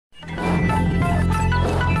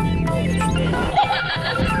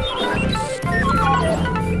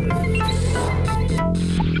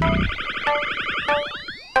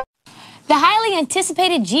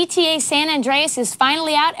anticipated GTA San Andreas is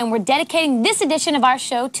finally out, and we're dedicating this edition of our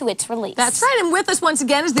show to its release. That's right, and with us once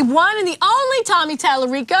again is the one and the only Tommy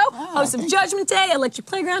Tallarico, host of Judgment Day, Electric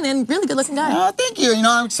Playground, and really good-looking guy. Thank you. You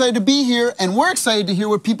know, I'm excited to be here, and we're excited to hear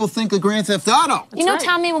what people think of Grand Theft Auto. You know,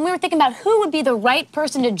 Tommy, when we were thinking about who would be the right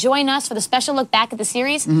person to join us for the special look back at the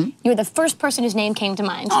series, you were the first person whose name came to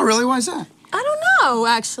mind. Oh, really? Why is that? I don't know,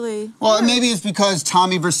 actually. Well, maybe it's because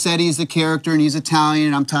Tommy Vercetti is the character, and he's Italian,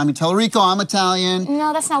 and I'm Tommy Tallarico, I'm Italian.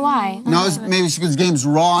 No, that's not why. No, maybe it's because the game's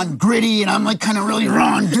raw and gritty, and I'm like kind of really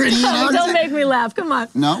raw and gritty. You know? Don't make me laugh, come on.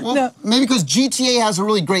 No? Well, maybe because GTA has a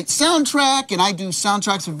really great soundtrack, and I do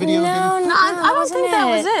soundtracks for video games. No, I don't think that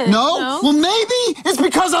was it. No? Well, maybe it's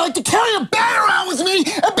because I like to carry a bat around with me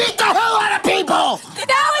and beat the hell out of people!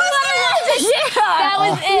 That was it! That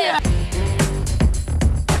was it!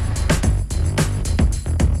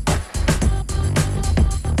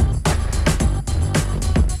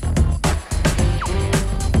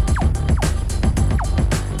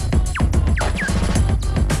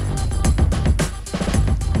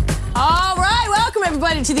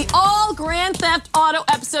 Everybody to the all Grand Theft Auto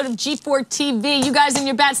episode of G4 TV. You guys and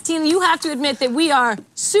your bats team, you have to admit that we are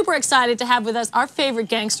super excited to have with us our favorite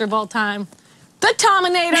gangster of all time, the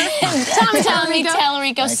Tominator, Tommy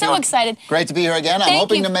Tallarico. So excited. Great to be here again. I'm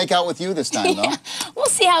hoping to make out with you this time, though. We'll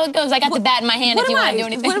see how it goes. I got the bat in my hand if you want to do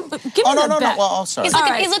anything. Give me the bat. Well, sorry.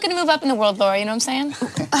 He's looking to move up in the world, Laura, you know what I'm saying?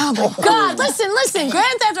 Oh, my God. Listen.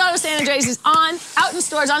 Grand Theft Auto San Andreas is out in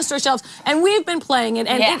stores, on store shelves, and we've been playing it,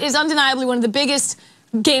 and it is undeniably one of the biggest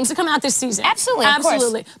games to come out this season. Absolutely, of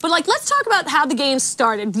course. But, like, let's talk about how the game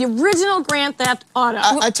started. The original Grand Theft Auto.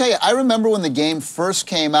 I tell you, I remember when the game first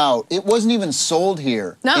came out, it wasn't even sold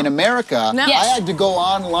here in America. No. I had to go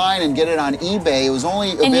online and get it on eBay. It was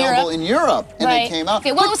only available in Europe, and it came out.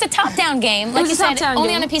 Okay, well, it was a top-down game. Like you said,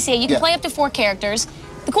 only on a PC. You can play up to 4 characters.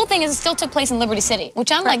 The cool thing is it still took place in Liberty City,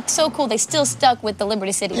 which I'm like so cool. They still stuck with the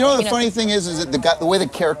Liberty City. You know, the funny thing is that the way the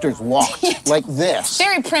characters walked, like this.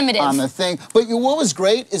 Very primitive. On the thing. But what was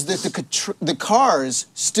great is that the cars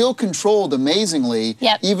still controlled amazingly,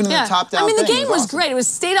 even in the top-down I mean, the game was great. It was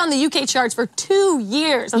stayed on the UK charts for 2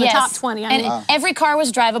 years on the top 20. I mean, every car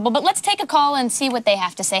was drivable. But let's take a call and see what they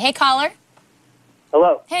have to say. Hey, caller.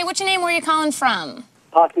 Hello. Hey, what's your name? Where are you calling from?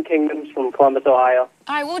 Possum Kingdoms from Columbus, Ohio.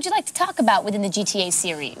 All right, what would you like to talk about within the GTA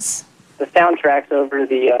series? The soundtracks over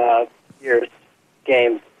the years,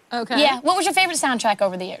 games. Okay. Yeah, what was your favorite soundtrack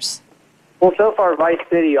over the years? Well, so far, Vice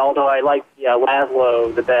City, although I like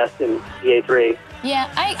Laszlo the best in GTA 3.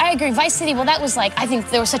 Yeah, I agree. Vice City, well, that was like, I think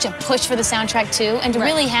there was such a push for the soundtrack, too, and to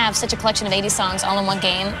really have such a collection of 80s songs all in one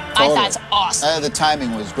game, I thought it's awesome. The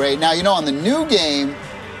timing was great. Now, you know, on the new game,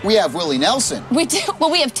 we have Willie Nelson. We do. Well,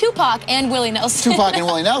 we have Tupac and Willie Nelson. Tupac and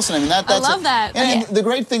Willie Nelson. I mean, that's I love that. And the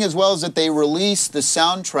great thing as well is that they release the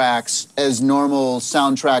soundtracks as normal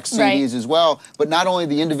soundtrack CDs as well, but not only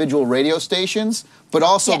the individual radio stations, but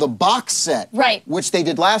also the box set, which they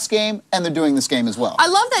did last game, and they're doing this game as well. I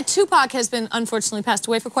love that Tupac has been unfortunately passed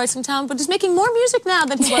away for quite some time, but is making more music now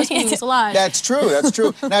than he was when he was alive. That's true, that's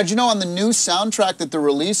true. Now, did you know on the new soundtrack that they're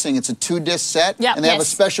releasing, it's a 2-disc set, and they have a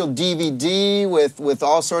special DVD with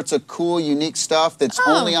all sorts of cool, unique stuff that's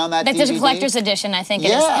only on that DVD. That's a collector's edition, I think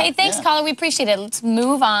it is. Hey, thanks, caller. We appreciate it. Let's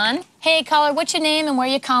move on. Hey, caller, what's your name and where are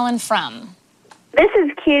you calling from? This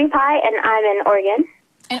is Cutie Pie, and I'm in Oregon.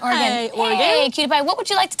 In Oregon. Hey, Oregon. Hey, Cutie Pie, what would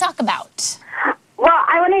you like to talk about? Well,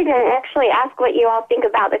 I wanted to actually ask what you all think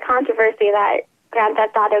about the controversy that Grand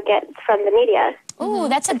Theft Auto gets from the media. Ooh,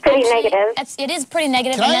 that's pretty negative. It is pretty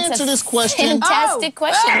negative. Can I answer this question? Fantastic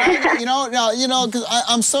question. You know, because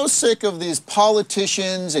I'm so sick of these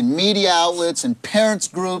politicians and media outlets and parents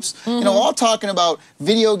groups, you know, all talking about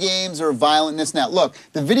video games or violentness. Now, look,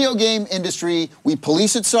 the video game industry, we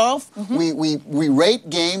police itself. We rate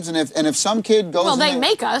games, and if some kid goes, well, they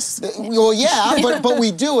make us. Well, yeah, but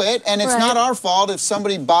we do it, and it's not our fault if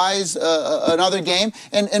somebody buys another game.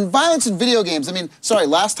 And violence in video games. I mean, sorry,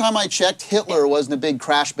 last time I checked, Hitler wasn't a big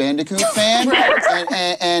Crash Bandicoot fan,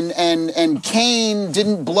 and Cain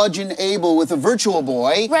didn't bludgeon Abel with a Virtual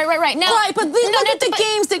Boy. Right. Now, but look at the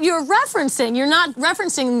games that you're referencing. You're not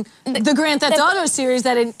referencing the Grand Theft Auto series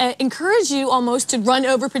that encourage you almost to run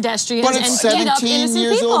over pedestrians and beat up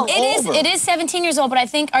innocent people. It is 17 years old, but I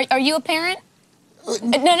think, are you a parent?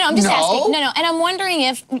 No, I'm just asking. No, and I'm wondering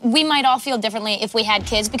if we might all feel differently if we had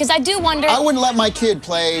kids, because I do wonder. I wouldn't let my kid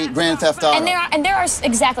play Grand Theft Auto. And there are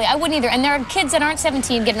exactly, I wouldn't either. And there are kids that aren't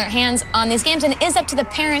 17 getting their hands on these games, and it is up to the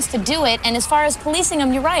parents to do it. And as far as policing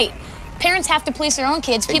them, you're right. Parents have to police their own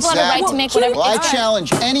kids. People have a right to make whatever. Well, I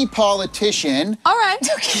challenge any politician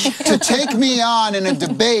to take me on in a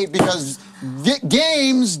debate, because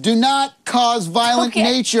Games do not cause violent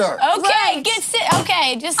nature. Okay,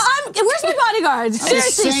 okay, just... where's my bodyguard?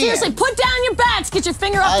 Seriously, put down your bats. Get your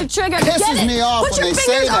finger off the trigger. Pisses me off Put when your they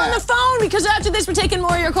say fingers on that. the phone, because after this, we're taking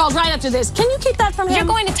more of your calls right after this. Can you keep that from him? You're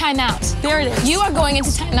going to timeout. There it is. You are going into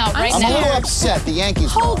timeout right now. I'm a little upset. The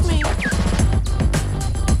Yankees Hold me.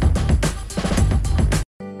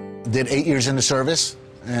 Did 8 years in the service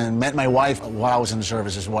and met my wife while I was in the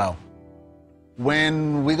service as well.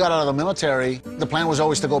 When we got out of the military, the plan was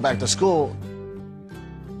always to go back to school.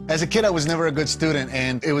 As a kid, I was never a good student,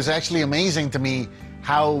 and it was actually amazing to me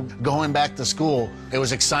how going back to school, it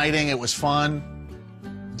was exciting, it was fun.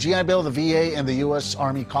 GI Bill, the VA, and the U.S.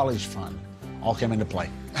 Army College Fund all came into play.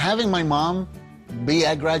 Having my mom be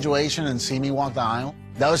at graduation and see me walk the aisle,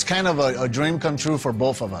 that was kind of a dream come true for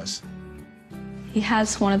both of us. He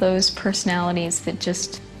has one of those personalities that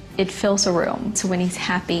just, it fills a room. So when he's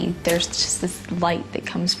happy, there's just this light that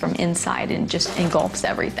comes from inside and just engulfs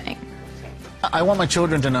everything. I want my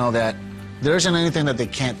children to know that there isn't anything that they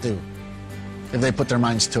can't do if they put their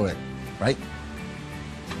minds to it, right?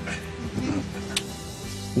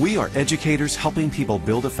 We are educators helping people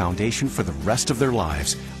build a foundation for the rest of their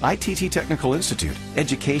lives. ITT Technical Institute,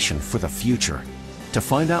 education for the future. To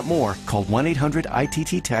find out more, call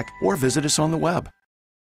 1-800-ITT-TECH or visit us on the web.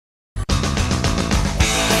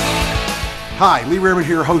 Hi, Lee Raymond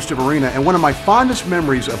here, host of Arena, and one of my fondest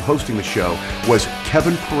memories of hosting the show was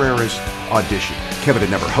Kevin Pereira's audition. Kevin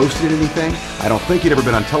had never hosted anything. I don't think he'd ever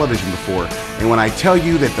been on television before. And when I tell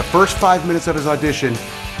you that the first 5 minutes of his audition,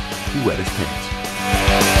 he wet his pants.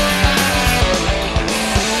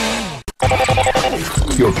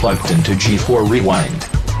 You're plugged into G4 Rewind.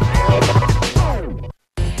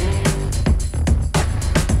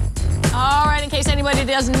 In case anybody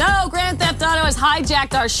doesn't know, Grand Theft Auto has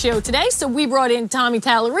hijacked our show today, so we brought in Tommy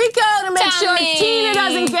Tallarico to make sure Tina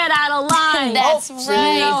doesn't get out of line. That's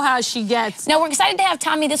right. You know how she gets. Now, we're excited to have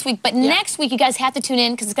Tommy this week, but next week you guys have to tune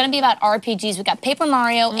in because it's going to be about RPGs. We've got Paper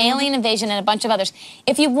Mario, Alien Invasion, and a bunch of others.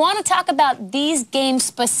 If you want to talk about these games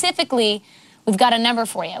specifically, we've got a number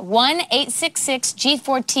for you,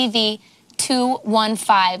 1-866-G4TV.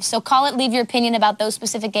 215. So call it, leave your opinion about those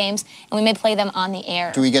specific games, and we may play them on the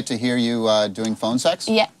air. Do we get to hear you doing phone sex?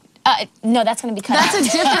 Yeah. No, that's going to be cut out. That's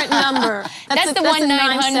a different number. That's the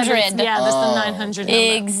 1-900. Yeah, that's the 900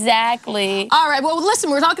 number. Exactly. All right, well, listen,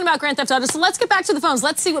 we're talking about Grand Theft Auto, so let's get back to the phones.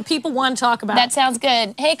 Let's see what people want to talk about. That sounds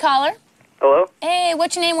good. Hey, caller. Hello? Hey,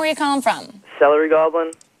 what's your name? Where are you calling from? Celery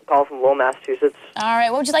Goblin. Calling from Lowell, Massachusetts. All right,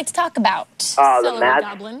 what would you like to talk about? The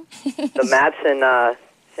maps in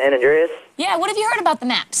San Andreas. Yeah, what have you heard about the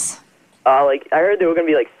maps? I heard they were going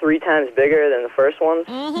to be like 3 times bigger than the first ones.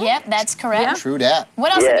 Yep, that's correct. Yeah. True that.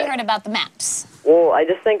 What else have you heard about the maps? Well, I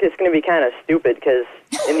just think it's going to be kind of stupid because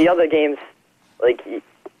in the other games, like you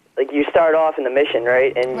start off in the mission,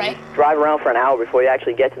 right? And you drive around for an hour before you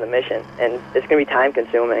actually get to the mission. And it's going to be time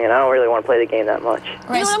consuming, and I don't really want to play the game that much. You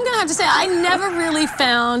know what I'm going to have to say? I never really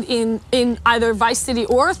found in either Vice City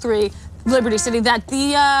or 3 Liberty City that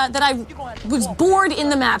that I was bored in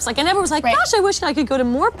the maps. Like I never was like, gosh, I wish I could go to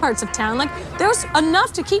more parts of town. Like there was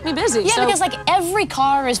enough to keep me busy. Yeah, because like every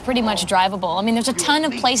car is pretty much drivable. I mean, there's a ton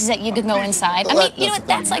of places that you can go inside. I mean, you know what?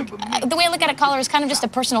 That's like the way I look at it, caller, is kind of just a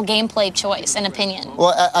personal gameplay choice and opinion.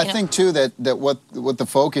 Well, I think too that what the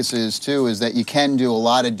focus is too is that you can do a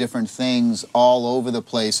lot of different things all over the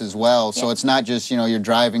place as well. So it's not just you're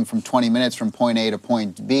driving from 20 minutes from point A to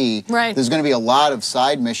point B. Right. There's going to be a lot of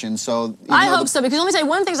side missions. So I hope so, because let me say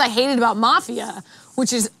one of the things I hated about Mafia,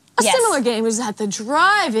 which is a similar game, is that the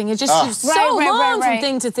driving, it just is so long from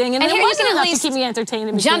thing to thing, and it wasn't enough to keep me entertained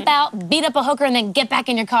in between. Jump out, beat up a hooker, and then get back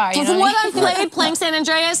in your car. From what I've playing San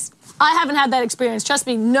Andreas, I haven't had that experience. Trust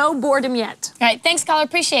me, no boredom yet. All right, thanks, caller.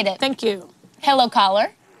 Appreciate it. Thank you. Hello,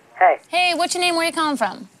 caller. Hey. Hey, what's your name? Where are you calling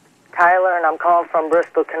from? Tyler, and I'm calling from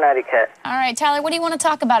Bristol, Connecticut. All right, Tyler, what do you want to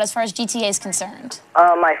talk about as far as GTA is concerned?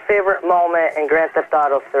 My favorite moment in Grand Theft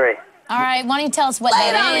Auto 3. All right, why don't you tell us what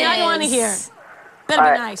that is? I want to hear.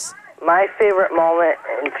 Better be nice. My favorite moment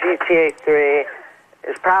in GTA 3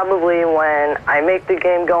 is probably when I make the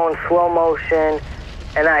game go in slow motion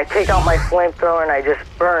and I take out my flamethrower and I just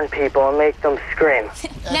burn people and make them scream.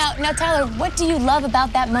 Now, Tyler, what do you love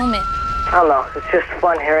about that moment? I don't know. It's just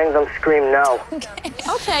fun hearing them scream no.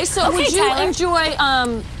 Okay, so would you enjoy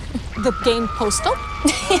the game Postal?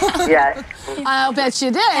 Yes. I'll bet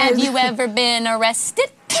you did. Have you ever been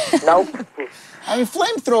arrested? Nope. I mean,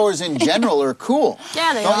 flamethrowers in general are cool.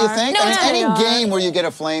 Yeah, they Don't are. you think? No, I mean, yeah, any game where you get a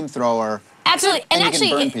flamethrower. Absolutely. And you can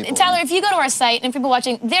burn actually, people. Tyler, if you go to our site, and people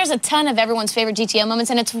watching, there's a ton of everyone's favorite GTO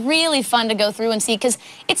moments, and it's really fun to go through and see, because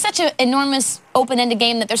it's such an enormous, open-ended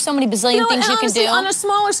game that there's so many bazillion things you honestly, can do. On a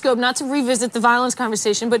smaller scope, not to revisit the violence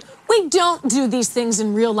conversation, but we don't do these things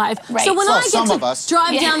in real life. Right. So when Well, I get some to of us.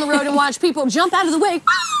 drive down the road and watch people jump out of the way,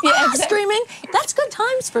 exactly. screaming, that's good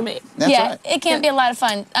times for me. That's yeah, right. it can be a lot of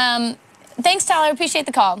fun. Thanks, Tyler. Appreciate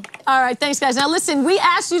the call. All right, thanks, guys. Now, listen, we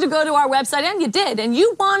asked you to go to our website, and you did, and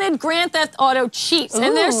you wanted Grand Theft Auto cheats,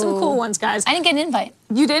 and there's some cool ones, guys. I didn't get an invite.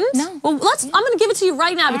 You didn't? No. Well, I'm going to give it to you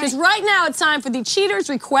right now, because right now it's time for the Cheater's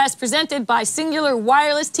Request presented by Singular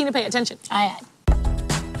Wireless. Tina, pay attention.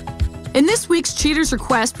 In this week's Cheater's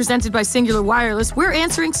Request presented by Singular Wireless, we're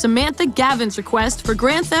answering Samantha Gavin's request for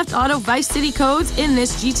Grand Theft Auto Vice City codes in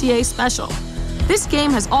this GTA special. This game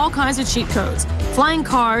has all kinds of cheat codes: flying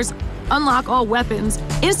cars, unlock all weapons,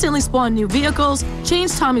 instantly spawn new vehicles,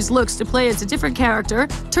 change Tommy's looks to play as a different character,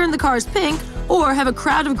 turn the cars pink, or have a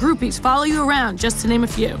crowd of groupies follow you around, just to name a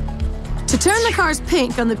few. To turn the cars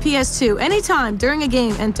pink on the PS2 anytime during a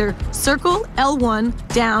game, enter circle, L1,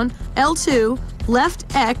 down, L2, left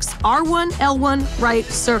X, R1, L1, right,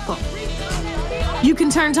 circle. You can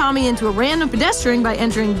turn Tommy into a random pedestrian by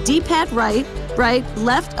entering D-pad right,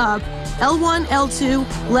 left up, L1, L2,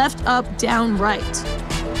 left up, down, right.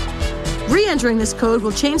 Re-entering this code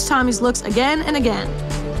will change Tommy's looks again and again.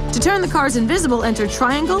 To turn the cars invisible, enter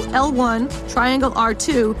triangle, L1, triangle,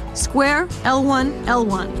 R2, square, L1,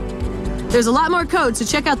 L1. There's a lot more codes, so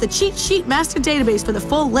check out the Cheat Sheet Master Database for the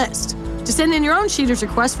full list. To send in your own cheaters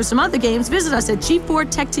requests for some other games, visit us at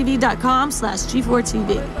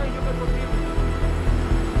G4TechTV.com/G4TV.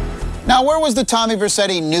 Now, where was the Tommy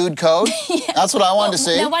Vercetti nude code? That's what I wanted to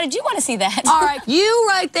see. Now, why did you want to see that? All right, you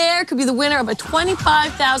right there could be the winner of a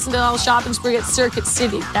 $25,000 shopping spree at Circuit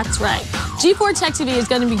City. That's right. G4Tech TV is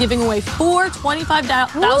going to be giving away 4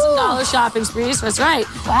 $25,000 shopping sprees. That's right.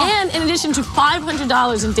 Wow. And in addition to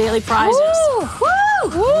 $500 in daily prizes. Woo!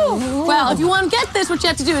 Woo! Well, if you want to get this, what you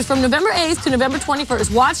have to do is from November 8th to November 21st,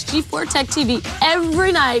 watch G4Tech TV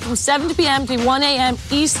every night from 7 p.m. to 1 a.m.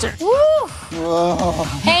 Eastern. Woo!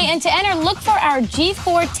 Hey, and to enter, look for our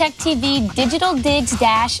G4Tech TV Digital Digs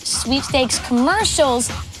Dash sweepstakes commercials,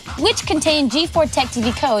 which contain G4Tech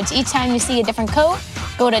TV codes. Each time you see a different code,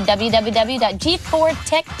 go to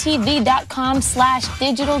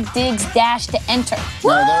www.G4TechTV.com/digital-digs- to enter.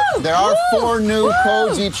 Now, there are 4 new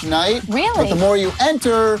codes each night. Really? But the more you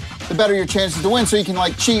enter, the better your chances to win. So you can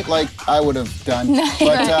cheat like I would have done. Nice.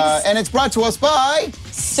 But and it's brought to us by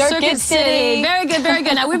Circuit City. Very good, very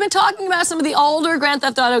good. Now, we've been talking about some of the older Grand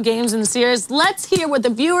Theft Auto games in the series. Let's hear what the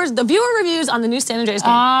viewer reviews on the new San Andreas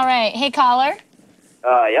game. All right. Hey, caller.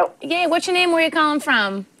 Yep. Yeah, what's your name? Where are you calling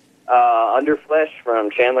from? Underflesh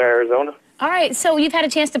from Chandler, Arizona. All right, so you've had a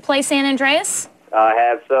chance to play San Andreas? I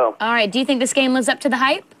have so. All right, do you think this game lives up to the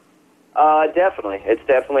hype? Definitely. It's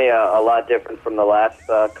definitely a lot different from the last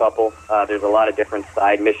couple. There's a lot of different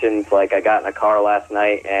side missions. Like, I got in a car last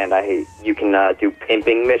night, and you can do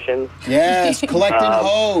pimping missions. Yes, collecting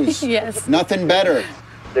hoes. Yes. Nothing better.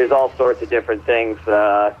 There's all sorts of different things.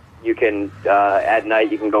 You can at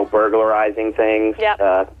night you can go burglarizing things. Yep.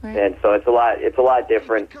 And so it's a lot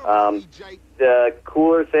different. The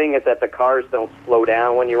cooler thing is that the cars don't slow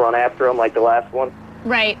down when you run after them like the last one.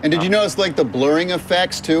 Right. And did you notice the blurring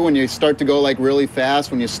effects too when you start to go really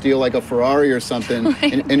fast when you steal a Ferrari or something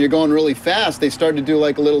and you're going really fast? They start to do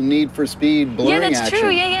a little Need for Speed blurring action. Yeah, that's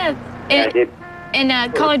true. Yeah.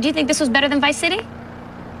 And caller, do you think this was better than Vice City?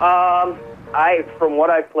 From what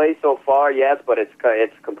I've played so far, yes, but it's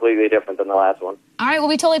completely different than the last one. All right, well,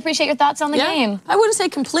 we totally appreciate your thoughts on the game. I wouldn't say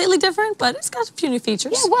completely different, but it's got a few new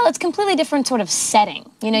features. Yeah, well, it's completely different sort of setting.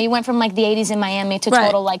 You went from the 80s in Miami to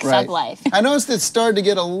total thug life. I noticed it started to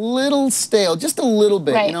get a little stale, just a little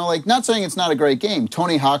bit. Right. Not saying it's not a great game.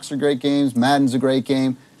 Tony Hawk's are great games. Madden's a great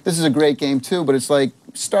game. This is a great game too, but it's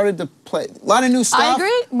started to play a lot of new stuff. I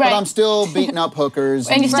agree. But I'm still beating up hookers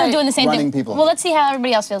and you're still doing the same running thing. people. Well, let's see how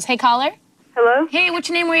everybody else feels. Hey, caller. Hello? Hey, what's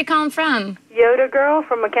your name? Where are you calling from? Yoda Girl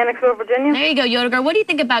from Mechanicsville, Virginia. There you go, Yoda Girl. What do you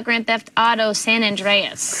think about Grand Theft Auto San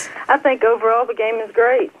Andreas? I think overall the game is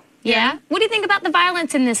great. Yeah? What do you think about the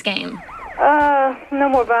violence in this game? No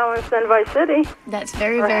more violence than Vice City. That's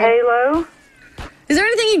very, or very... Halo. Is there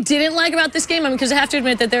anything you didn't like about this game? I mean, because I have to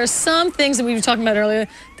admit that there are some things that we were talking about earlier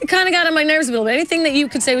that kind of got on my nerves a little bit. Anything that you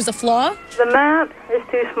could say was a flaw? The map is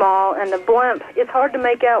too small, and the blimp, it's hard to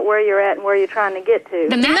make out where you're at and where you're trying to get to.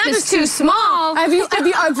 The map is too small. Have you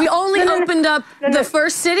only opened up the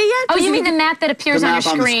first city yet? Oh, you mean the map that appears on your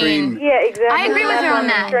screen? Yeah, exactly. I agree with her on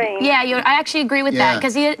that. Yeah, I actually agree with that,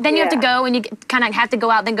 because then you have to go and you kind of have to go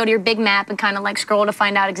out, then go to your big map and kind of like scroll to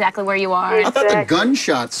find out exactly where you are. I thought the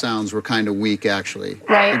gunshot sounds were kind of weak, actually.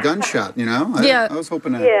 Right. The gunshot, you know? I was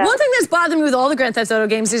hoping that. One thing that's bothered me with all the Grand Theft Auto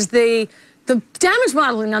games is the damage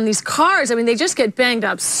modeling on these cars. I mean, they just get banged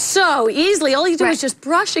up so easily. All you do is just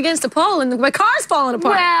brush against a pole and my car's falling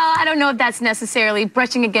apart. Well, I don't know if that's necessarily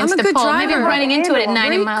brushing against a pole. Maybe running into it at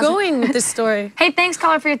 90 miles. Where are you going with this story? Hey, thanks,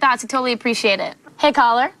 caller, for your thoughts. I totally appreciate it. Hey,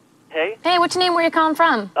 caller. Hey. Hey, what's your name? Where you calling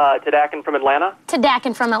from? Tadakin from Atlanta.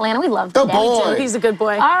 Tadakin from Atlanta. We love Good Tadakin. boy. He's a good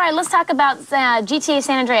boy. All right, let's talk about GTA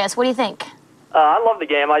San Andreas. What do you think? I love the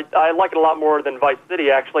game. I like it a lot more than Vice City,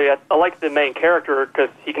 actually. I like the main character because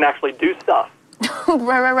he can actually do stuff.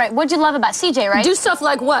 Right. What'd you love about CJ, right? Do stuff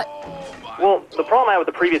like what? Well, the problem I have with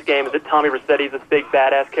the previous game is that Tommy Vercetti's this big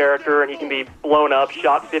badass character, and he can be blown up,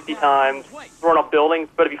 shot 50 times, thrown off buildings,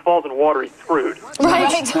 but if he falls in water, he's screwed. Right.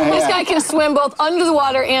 This guy can swim both under the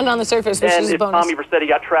water and on the surface, which And is a if bonus. Tommy Vercetti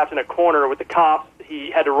got trapped in a corner with the cops,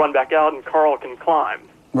 he had to run back out, and Carl can climb.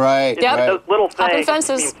 Right. Those little things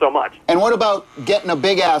mean so much. And what about getting a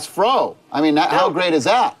big-ass fro? I mean, how great is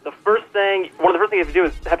that? One of the first things you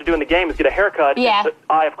have to do in the game is get a haircut. Yeah. And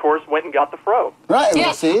I, of course, went and got the fro. Right.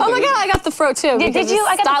 Yeah. See, oh my God, I got the fro too. Did you?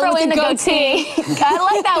 I got the fro and the goatee. I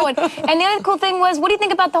like that one. And the other cool thing was, what do you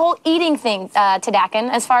think about the whole eating thing, Tadakin?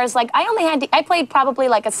 As far as like, I played probably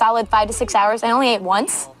like a solid 5 to 6 hours. I only ate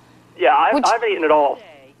once. Yeah, I haven't eaten at all.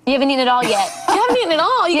 You haven't eaten it all yet. You haven't eaten it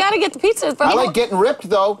all. You got to get the pizza. I like getting ripped,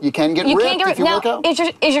 though. You can get ripped if you work out.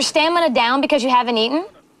 Is your stamina down because you haven't eaten?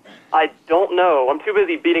 I don't know. I'm too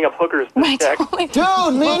busy beating up hookers to check. Dude,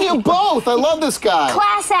 me and you both. I love this guy.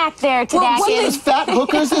 Class act there, Tadakin. Well, wasn't this fat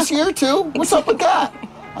hookers this year, too? What's up with that?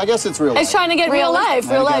 I guess it's real life. It's trying to get real life.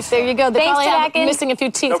 Real life. There you go. They Thanks, probably have Tadakin. missing a few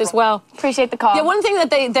teeth as well. Appreciate the call. Yeah, one thing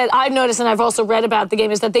that I've noticed and I've also read about the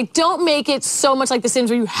game is that they don't make it so much like The Sims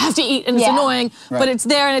where you have to eat and it's annoying, but it's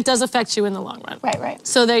there and it does affect you in the long run. Right.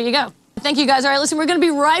 So there you go. Thank you guys. All right, listen, we're going to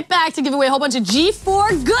be right back to give away a whole bunch of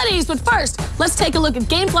G4 goodies. But first, let's take a look at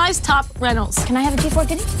Gamefly's top rentals. Can I have a G4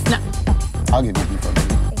 goodie? No. I'll give you a G4 goodie.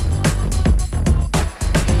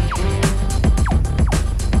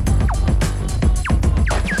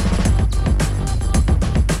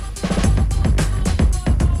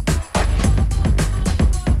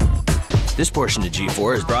 This portion of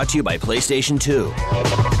G4 is brought to you by PlayStation 2.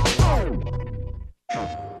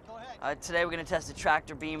 Today we're going to test the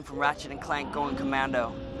tractor beam from Ratchet & Clank Going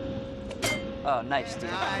Commando. Oh, nice, dude.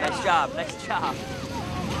 Nice job, nice job.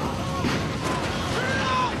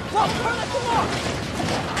 Whoa, turn that thing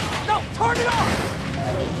off! No, turn it off!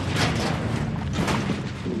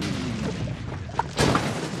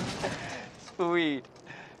 Sweet.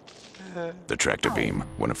 The tractor beam,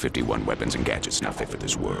 one of 51 weapons and gadgets not fit for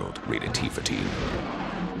this world. Rated T for teen.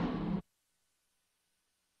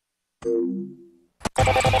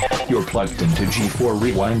 You're plugged into G4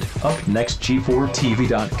 Rewind. Up next,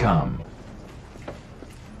 G4TV.com.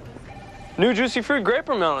 New juicy fruit grape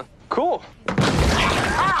melon. Cool.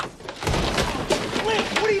 Ah! Wait,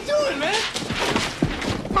 what are you doing, man?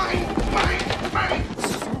 Mine.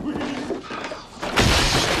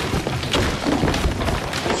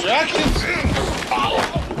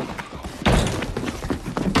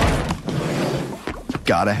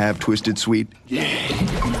 Gotta have Twisted Sweet.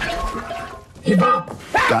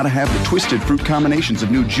 Gotta have the twisted fruit combinations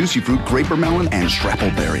of new juicy fruit, grape melon, and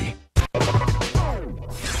strappleberry.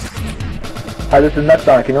 Hi, this is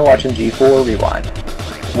Nutsonik, and you're watching G4 Rewind.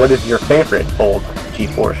 What is your favorite old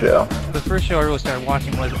G4 show? The first show I really started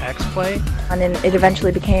watching was X-Play. And then it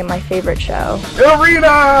eventually became my favorite show. Arena!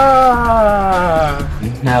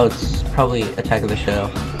 Now it's probably Attack of the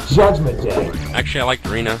Show. Judgment Day. Actually, I like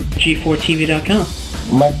Arena. G4TV.com.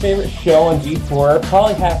 My favorite show on G4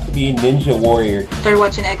 probably has to be Ninja Warrior. Started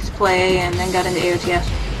watching X-Play and then got into AOTS.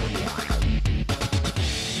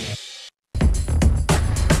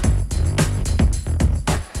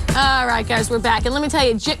 All right, guys, we're back. And let me tell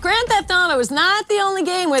you, Grand Theft Auto is not the only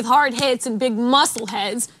game with hard hits and big muscle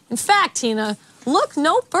heads. In fact, Tina, look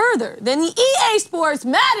no further than the EA Sports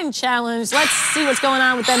Madden Challenge. Let's see what's going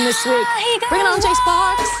on with them this week. Bring it on, Jay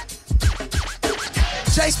Sparks.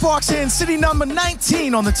 Jay Sparks here in city number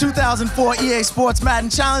 19 on the 2004 EA Sports Madden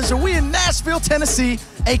Challenge, and we in Nashville, Tennessee,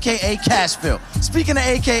 a.k.a. Cashville. Speaking of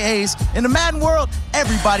AKAs, in the Madden world,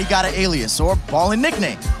 everybody got an alias or ballin'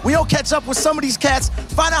 nickname. We'll catch up with some of these cats,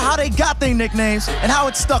 find out how they got their nicknames, and how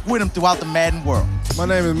it stuck with them throughout the Madden world. My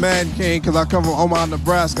name is Madden King because I come from Omaha,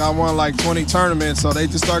 Nebraska. I won like 20 tournaments, so they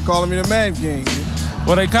just start calling me the Madden King.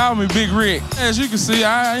 Well, they call me Big Rick. As you can see,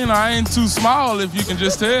 I ain't too small, if you can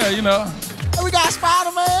just tell, you know. We got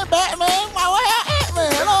Spider-Man, Batman,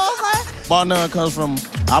 Ant-Man, you know what I'm saying? Bar none comes from,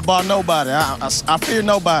 I bar nobody. I fear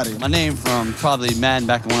nobody. My name from probably Madden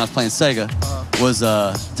back when I was playing Sega was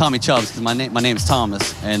Tommy Chubbs, because my name is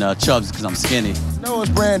Thomas, and Chubbs because I'm skinny. You know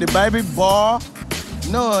it's branded, baby. Bar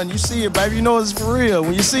none. You see it, baby. You know it's for real.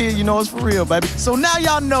 When you see it, you know it's for real, baby. So now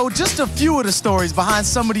y'all know just a few of the stories behind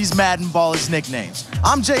some of these Madden ballers' nicknames.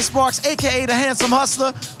 I'm Jay Sparks, a.k.a. the Handsome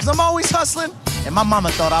Hustler, because I'm always hustling, and my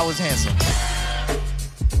mama thought I was handsome.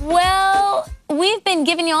 Well, we've been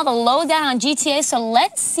giving you all the lowdown on GTA, so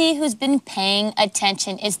let's see who's been paying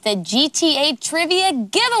attention. It's the GTA Trivia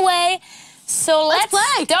Giveaway. So let's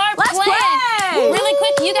start playing. Really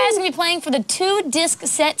quick, you guys are going to be playing for the 2-disc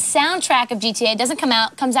set soundtrack of GTA. It doesn't come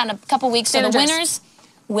out, comes out in a couple weeks, so the winners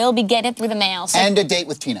will be getting it through the mail. So and a date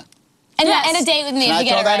with Tina. And a date with me Can if I you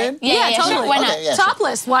get throw it that right. in? Yeah, totally. Sure, why not? Okay, yeah,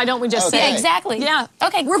 Topless, why don't we just say? Yeah, exactly. Yeah.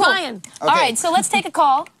 Okay, We're cool. buying. All right, so let's take a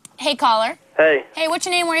call. Hey, caller. Hey. Hey, what's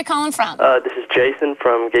your name? Where are you calling from? This is Jason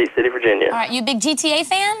from Gate City, Virginia. All right, you a big GTA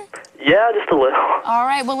fan? Yeah, just a little. All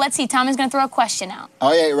right, well, let's see. Tommy's going to throw a question out.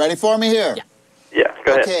 Oh, yeah, you ready for me here? Yeah,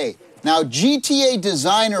 go ahead. Okay, now GTA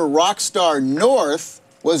designer Rockstar North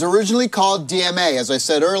was originally called DMA, as I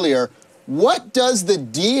said earlier. What does the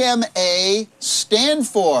DMA stand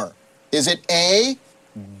for? Is it A,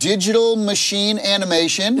 digital machine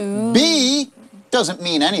animation, B, doesn't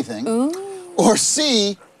mean anything, or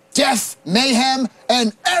C, death, mayhem,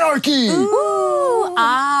 and anarchy? Go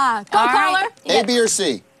caller. A, B, or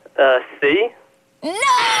C? C? No!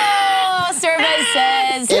 Survey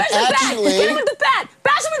says... It actually... Hit him with the bat!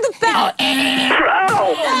 Bash him with the bat!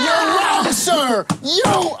 You're wrong, sir! You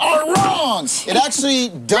are wrong! It actually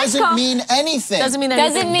doesn't mean anything. Doesn't mean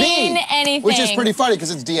anything. Doesn't mean anything. Which is pretty funny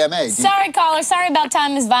because it's DMA. Sorry, caller. Sorry about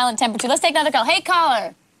Tommy's violent temperature. Let's take another call. Hey,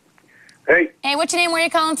 caller. Hey. Hey, what's your name? Where are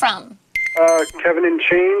you calling from? Kevin in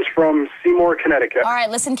Chains from Seymour, Connecticut. All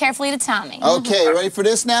right, listen carefully to Tommy. Okay, ready for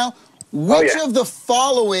this now? Which of the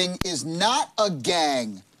following is not a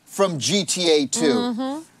gang from GTA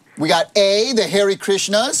 2? We got A, the Hare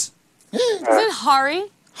Krishnas. Is it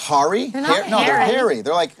Hari? Hari? They're not No, they're hairy.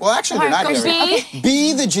 They're like, well, actually, they're not hairy. B.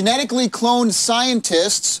 B, the genetically cloned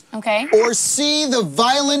scientists. Okay. Or C, the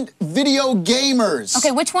violent video gamers.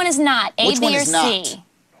 Okay, which one is not? A, Which B, one or is C?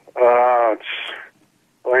 Well,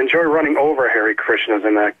 I enjoy running over Hare Krishnas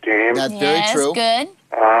in that game. That's very true. Good.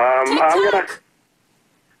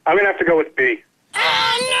 I'm gonna have to go with B.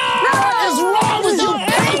 What is wrong with you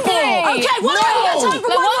people? Okay, one more. We got time for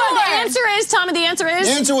one more. The answer is, Tommy, the answer is...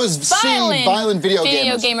 The answer was C, violent video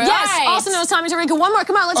gamers. Yes, right. also knows Tommy Tariqa. One more.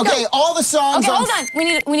 Come on, let's go. Okay, all the songs Okay, hold on.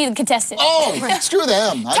 We need a contestant. Oh, screw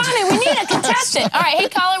them. Tommy, we need a contestant. All right, hey,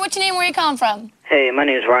 caller, what's your name? Where are you calling from? Hey, my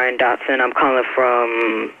name is Ryan Dotson. I'm calling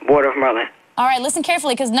from Border of Maryland. All right, listen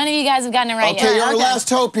carefully, because none of you guys have gotten it right yet. Okay, our last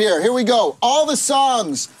hope here. Here we go. All the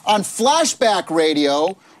songs on Flashback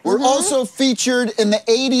Radio were also featured in the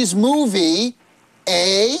 80s movie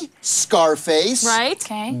A, Scarface. Right.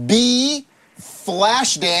 Okay. B,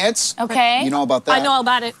 Flashdance. Okay. You know about that. I know all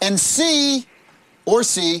about it. And C,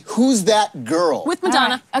 Who's That Girl? With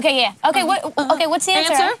Madonna. Right. Okay, yeah. Okay, what's the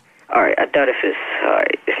answer? All right, I thought if it's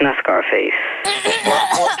not Scarface.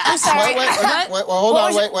 I'm sorry. Wait, hold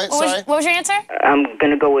on, sorry. What was your answer? I'm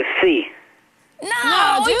gonna go with C.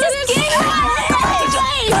 No, we just gave it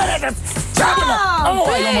away!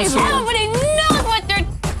 Nobody knows what they're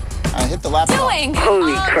I hit the laptop. doing.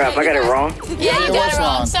 Holy crap, I got it wrong? Yeah, you got it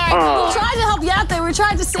wrong. Sorry. We tried to help you out there. We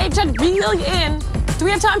tried to save, tried to reel you in. Do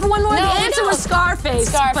we have time for one more? No, the answer was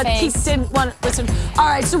Scarface. But he didn't want to listen. All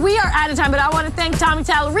right, so we are out of time, but I want to thank Tommy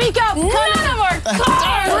Tallarico. None of our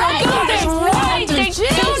cars right. Jesus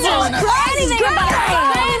Christ. Anything about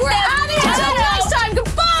it. We're out of here. Until next time.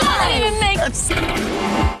 Goodbye.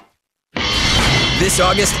 This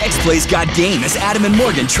August, X-Play's got game as Adam and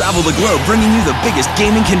Morgan travel the globe bringing you the biggest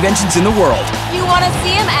gaming conventions in the world. You want to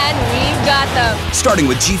see them, and we've got them. Starting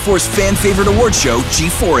with G4's fan-favorite award show,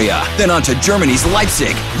 G4ia. Then on to Germany's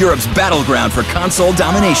Leipzig, Europe's battleground for console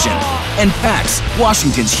domination. And PAX,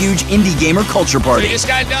 Washington's huge indie gamer culture party. So you just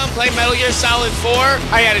got done playing Metal Gear Solid 4?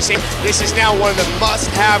 I gotta say, this is now one of the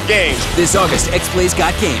must-have games. This August, X-Play's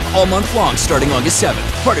got game, all month long, starting August 7th.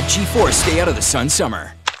 Part of G4's Stay Out of the Sun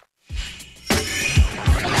Summer.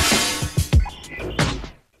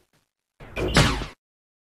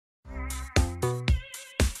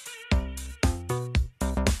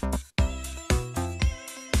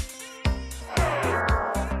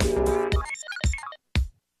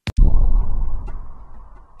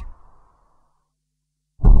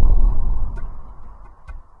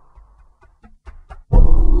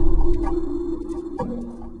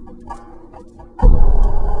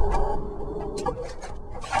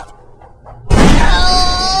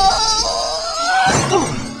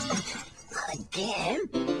 again?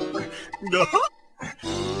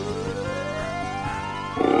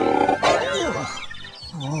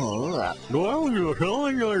 Well, you're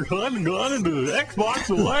telling your son got into the Xbox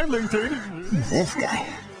landing thing. Who's this guy?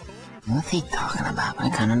 What's he talking about? I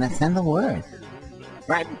can't understand the words.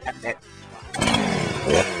 Right.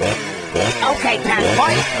 Okay, Cat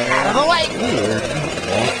Boy, out of the way.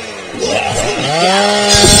 Yes,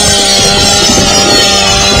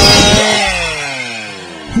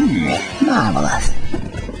 marvelous.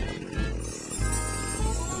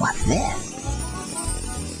 What's this?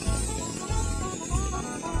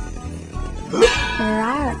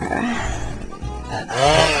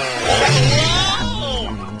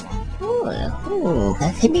 Ooh,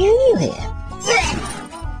 that's a beauty here.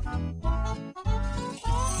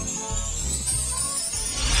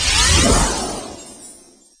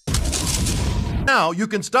 Now you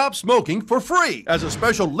can stop smoking for free. As a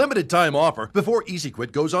special limited time offer, before Easy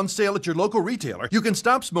Quit goes on sale at your local retailer, you can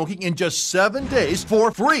stop smoking in just 7 days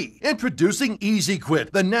for free. Introducing Easy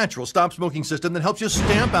Quit, the natural stop smoking system that helps you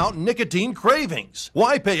stamp out nicotine cravings.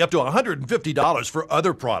 Why pay up to $150 for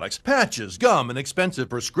other products, patches, gum, and expensive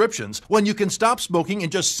prescriptions when you can stop smoking in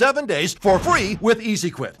just 7 days for free with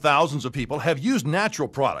Easy Quit? Thousands of people have used natural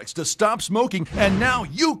products to stop smoking, and now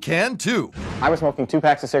you can too. I was smoking 2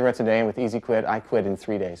 packs of cigarettes a day, and with Easy Quit, I quit in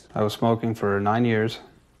 3 days. I was smoking for 9 years,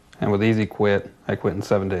 and with Easy Quit, I quit in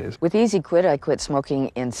 7 days. With Easy Quit, I quit smoking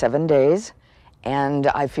in 7 days, and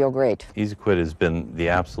I feel great. Easy Quit has been the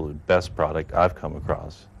absolute best product I've come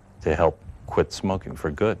across to help quit smoking for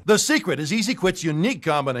good. The secret is Easy Quit's unique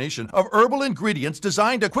combination of herbal ingredients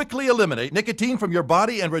designed to quickly eliminate nicotine from your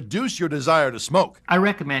body and reduce your desire to smoke. I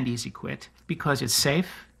recommend Easy Quit because it's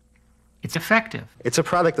safe, it's effective. It's a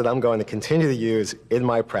product that I'm going to continue to use in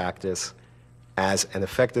my practice as an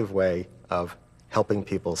effective way of helping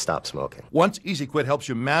people stop smoking. Once Easy Quit helps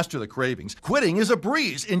you master the cravings, quitting is a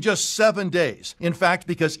breeze in just 7 days. In fact,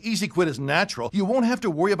 because Easy Quit is natural, you won't have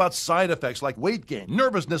to worry about side effects like weight gain,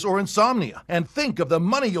 nervousness, or insomnia. And think of the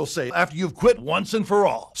money you'll save after you've quit once and for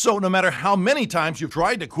all. So no matter how many times you've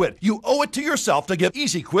tried to quit, you owe it to yourself to give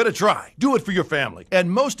Easy Quit a try. Do it for your family.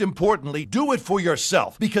 And most importantly, do it for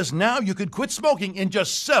yourself, because now you can quit smoking in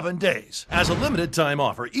just 7 days. As a limited time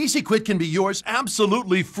offer, Easy Quit can be yours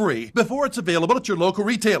absolutely free before it's available at your local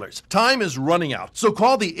retailers. Time is running out, so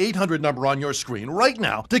call the 800 number on your screen right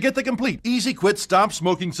now to get the complete Easy Quit Stop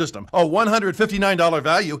Smoking System, a $159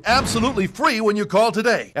 value, absolutely free when you call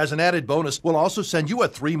today. As an added bonus, we'll also send you a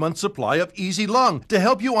 3-month supply of Easy Lung to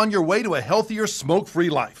help you on your way to a healthier, smoke-free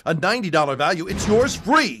life. A $90 value, it's yours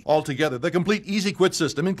free. Altogether, the complete Easy Quit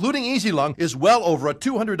system, including Easy Lung, is well over a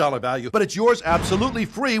 $200 value, but it's yours absolutely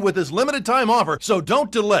free with this limited time offer, so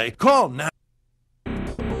don't delay. Call now.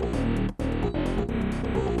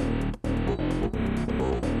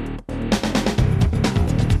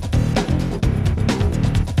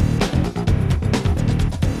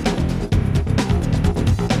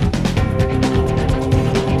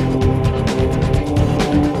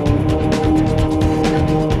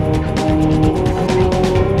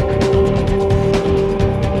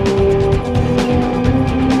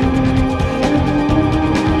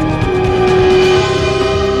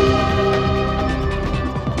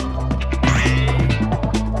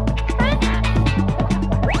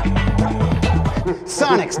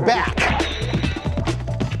 Sonic's back.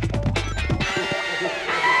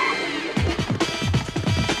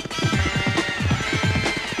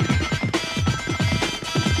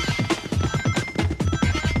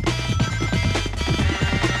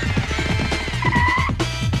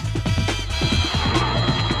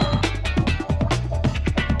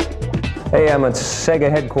 Hey, I'm at Sega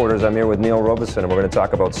headquarters. I'm here with Neil Robeson, and we're going to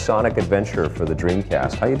talk about Sonic Adventure for the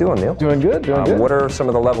Dreamcast. How you doing, Neil? Doing good, doing good. What are some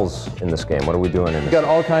of the levels in this game? What are we doing in this? We've got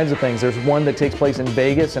all kinds of things. There's one that takes place in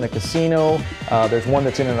Vegas in a casino. There's one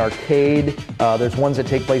that's in an arcade. There's ones that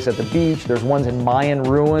take place at the beach. There's ones in Mayan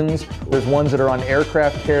ruins. There's ones that are on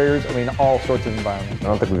aircraft carriers. I mean, all sorts of environments. I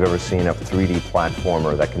don't think we've ever seen a 3D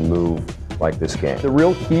platformer that can move like this game. The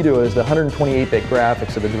real key to it is the 128-bit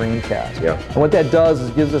graphics of the Dreamcast. Yeah. And what that does is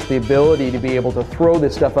gives us the ability to be able to throw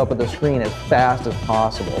this stuff up at the screen as fast as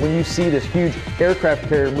possible. When you see this huge aircraft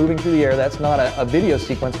carrier moving through the air, that's not a video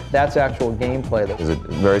sequence, that's actual gameplay. Is it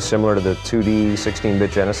very similar to the 2D 16-bit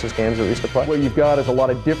Genesis games that we used to play? What you've got is a lot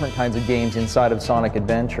of different kinds of games inside of Sonic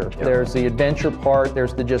Adventure. Yep. There's the adventure part,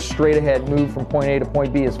 there's the just straight ahead move from point A to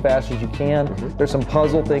point B as fast as you can. There's some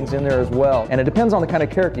puzzle things in there as well. And it depends on the kind of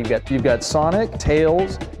character you've got. You've got Sonic,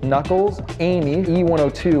 Tails, Knuckles, Amy,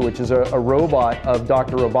 E102, which is a robot of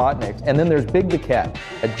Dr. Robotnik. And then there's Big the Cat,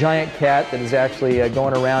 a giant cat that is actually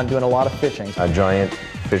going around doing a lot of fishing. A giant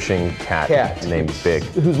fishing cat named Big.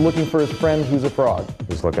 Who's looking for his friend who's a frog.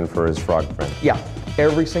 Who's looking for his frog friend. Yeah.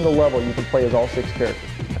 Every single level you can play as all 6 characters.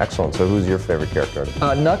 Excellent. So who's your favorite character?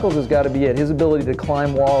 Knuckles has got to be it. His ability to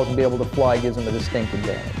climb walls and be able to fly gives him a distinct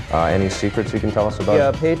advantage. Any secrets you can tell us about?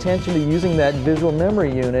 Yeah, pay attention to using that visual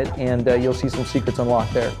memory unit, and you'll see some secrets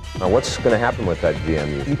unlocked there. Now, what's going to happen with that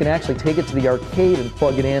VMU? You can actually take it to the arcade and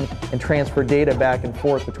plug it in and transfer data back and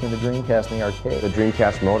forth between the Dreamcast and the arcade. The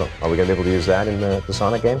Dreamcast modem. Are we going to be able to use that in the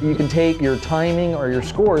Sonic game? You can take your timing or your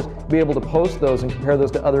scores, be able to post those and compare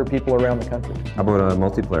those to other people around the country. How about a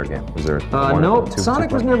multiplayer game? Is there no,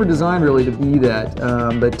 Sonic was never designed really to be that,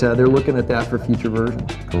 but they're looking at that for future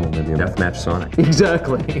versions. Cool, maybe a deathmatch Sonic.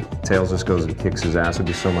 Exactly. Tails just goes and kicks his ass. It'd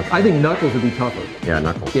be so much fun. I think Knuckles would be tougher. Yeah,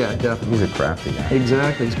 Knuckles. Yeah, definitely. He's a crafty guy.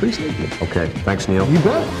 Exactly. He's pretty sneaky. Okay, thanks, Neil. You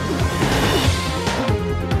bet.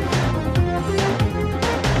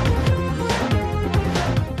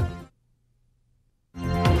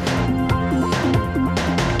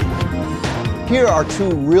 Here are 2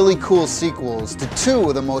 really cool sequels to 2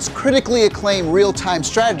 of the most critically acclaimed real-time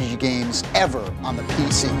strategy games ever on the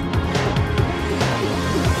PC.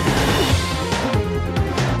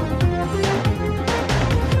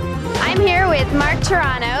 I'm here with Mark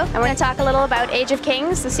Toronto, and we're going to talk a little about Age of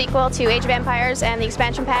Kings, the sequel to Age of Empires and the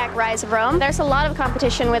expansion pack Rise of Rome. There's a lot of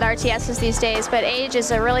competition with RTSs these days, but Age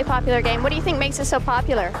is a really popular game. What do you think makes it so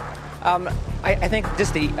popular? I think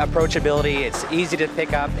just the approachability, it's easy to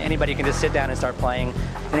pick up, anybody can just sit down and start playing.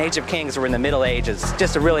 In Age of Kings, we're in the Middle Ages, it's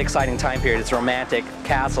just a really exciting time period. It's romantic,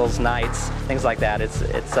 castles, knights, things like that. It's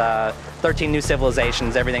 13 new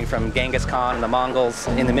civilizations, everything from Genghis Khan and the Mongols.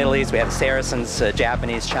 In the Middle East, we have the Saracens,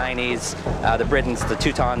 Japanese, Chinese, the Britons, the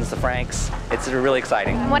Teutons, the Franks. It's really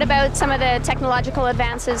exciting. What about some of the technological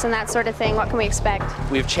advances and that sort of thing? What can we expect?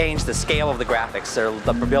 We've changed the scale of the graphics.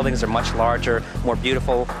 The buildings are much larger, more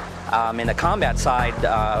beautiful. In the combat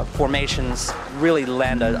side, formations really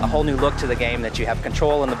lend a whole new look to the game, that you have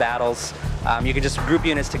control in the battles. You can just group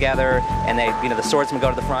units together, and the swordsmen go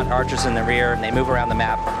to the front, archers in the rear, and they move around the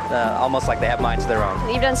map almost like they have minds of their own.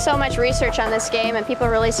 You've done so much research on this game, and people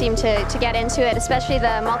really seem to get into it, especially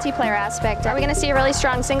the multiplayer aspect. Are we going to see a really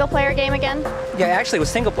strong single-player game again? Yeah, actually with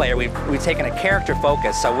single-player, we've taken a character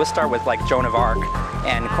focus. So we'll start with like Joan of Arc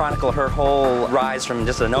and chronicle her whole rise from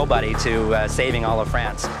just a nobody to saving all of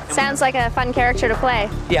France. Sounds like a fun character to play.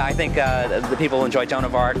 Yeah, I think the people will enjoy Joan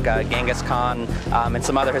of Arc, Genghis Khan, and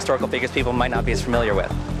some other historical figures people might not be as familiar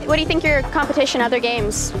with. What do you think your competition, other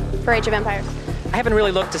games for Age of Empires? I haven't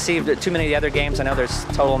really looked to see too many of the other games. I know there's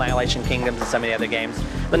Total Annihilation Kingdoms and some of the other games.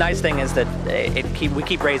 The nice thing is that we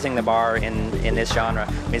keep raising the bar in this genre.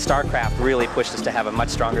 I mean, StarCraft really pushed us to have a much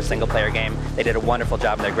stronger single-player game. They did a wonderful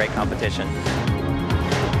job in their great competition.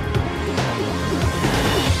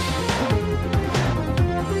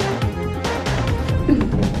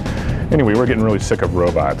 Anyway, we're getting really sick of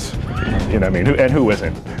robots. You know what I mean? And who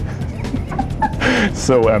isn't?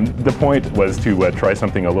 So the point was to try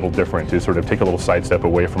something a little different, to sort of take a little sidestep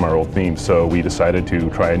away from our old theme. So we decided to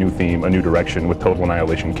try a new theme, a new direction with Total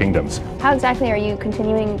Annihilation Kingdoms. How exactly are you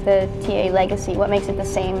continuing the TA legacy? What makes it the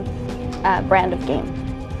same brand of game?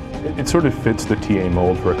 It sort of fits the TA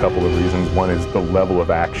mold for a couple of reasons. One is the level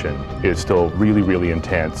of action is still really, really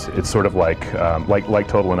intense. It's sort of like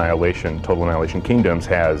Total Annihilation. Total Annihilation Kingdoms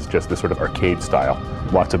has just this sort of arcade style.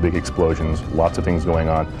 Lots of big explosions, lots of things going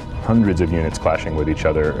on, hundreds of units clashing with each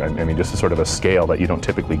other. I mean, just a sort of a scale that you don't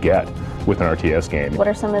typically get with an RTS game. What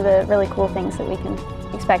are some of the really cool things that we can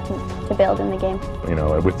expect to build in the game? You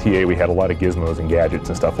know, with TA we had a lot of gizmos and gadgets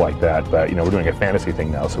and stuff like that, but you know, we're doing a fantasy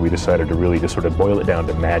thing now, so we decided to really just sort of boil it down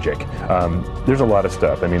to magic. There's a lot of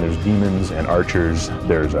stuff. I mean, there's demons and archers,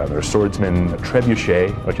 there's swordsmen,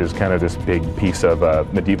 trebuchet, which is kind of this big piece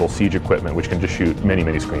of medieval siege equipment which can just shoot many,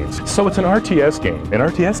 many screens. So it's an RTS game, and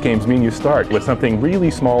RTS games mean you start with something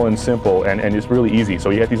really small and simple and it's really easy. So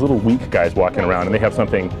you have these little weak guys walking around and they have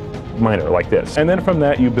something minor like this. And then from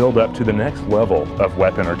that you build up to the next level of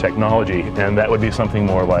weapon or technology, and that would be something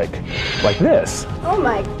more like this. Oh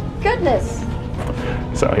my goodness.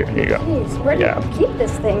 So here you go. Jeez, where do you keep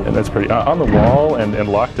this thing? And that's pretty, on the wall and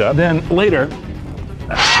locked up. Then later,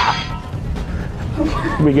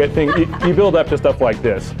 we get things, you build up to stuff like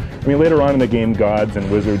this. I mean, later on in the game, gods and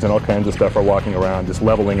wizards and all kinds of stuff are walking around, just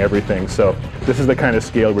leveling everything. So this is the kind of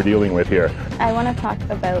scale we're dealing with here. I want to talk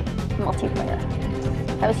about multiplayer.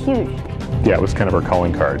 That was huge. Yeah, it was kind of our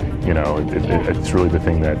calling card. You know, it's really the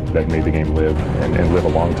thing that made the game live and live a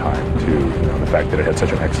long time too. You know, the fact that it had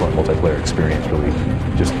such an excellent multiplayer experience really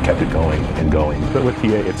just kept it going and going. But with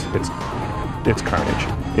TA, it's carnage.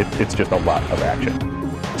 It's just a lot of action.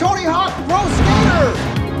 Tony Hawk Pro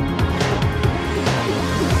Skater!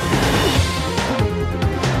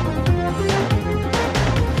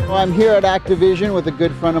 Well, I'm here at Activision with a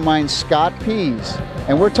good friend of mine, Scott Pease,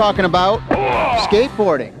 and we're talking about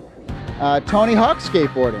skateboarding. Tony Hawk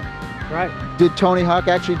skateboarding. Right. Did Tony Hawk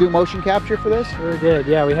actually do motion capture for this? Sure did,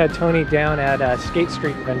 yeah. We had Tony down at Skate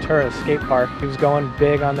Street in Ventura Skate Park. He was going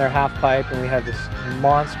big on their half pipe, and we had this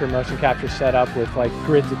monster motion capture set up with like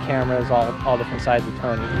grids of cameras, all different sides of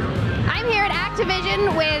Tony. I'm here at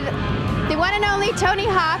Activision with the one and only Tony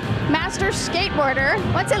Hawk, master skateboarder.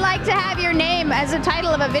 What's it like to have your name as the title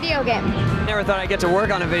of a video game? Never thought I'd get to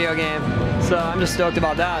work on a video game, so I'm just stoked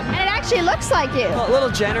about that. And it actually looks like you. A little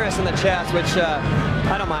generous in the chest, which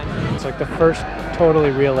I don't mind. It's like the first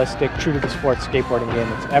totally realistic, true to the sport skateboarding game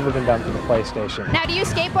that's ever been done for the PlayStation. Now, do you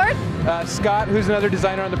skateboard? Scott, who's another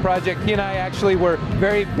designer on the project, he and I actually were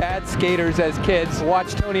very bad skaters as kids.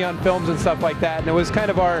 Watched Tony on films and stuff like that, and it was kind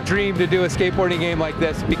of our dream to do a skateboarding game like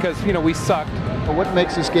this because, you know, we sucked. But what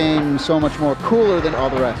makes this game so much more cooler than all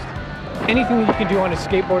the rest? Anything that you can do on a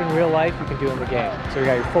skateboard in real life, you can do in the game. So we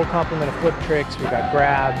got your full complement of flip tricks, we got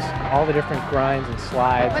grabs, all the different grinds and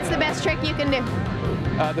slides. What's the best trick you can do?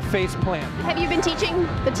 The face plant. Have you been teaching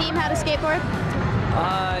the team how to skateboard?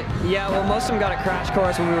 Yeah, well, most of them got a crash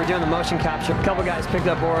course when we were doing the motion capture. A couple guys picked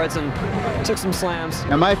up boards and took some slams.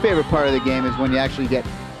 Now, my favorite part of the game is when you actually get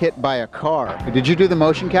hit by a car. Did you do the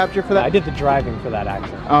motion capture for that? I did the driving for that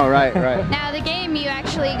accident. Oh, right, right. Now, the game, you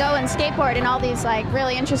actually go and skateboard in all these like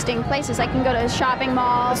really interesting places. Like you can go to shopping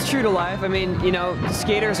malls. It's true to life. I mean, you know,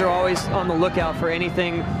 skaters are always on the lookout for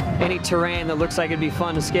anything, any terrain that looks like it'd be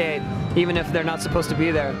fun to skate, even if they're not supposed to be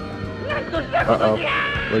there. Uh-oh.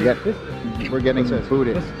 We're getting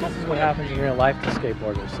booted. This is what happens in real life to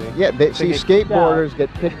skateboarders, see? Yeah, skateboarders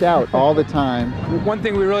get kicked out all the time. One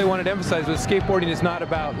thing we really wanted to emphasize was skateboarding is not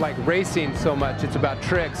about like racing so much, it's about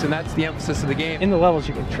tricks, and that's the emphasis of the game. In the levels,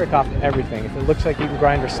 you can trick off everything. If it looks like you can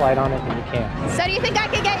grind or slide on it, then you can. So do you think I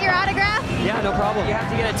could get your autograph? Yeah, no problem. You have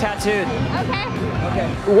to get it tattooed. Okay.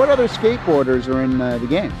 Okay. What other skateboarders are in the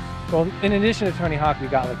game? Well, in addition to Tony Hawk, we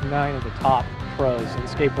got like 9 of the top pros in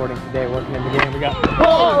skateboarding today working in the game. We got.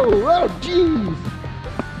 Whoa! Oh, jeez!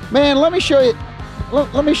 Man, let me show you.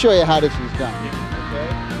 Let me show you how this is done. Okay,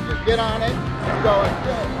 just get on it. Go.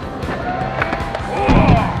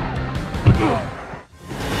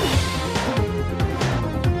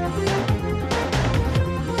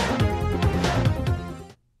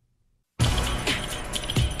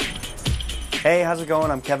 Hey, how's it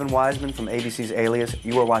going? I'm Kevin Wiseman from ABC's Alias.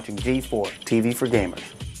 You are watching G4, TV for Gamers.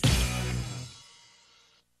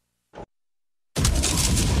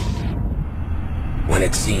 When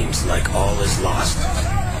it seems like all is lost,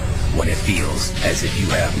 when it feels as if you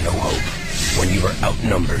have no hope, when you are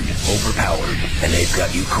outnumbered, overpowered, and they've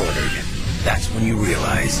got you cornered, that's when you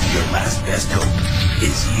realize your last best hope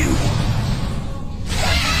is you.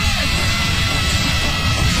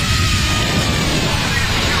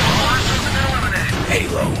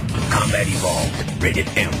 Halo, Combat Evolved, rated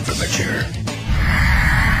M for mature.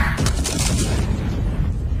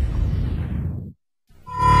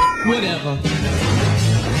 Whatever.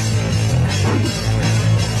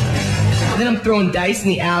 Then I'm throwing dice in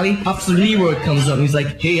the alley. Officer Leroy comes up and he's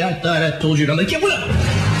like, hey, I thought I told you. And I'm like, yeah, what up?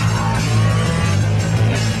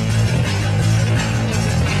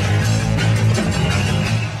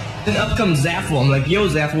 Then up comes Zaffle. I'm like, yo,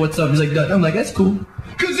 Zaffle, what's up? He's like, Dutch. I'm like, that's cool.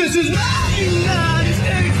 Cause this is my United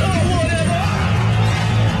States or whatever.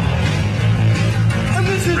 And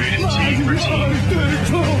this is my United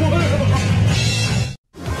States or whatever.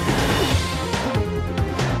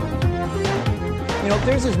 You know,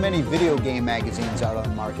 there's as many video game magazines out on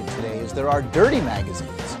the market today as there are dirty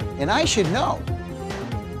magazines. And I should know.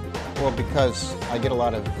 Well, because I get a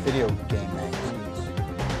lot of video game magazines.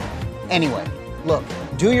 Anyway, look,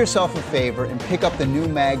 do yourself a favor and pick up the new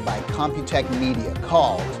mag by Computech Media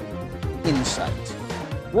called Insight.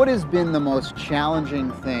 What has been the most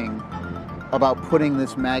challenging thing about putting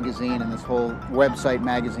this magazine and this whole website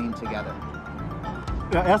magazine together?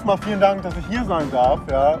 Ja, erstmal vielen Dank, dass ich hier sein darf.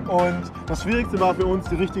 Ja. Und das Schwierigste war für uns,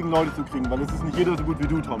 die richtigen Leute zu kriegen, weil es ist nicht jeder so gut wie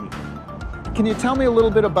du, Tommy. Can you tell me a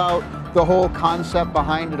little bit about the whole concept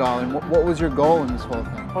behind it all and what was your goal in this whole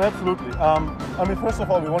thing? Oh, absolutely. I mean, first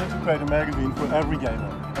of all, we wanted to create a magazine for every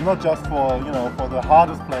gamer, and not just for, you know, for the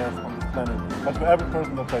hardest players on this planet, but for every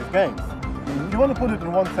person that plays games. If you want to put it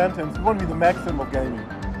in one sentence, we want to be the maximum of gaming.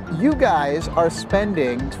 You guys are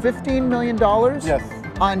spending $15 million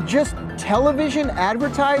on just television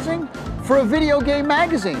advertising for a video game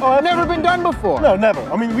magazine. Oh, never been done before. No, never.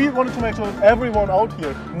 I mean, we wanted to make sure that everyone out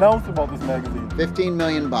here knows about this magazine. $15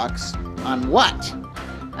 million on what?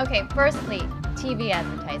 Okay, firstly, TV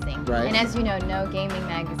advertising. Right. And as you know, no gaming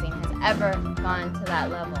magazine has ever gone to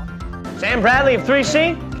that level. Sam Bradley of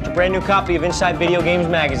 3C. It's a brand new copy of Inside Video Games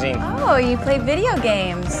magazine. Oh, you play video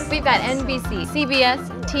games. We've got NBC, CBS,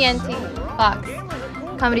 TNT, Fox,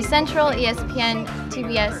 Comedy Central, ESPN,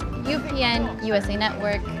 TBS, UPN, USA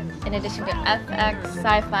Network, in addition to FX,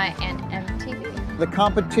 Sci-Fi, and MTV. The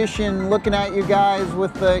competition looking at you guys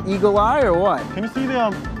with the eagle eye or what? Can you see the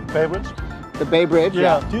Bay Bridge? The Bay Bridge,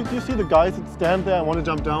 yeah. Do you see the guys that stand there and want to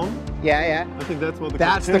jump down? Yeah, yeah. I think that's what the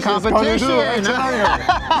competition is gonna do.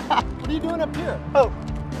 What are you doing up here? Oh,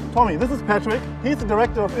 Tommy, this is Patrick. He's the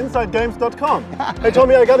director of InsideGames.com. Hey,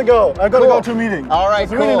 Tommy, I gotta go. I gotta go to a meeting. All right,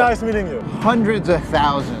 It's really nice meeting you. Hundreds of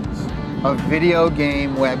thousands of video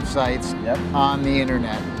game websites on the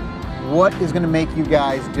internet. What is going to make you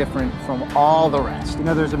guys different from all the rest? You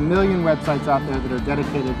know, there's a million websites out there that are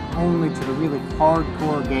dedicated only to the really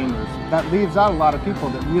hardcore gamers. That leaves out a lot of people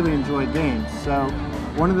that really enjoy games. So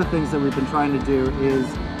one of the things that we've been trying to do is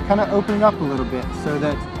kind of opening up a little bit so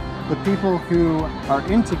that the people who are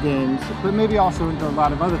into games, but maybe also into a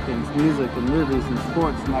lot of other things, music and movies and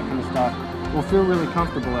sports and that kind of stuff, will feel really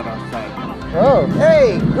comfortable at our site. Oh,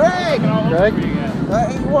 hey, Greg! Greg?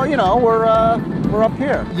 Well, you know, we're up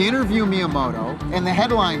here. You interview Miyamoto, and the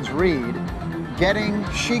headlines read, "Getting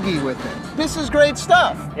Shiggy with it." This is great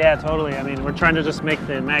stuff. Yeah, totally. I mean, we're trying to just make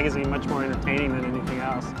the magazine much more entertaining than anything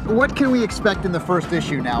else. What can we expect in the first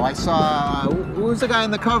issue now? I saw, who's the guy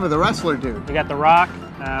on the cover, the wrestler dude? We got The Rock,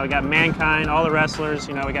 we got Mankind, all the wrestlers.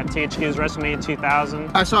 You know, we got THQ's WrestleMania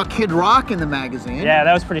 2000. I saw Kid Rock in the magazine. Yeah,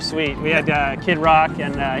 that was pretty sweet. We had Kid Rock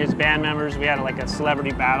and his band members. We had like a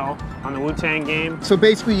celebrity battle on the Wu-Tang game. So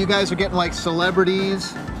basically you guys are getting like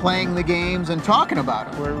celebrities playing the games and talking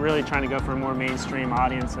about them. We're really trying to go for a more mainstream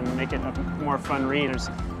audience and make it a more fun read. There's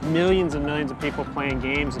millions and millions of people playing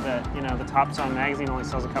games that, you know, the Top Song magazine only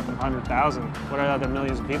sells a couple 100,000. What are other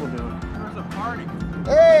millions of people doing? There's a party.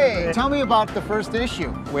 Hey, tell me about the first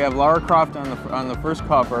issue. We have Lara Croft on the first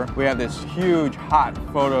cover. We have this huge hot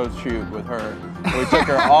photo shoot with her. We took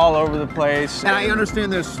her all over the place. And I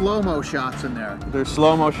understand there's slow-mo shots in there. There's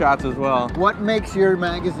slow-mo shots as well. What makes your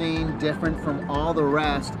magazine different from all the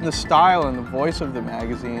rest? The style and the voice of the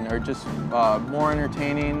magazine are just more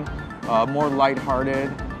entertaining, more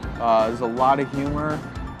lighthearted. There's a lot of humor.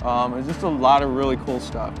 It's just a lot of really cool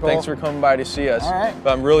stuff. Cool. Thanks for coming by to see us. All right.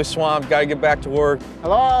 But I'm really swamped, gotta get back to work.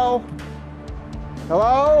 Hello?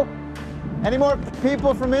 Hello? Any more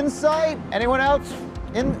people from Insight? Anyone else?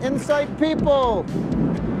 Insight people?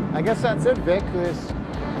 I guess that's it, Vic. There's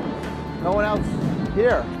no one else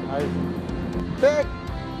here. Vic?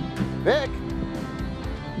 Vic?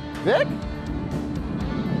 Vic?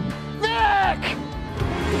 Vic!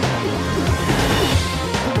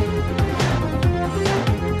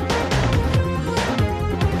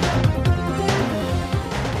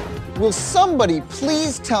 Will somebody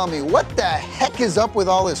please tell me what the heck is up with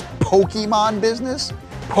all this Pokemon business?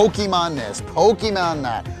 Pokemon this, Pokemon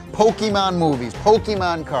that, Pokemon movies,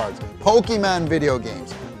 Pokemon cards, Pokemon video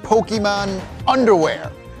games, Pokemon underwear.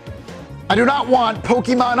 I do not want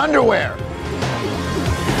Pokemon underwear.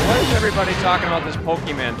 What is everybody talking about this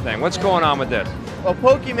Pokemon thing? What's going on with this? Well,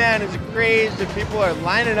 Pokemon is a craze that people are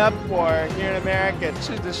lining up for here in America. This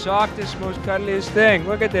is the softest, most cuddliest thing.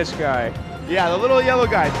 Look at this guy. Yeah, the little yellow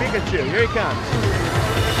guy, Pikachu. Here he comes.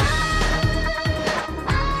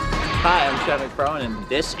 Hi, I'm Chad McFarlane, and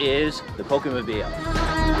this is the Pokemobile.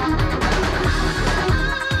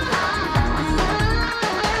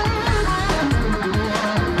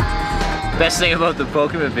 Best thing about the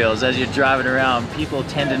Pokemobile is as you're driving around, people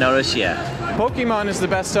tend to notice you. Pokemon is the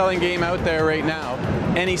best-selling game out there right now,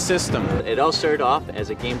 any system. It all started off as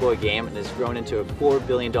a Game Boy game and has grown into a $4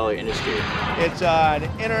 billion industry. It's an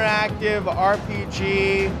interactive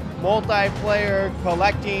RPG, multiplayer,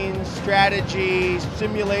 collecting, strategy,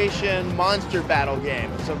 simulation, monster battle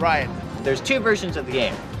game. It's a riot. There's two versions of the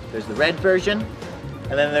game. There's the red version,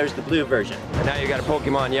 and then there's the blue version. And now you got a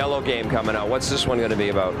Pokemon Yellow game coming out. What's this one going to be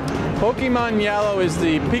about? Pokemon Yellow is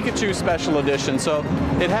the Pikachu Special Edition, so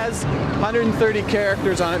it has 130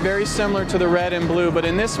 characters on it, very similar to the red and blue, but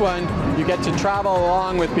in this one, you get to travel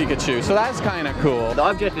along with Pikachu, so that's kind of cool. The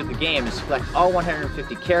object of the game is to collect all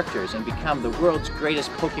 150 characters and become the world's greatest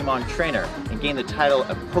Pokemon trainer and gain the title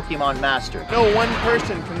of Pokemon Master. No one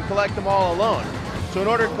person can collect them all alone. So in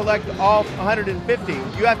order to collect all 150,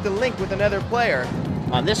 you have to link with another player.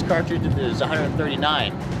 On this cartridge, there's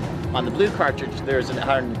 139. On the blue cartridge, there's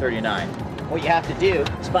 139. What you have to do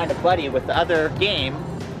is find a buddy with the other game,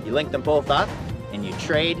 you link them both up, and and you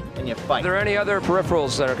trade and you fight. Are there any other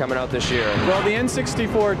peripherals that are coming out this year? Well, the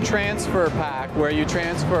N64 transfer pack, where you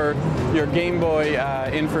transfer your Game Boy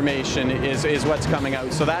information, is what's coming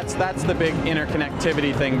out. So that's the big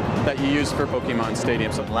interconnectivity thing that you use for Pokemon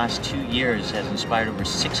Stadium. So the last 2 years has inspired over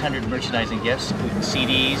 600 merchandising gifts, including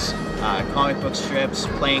CDs, comic book strips,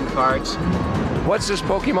 playing cards. What's this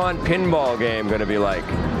Pokemon pinball game going to be like?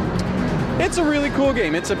 It's a really cool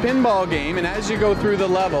game. It's a pinball game, and as you go through the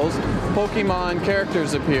levels, Pokemon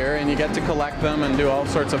characters appear, and you get to collect them and do all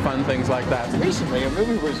sorts of fun things like that. Recently, a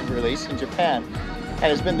movie was released in Japan and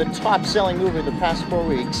has been the top-selling movie of the past 4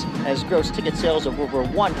 weeks, has grossed ticket sales of over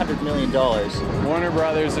 $100 million. Warner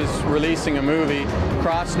Brothers is releasing a movie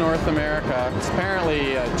across North America. It's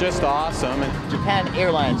apparently just awesome. And Japan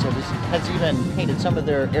Airlines has even painted some of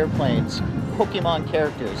their airplanes Pokemon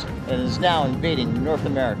characters and is now invading North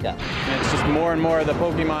America. And it's just more and more of the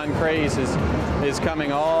Pokemon craze is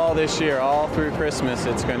coming all this year, all through Christmas.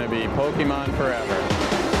 It's going to be Pokemon forever.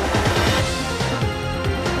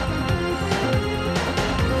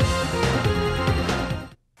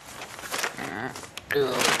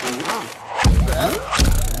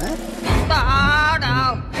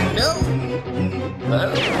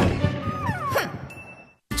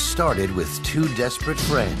 It started with two desperate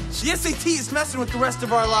friends. The SAT is messing with the rest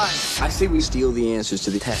of our lives. I say we steal the answers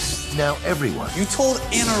to the test. Now everyone. You told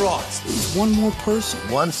Anna Ross. There's one more person.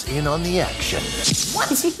 Once in on the action.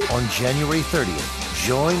 What? On January 30th,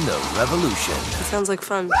 join the revolution. It sounds like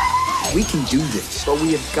fun. We can do this, but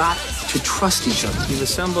we have got to trust each other. You've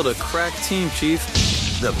assembled a crack team, Chief.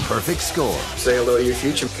 The perfect score. Say hello to your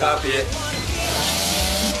future. Copy it.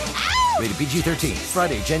 Rated PG-13.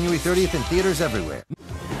 Friday, January 30th in theaters everywhere.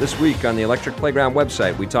 This week on the Electric Playground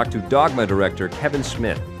website, we talked to Dogma director Kevin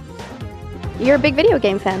Smith. You're a big video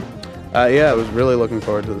game fan. Yeah, I was really looking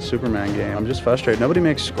forward to the Superman game. I'm just frustrated. Nobody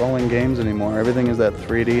makes scrolling games anymore. Everything is that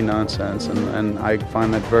 3D nonsense, and I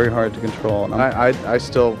find that very hard to control. And I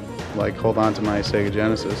still hold on to my Sega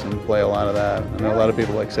Genesis and play a lot of that. I know a lot of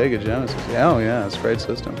people like Sega Genesis. Yeah, oh yeah, it's a great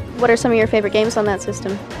system. What are some of your favorite games on that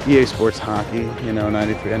system? EA Sports Hockey,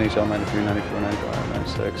 93, NHL 93, 94, 95,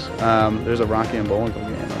 96. There's a Rocky and Bullwinkle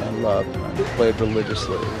game that I love. I played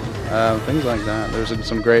religiously. Things like that. There's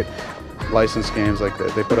some great licensed games like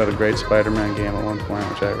that. They put out a great Spider-Man game at one point,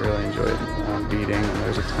 which I really enjoyed beating, and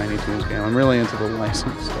there's a Tiny Toons game. I'm really into the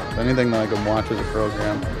licensed stuff. Anything that I can watch as a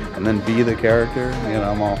program and then be the character,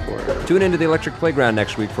 I'm all for it. Tune into the Electric Playground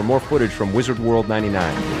next week for more footage from Wizard World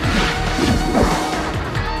 99.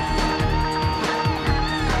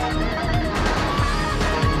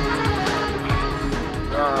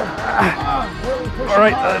 All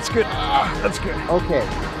right, that's good. That's good. Okay.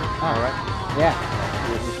 All right. Yeah.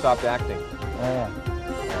 You stopped acting. Oh, yeah.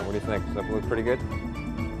 What do you think? Does that look pretty good?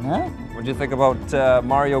 Huh? What do you think about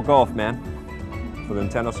Mario Golf, man? For the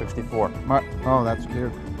Nintendo 64. Oh, that's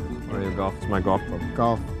cute. Mario Golf. It's my golf club.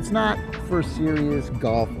 Golf. It's not for serious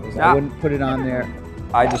golfers. Yeah. I wouldn't put it on there.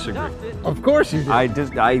 I disagree. Of course you do. I'm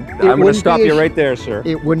going to stop you right there, sir.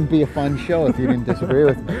 It wouldn't be a fun show if you didn't disagree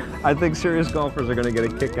with me. I think serious golfers are going to get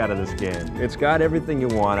a kick out of this game. It's got everything you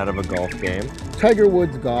want out of a golf game. Tiger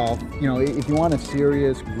Woods golf, if you want a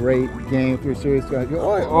serious, great game, if you're a serious guy,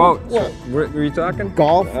 So were you talking?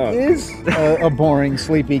 Golf is a boring,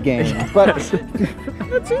 sleepy game, but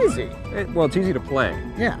it's easy. It's easy to play.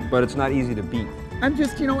 Yeah. But it's not easy to beat. I'm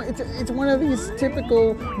just, it's one of these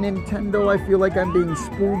typical Nintendo, I feel like I'm being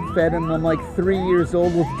spoon-fed and I'm like 3 years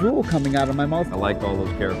old with drool coming out of my mouth. I like all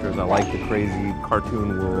those characters. I like the crazy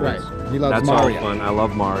cartoon worlds. Right. He loves That's Mario. all fun. I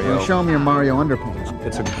love Mario. Well, show me your Mario underpants.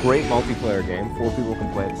 It's a great multiplayer game. 4 people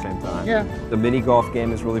can play at the same time. Yeah. The mini golf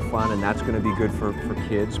game is really fun, and that's going to be good for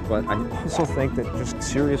kids. But I also think that just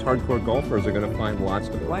serious hardcore golfers are going to find lots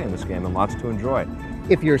to play in this game and lots to enjoy.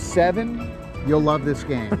 If you're 7, you'll love this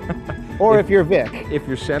game. Or if you're Vic. If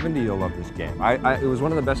you're 70, you'll love this game. It was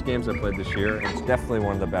one of the best games I played this year. It's definitely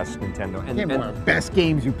one of the best Nintendo. One of the best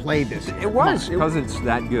games you played this year. It was. Because it's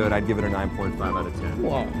that good, I'd give it a 9.5 out of 10.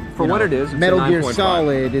 Well, for what it is, it's Metal a 9.5. Gear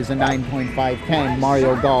Solid is a 9.5/10.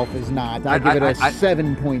 Mario Golf is not. I give it a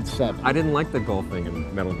 7.7. I didn't like the golfing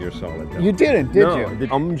in Metal Gear Solid, though. You didn't, did you?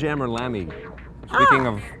 The Jammer Lammy. Speaking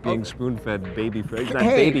of being spoon-fed baby, that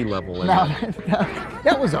baby level.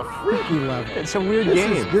 That was a freaky level. It's a weird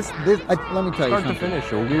game. Let me tell you something. Start to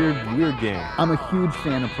finish, a weird game. I'm a huge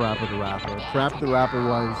fan of Parappa the Rapper. Parappa the Rapper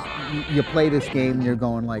was, you play this game and you're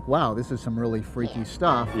going like, wow, this is some really freaky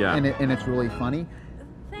stuff. Yeah. And it's really funny.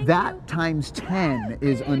 that times 10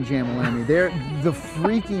 is Unjamalami. The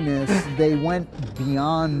freakiness, they went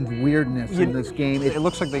beyond weirdness in this game. It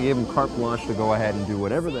looks like they gave them carte blanche to go ahead and do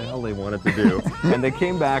whatever the hell they wanted to do. And they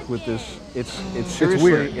came back with this, it's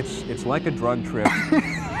seriously, weird. It's like a drug trip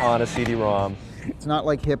on a CD-ROM. It's not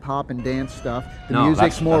like hip-hop and dance stuff. The No,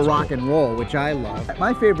 music's more that's rock cool. and roll, which I love.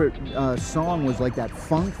 My favorite song was like that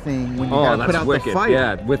funk thing when you Oh, gotta that's put out wicked. the fire.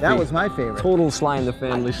 Yeah, That was my favorite. Total Sly and the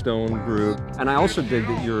Family Stone group. And I also dig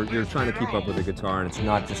that you're trying to keep up with the guitar, and it's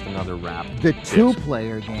not just another rap. The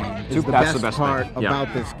two-player game is That's the best part thing. Yeah.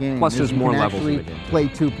 about this game. Plus, is there's you more can levels in actually the game. play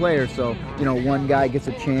two players, so you know one guy gets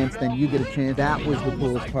a chance, then you get a chance. That was the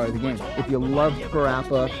coolest part of the game. If you loved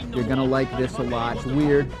Parappa, you're gonna like this a lot. It's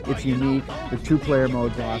weird, it's unique. The two-player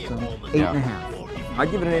mode's awesome. 8.5. I'd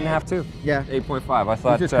give it an 8.5 too. Yeah. 8.5. I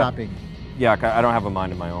thought. You're just copying. Yeah, I don't have a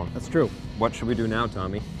mind of my own. That's true. What should we do now,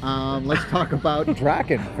 Tommy? Let's talk about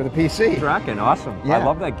Draken for the PC. Draken, awesome. Yeah. I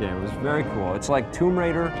love that game. It was very cool. It's like Tomb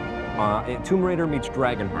Raider. Tomb Raider meets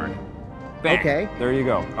Dragonheart. Bang. Okay. There you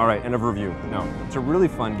go. All right, end of review. No, it's a really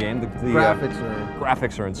fun game. The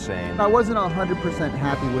graphics are insane. I wasn't 100%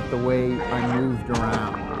 happy with the way I moved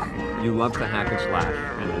around. You love to hack and slash,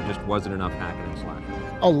 and there just wasn't enough hacking and slash.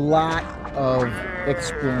 A lot of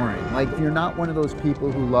exploring. Like, if you're not one of those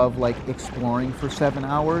people who love like exploring for 7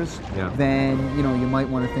 hours, then you know you might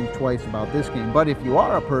want to think twice about this game. But if you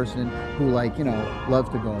are a person who loves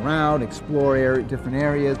to go around, explore different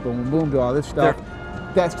areas, boom, boom, boom, do all this stuff.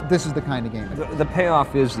 This is the kind of game. The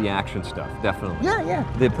payoff is the action stuff, definitely. Yeah, yeah.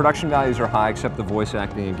 The production values are high, except the voice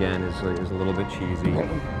acting again is a little bit cheesy.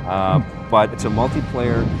 But it's a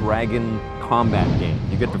multiplayer dragon combat game.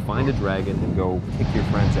 You get to find a dragon and go kick your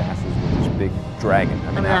friend's asses with this big dragon.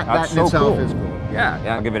 I mean, that's that in so itself cool. is cool.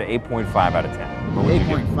 Yeah, I'll give it an 8.5 out of 10. What would you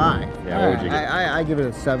give it? 8.5. Yeah, what would you give it? I give it a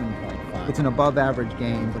 7.5. It's an above average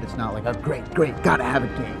game, but it's not like a great, gotta have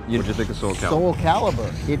it game. What'd you think of Soul Calibur? Soul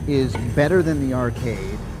Calibur. It is better than the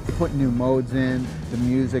arcade. They put new modes in, the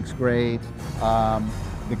music's great,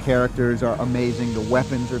 the characters are amazing, the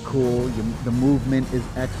weapons are cool, the movement is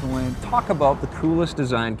excellent. Talk about the coolest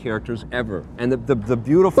designed characters ever, and the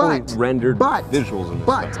beautiful rendered visuals in this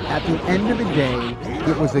But thing. at the end of the day,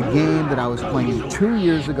 it was a game that I was playing 2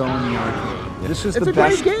 years ago in the arcade. This is It's the a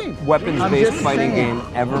great best game. weapons-based I'm just fighting saying.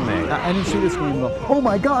 game ever made. I didn't see this game and go, oh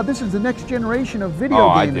my God, this is the next generation of video Oh,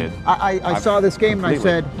 I gaming. did. I saw this game and I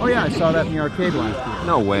Completely. said, oh yeah, I saw that in the arcade last year.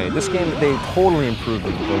 No way. This game, they totally improved the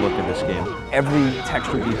look of this game. Every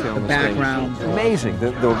texture detail in this backgrounds. thing is amazing.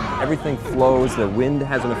 Everything flows. The wind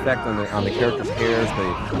has an effect on the characters' hairs.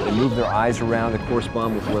 They move their eyes around to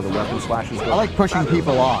correspond with where the weapon slashes go. I like pushing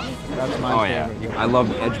people off. That's my favorite. Yeah. I love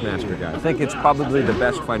Edgemaster guy. I think it's probably the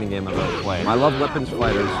best fighting game I've ever played. I love weapons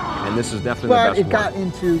fighters, and this is definitely the But best it one. got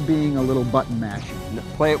into being a little button mashing.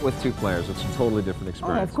 Play it with 2 players. It's a totally different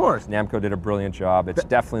experience. of course. Namco did a brilliant job. It's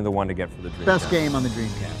definitely the one to get for the Dreamcast. Best game on the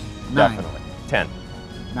Dreamcast. 9. Definitely. 10.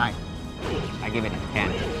 9. I give it a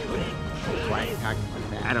 10.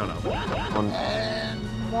 I don't know. And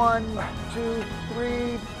 1, 2,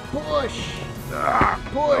 3, push!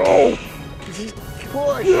 Push!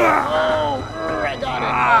 Push! Oh, I got it!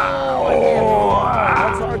 Oh, I can't.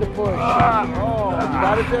 That's hard to push. Oh, you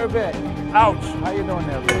got it there, Vic. Ouch! How you doing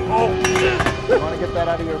there, Vic? Oh, you want to get that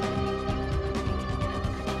out of your...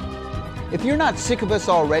 If you're not sick of us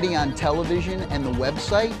already on television and the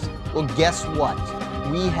website, well, guess what?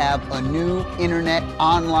 We have a new internet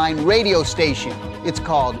online radio station. It's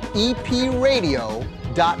called epradio.com.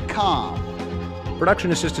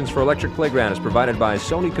 Production assistance for Electric Playground is provided by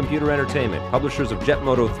Sony Computer Entertainment, publishers of Jet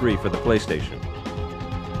Moto 3 for the PlayStation.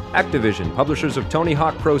 Activision, publishers of Tony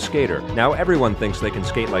Hawk Pro Skater. Now everyone thinks they can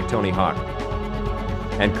skate like Tony Hawk.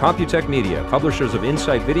 And Computech Media, publishers of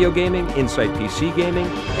Insight Video Gaming, Insight PC Gaming,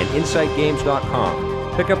 and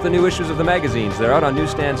InsightGames.com. Pick up the new issues of the magazines. They're out on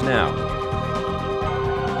newsstands now.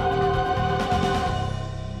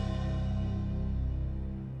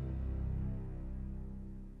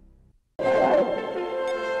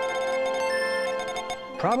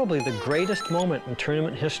 Probably the greatest moment in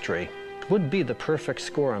tournament history would be the perfect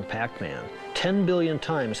score on Pac-Man. 10 billion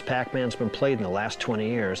times Pac-Man's been played in the last 20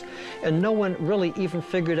 years, and no one really even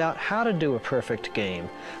figured out how to do a perfect game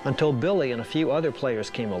until Billy and a few other players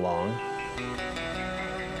came along.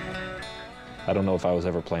 I don't know if I was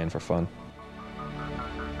ever playing for fun.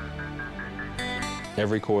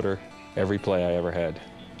 Every quarter, every play I ever had,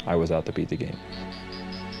 I was out to beat the game.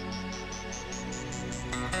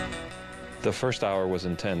 The first hour was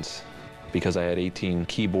intense because I had 18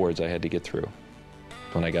 keyboards I had to get through.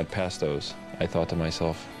 When I got past those, I thought to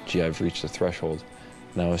myself, gee, I've reached the threshold.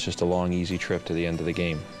 Now it's just a long, easy trip to the end of the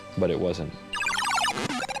game. But it wasn't.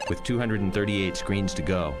 With 238 screens to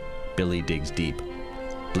go, Billy digs deep.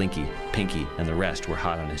 Blinky, Pinky, and the rest were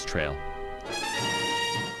hot on his trail.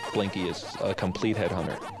 Blinky is a complete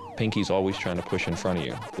headhunter. Pinky's always trying to push in front of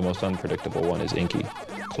you. The most unpredictable one is Inky.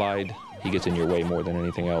 Clyde, he gets in your way more than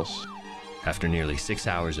anything else. After nearly 6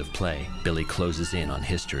 hours of play, Billy closes in on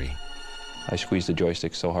history. I squeezed the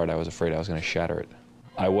joystick so hard I was afraid I was going to shatter it.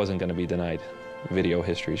 I wasn't going to be denied video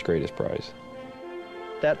history's greatest prize.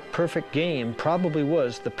 That perfect game probably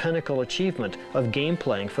was the pinnacle achievement of game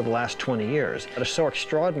playing for the last 20 years. It is so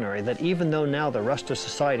extraordinary that even though now the rest of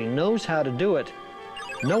society knows how to do it,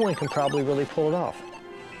 no one can probably really pull it off.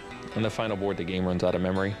 On the final board, the game runs out of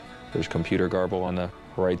memory. There's computer garble on the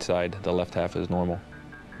right side. The left half is normal.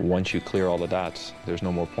 Once you clear all the dots, there's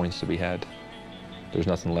no more points to be had. There's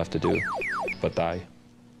nothing left to do but die.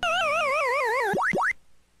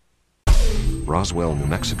 Roswell, New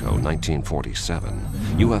Mexico, 1947.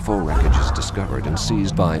 UFO wreckage is discovered and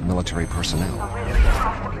seized by military personnel.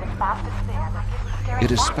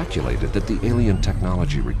 It is speculated that the alien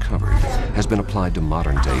technology recovered has been applied to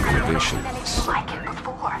modern-day innovations.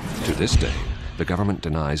 To this day, the government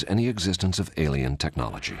denies any existence of alien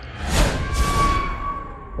technology.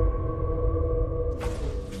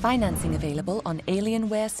 Financing available on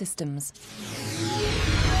Alienware Systems.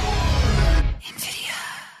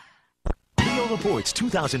 Leo Laporte's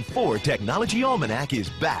 2004 Technology Almanac is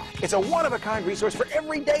back. It's a one-of-a-kind resource for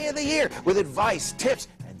every day of the year with advice, tips,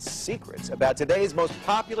 and secrets about today's most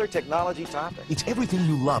popular technology topics. It's everything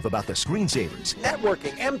you love about the screensavers.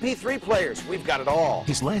 Networking, MP3 players, we've got it all.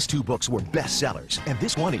 His last 2 books were bestsellers, and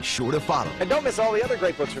this one is sure to follow. And don't miss all the other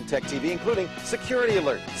great books from Tech TV, including Security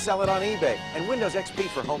Alert, Sell It on eBay, and Windows XP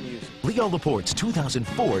for home use. Leo Laporte's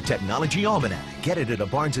 2004 Technology Almanac. Get it at a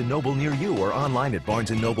Barnes & Noble near you or online at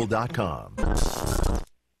barnesandnoble.com.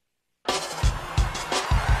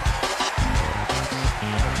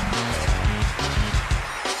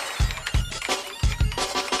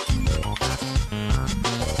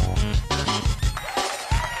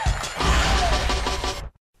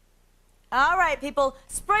 All right, people,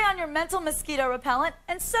 spray on your mental mosquito repellent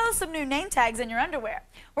and sew some new name tags in your underwear.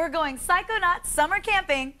 We're going Psychonauts summer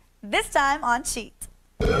camping, this time on Cheat.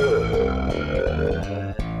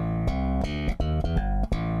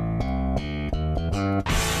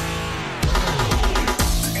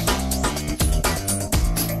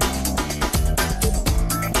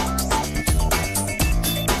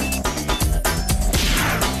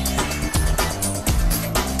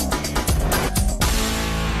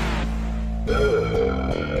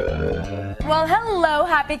 Well, hello,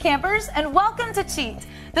 happy campers, and welcome to Cheat,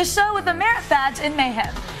 the show with a merit badge in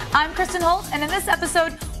mayhem. I'm Kristen Holt, and in this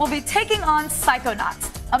episode, we'll be taking on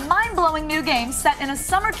Psychonauts, a mind-blowing new game set in a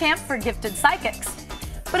summer camp for gifted psychics.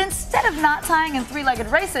 But instead of knot tying and three-legged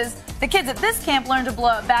races, the kids at this camp learn to blow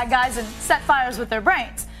up bad guys and set fires with their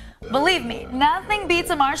brains. Believe me, nothing beats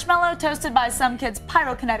a marshmallow toasted by some kids'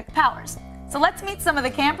 pyrokinetic powers. So let's meet some of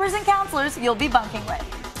the campers and counselors you'll be bunking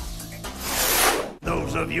with.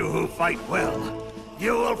 Those of you who fight well,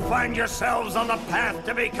 you will find yourselves on the path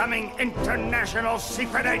to becoming international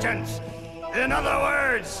secret agents. In other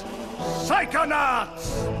words,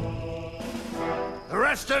 Psychonauts. The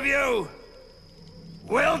rest of you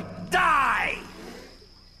will die.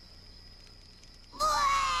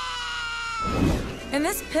 In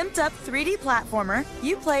this pimped-up 3D platformer,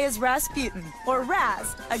 you play as Rasputin, or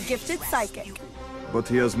Raz, a gifted psychic, But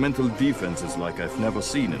he has mental defenses like I've never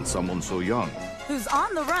seen in someone so young. who's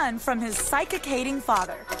on the run from his psychic-hating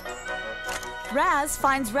father. Raz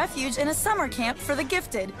finds refuge in a summer camp for the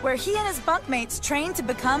gifted, where he and his bunkmates train to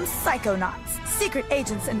become Psychonauts, secret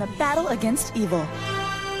agents in the battle against evil.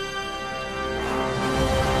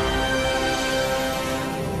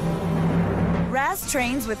 Raz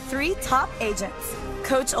trains with 3 top agents: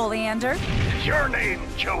 Coach Oleander. Is your name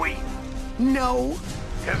Joey? No.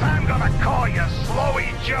 Because I'm gonna call you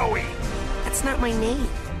Slowy Joey. That's not my name.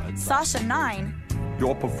 Sasha 9.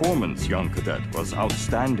 Your performance, young cadet, was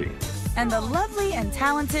outstanding. And the lovely and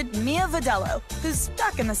talented Mia Vidello, who's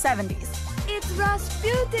stuck in the 70s. It's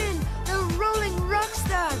Rasputin, the rolling rock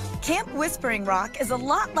star. Camp Whispering Rock is a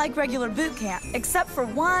lot like regular boot camp, except for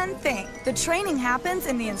one thing. The training happens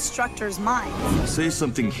in the instructor's mind. Say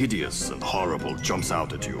something hideous and horrible jumps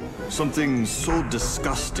out at you. Something so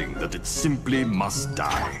disgusting that it simply must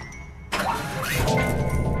die.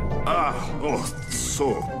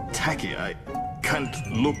 So tacky. I can't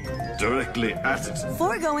look directly at it.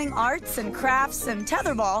 Foregoing arts and crafts and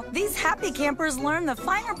tetherball, these happy campers learn the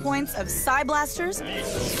finer points of psi blasters,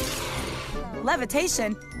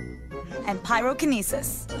 levitation, and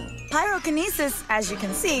pyrokinesis. Pyrokinesis, as you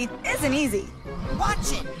can see, isn't easy.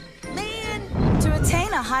 Watch it, man! To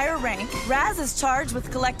attain a higher rank, Raz is charged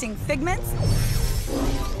with collecting figments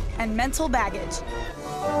and mental baggage.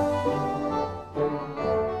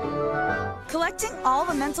 Collecting all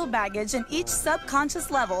the mental baggage in each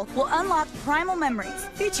subconscious level will unlock primal memories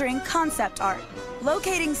featuring concept art.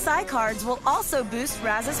 Locating psi cards will also boost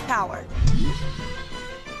Raz's power.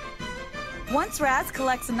 Once Raz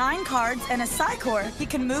collects 9 cards and a psi core, he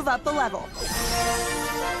can move up a level.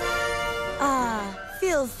 Ah,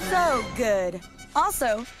 feels so good.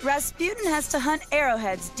 Also, Rasputin has to hunt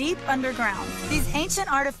arrowheads deep underground. These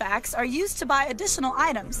ancient artifacts are used to buy additional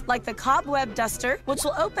items, like the cobweb duster, which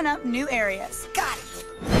will open up new areas. Got it!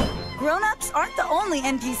 Grown-ups aren't the only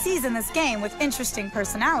NPCs in this game with interesting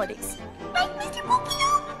personalities. Like Mr.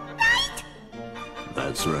 Pokemon, right?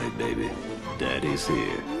 That's right, baby. Daddy's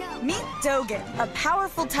here. Meet Dogen, a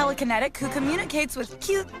powerful telekinetic who communicates with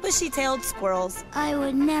cute, bushy-tailed squirrels. I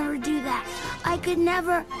would never do that. I could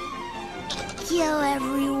never kill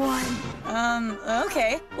everyone.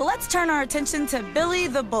 Okay. Well, let's turn our attention to Billy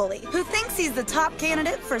the Bully, who thinks he's the top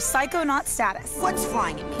candidate for Psychonaut status. What's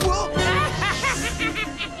flying at me?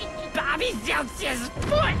 Bobby Zeltz's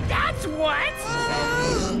foot, that's what!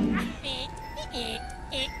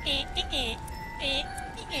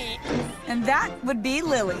 And that would be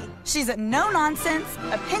Lily. She's a no-nonsense,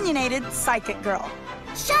 opinionated psychic girl.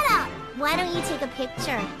 Shut up! Why don't you take a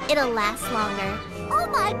picture? It'll last longer. Oh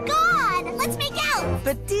my god! Let's make out!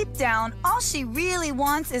 But deep down, all she really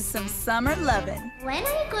wants is some summer lovin'. When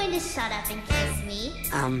are you going to shut up and kiss me?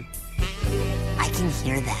 I can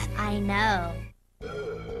hear that. I know.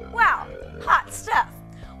 Wow, hot stuff.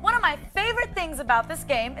 One of my favorite things about this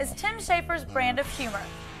game is Tim Schafer's brand of humor.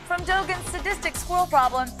 From Dogen's sadistic squirrel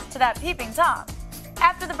problem to that peeping Tom.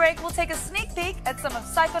 After the break, we'll take a sneak peek at some of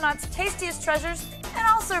Psychonaut's tastiest treasures, and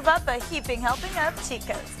I'll serve up a heaping helping of cheat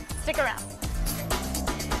codes. Stick around.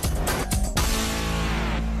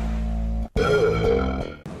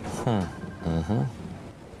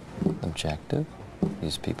 Objective.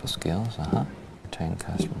 Use people skills. Retain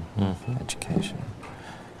customer. Education.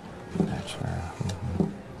 Nurture.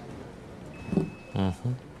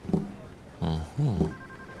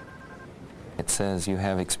 It says you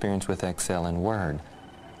have experience with Excel and Word,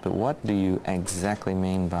 but what do you exactly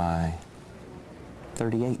mean by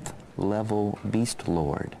 38th level Beast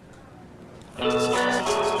Lord? The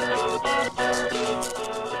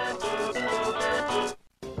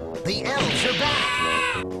elves are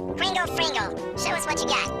back! Pringle, Pringle, show us what you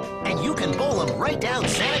got. And you can bowl them right down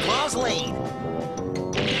Santa Claus Lane.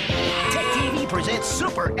 Tech TV presents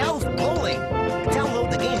Super Elf Bowling.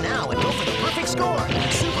 Download the game now and go for the perfect score.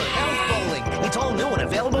 Super Elf Bowling. It's all new and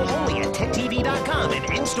available only at techtv.com and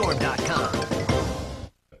instorm.com.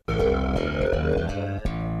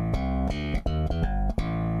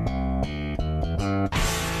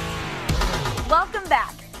 Welcome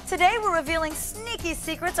back. Today we're revealing sneaky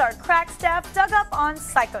secrets our crack staff dug up on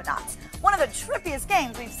Psychonauts, one of the trippiest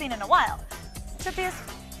games we've seen in a while. Trippiest?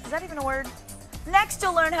 Is that even a word? Next,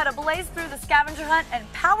 you'll learn how to blaze through the scavenger hunt and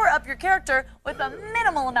power up your character with a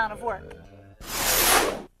minimal amount of work.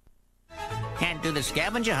 Can't do the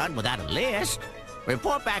scavenger hunt without a list.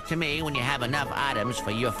 Report back to me when you have enough items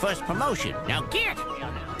for your first promotion. Now get!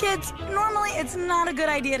 Kids, normally it's not a good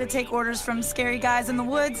idea to take orders from scary guys in the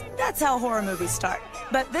woods. That's how horror movies start.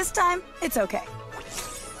 But this time, it's okay.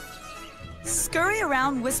 Scurry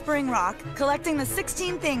around Whispering Rock, collecting the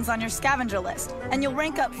 16 things on your scavenger list, and you'll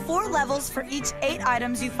rank up 4 levels for each 8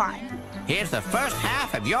 items you find. Here's the first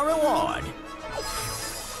half of your reward.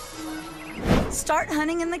 Start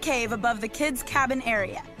hunting in the cave above the kids' cabin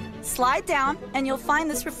area. Slide down, and you'll find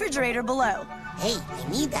this refrigerator below. Hey, I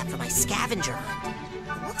need that for my scavenger hunt.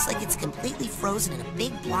 It looks like it's completely frozen in a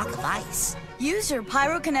big block of ice. Use your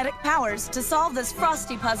pyrokinetic powers to solve this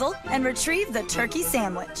frosty puzzle and retrieve the turkey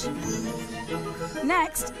sandwich.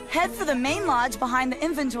 Next, head for the main lodge behind the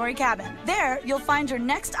inventory cabin. There, you'll find your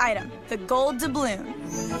next item, the gold doubloon.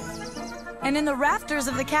 And in the rafters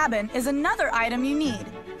of the cabin is another item you need,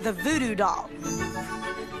 the voodoo doll.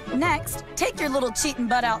 Next, take your little cheating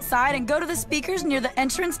butt outside and go to the speakers near the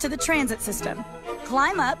entrance to the transit system.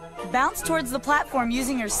 Climb up, bounce towards the platform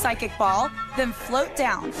using your psychic ball, then float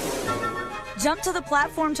down. Jump to the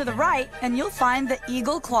platform to the right and you'll find the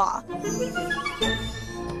eagle claw.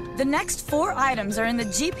 The next 4 items are in the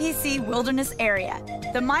GPC wilderness area.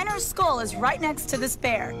 The miner's skull is right next to this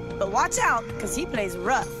bear, but watch out because he plays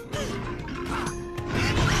rough.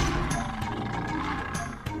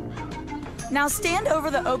 Now stand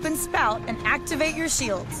over the open spout and activate your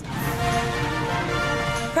shields.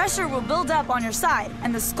 Pressure will build up on your side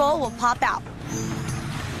and the skull will pop out.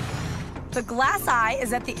 The glass eye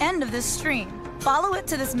is at the end of this stream. Follow it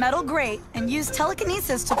to this metal grate and use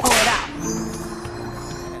telekinesis to pull it out.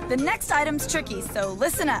 The next item's tricky, so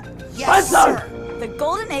listen up. Yes, sir. The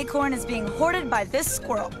golden acorn is being hoarded by this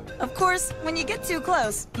squirrel. Of course, when you get too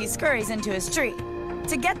close, he scurries into his tree.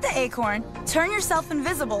 To get the acorn, turn yourself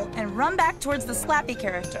invisible and run back towards the Slappy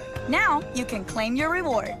character. Now you can claim your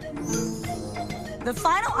reward. The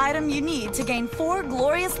final item you need to gain 4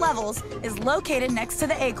 glorious levels is located next to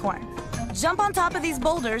the acorn. Jump on top of these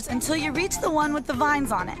boulders until you reach the one with the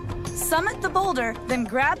vines on it. Summit the boulder, then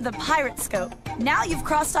grab the pirate scope. Now you've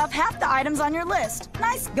crossed off half the items on your list.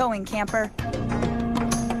 Nice going, camper.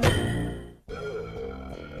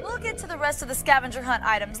 We'll get to the rest of the scavenger hunt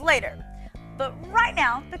items later. But right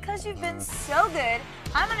now, because you've been so good,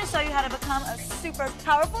 I'm going to show you how to become a super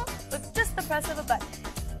powerful with just the press of a button.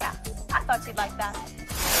 Yeah, I thought you'd like that.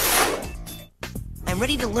 I'm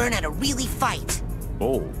ready to learn how to really fight.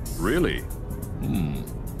 Oh, really?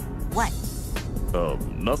 What?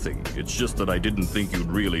 Nothing. It's just that I didn't think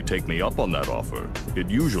you'd really take me up on that offer. It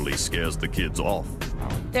usually scares the kids off.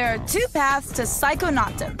 There are 2 paths to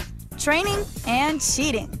Psychonautum: training and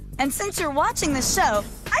cheating. And since you're watching this show,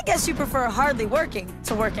 I guess you prefer hardly working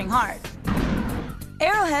to working hard.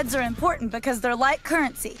 Arrowheads are important because they're like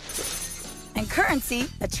currency. And currency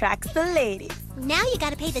attracts the ladies. Now you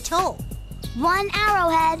gotta pay the toll. 1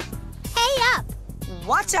 arrowhead. Pay up.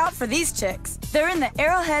 Watch out for these chicks. They're in the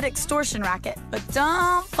arrowhead extortion racket, but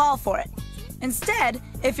don't fall for it. Instead,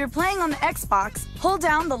 if you're playing on the Xbox, hold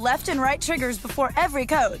down the left and right triggers before every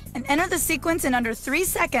code and enter the sequence in under 3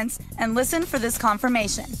 seconds and listen for this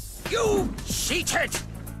confirmation. You cheated!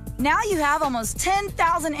 Now you have almost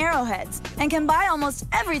 10,000 arrowheads and can buy almost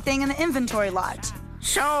everything in the inventory lodge.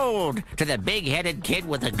 Sold to the big-headed kid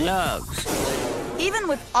with the gloves. Even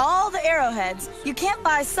with all the arrowheads, you can't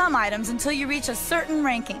buy some items until you reach a certain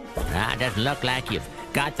ranking. Doesn't look like you've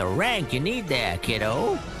got the rank you need there,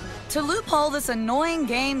 kiddo. To loophole this annoying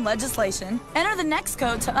game legislation, enter the next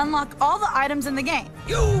code to unlock all the items in the game.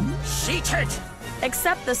 You cheated!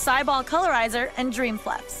 Except the Cyball Colorizer and Dream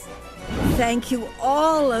Fleps. Thank you,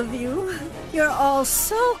 all of you. You're all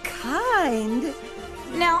so kind.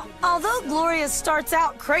 Now, although Gloria starts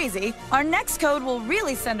out crazy, our next code will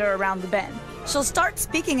really send her around the bend. She'll start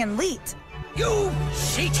speaking in Leet. You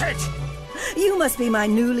cheated! You must be my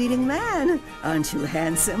new leading man. Aren't you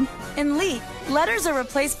handsome? In Leet, letters are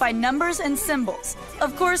replaced by numbers and symbols.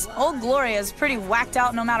 Of course, old Gloria is pretty whacked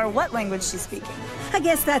out no matter what language she's speaking. I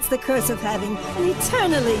guess that's the curse of having an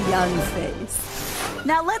eternally young face.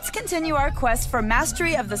 Now let's continue our quest for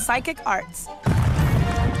mastery of the psychic arts.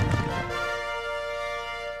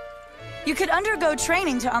 You could undergo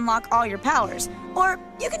training to unlock all your powers, or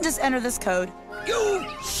you can just enter this code. You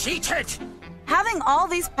cheated! Having all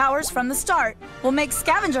these powers from the start will make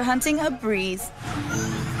scavenger hunting a breeze.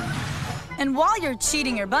 And while you're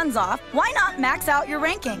cheating your buns off, why not max out your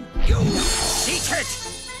ranking? You cheated!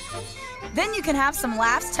 Then you can have some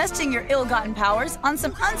laughs testing your ill-gotten powers on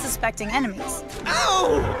some unsuspecting enemies.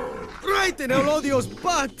 Ow! Right in Elodio's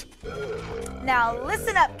butt! Now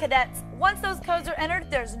listen up, cadets. Once those codes are entered,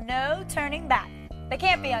 there's no turning back. They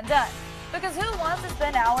can't be undone, because who wants to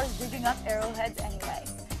spend hours digging up arrowheads anyway?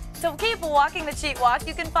 So keep walking the cheat walk.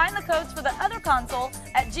 You can find the codes for the other console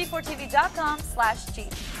at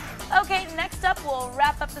G4TV.com/cheat. Okay, next up, we'll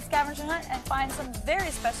wrap up the scavenger hunt and find some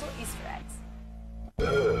very special Easter eggs.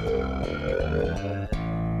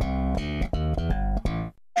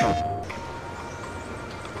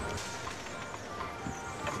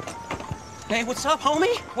 Hey, what's up,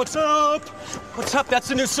 homie? What's up? What's up? That's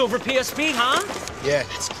the new silver PSP, huh? Yeah.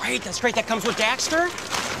 That's great. That's great. That comes with Daxter?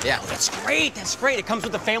 Yeah. Oh, that's great. That's great. It comes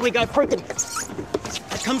with the Family Guy freaking...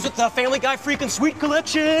 It comes with the Family Guy freaking Sweet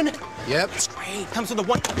Collection. Yep. That's great. Comes with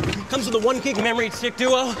the 1 gig memory stick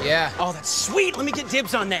duo. Yeah. Oh, that's sweet. Let me get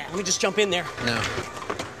dibs on that. Let me just jump in there. No.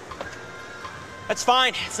 That's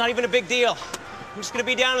fine. It's not even a big deal. I'm just gonna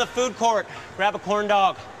be down in the food court. Grab a corn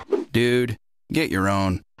dog. Dude, get your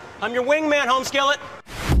own. I'm your wingman, home skillet.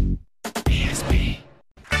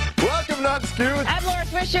 Welcome, Nuts Dudes. I'm Laura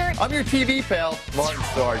Fisher. I'm your TV pal, Martin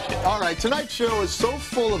Sargent. All right, tonight's show is so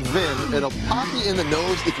full of vim, it'll pop you in the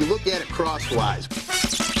nose if you look at it crosswise.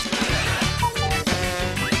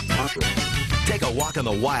 Take a walk on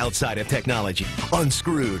the wild side of technology.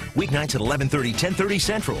 Unscrewed. Weeknights at 11:30, 10:30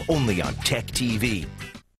 Central. Only on Tech TV.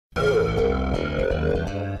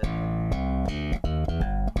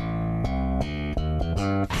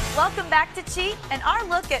 Welcome back to Cheat and our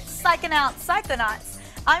look at psyching out Psychonauts.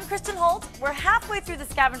 I'm Kristen Holt. We're halfway through the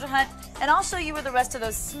scavenger hunt, and I'll show you where the rest of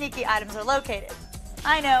those sneaky items are located.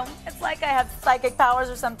 I know, it's like I have psychic powers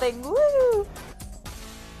or something. Woo!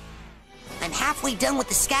 I'm halfway done with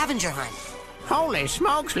the scavenger hunt. Holy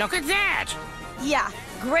smokes, look at that! Yeah,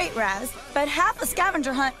 great, Raz. But half a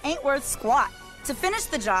scavenger hunt ain't worth squat. To finish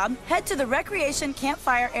the job, head to the recreation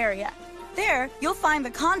campfire area. There, you'll find the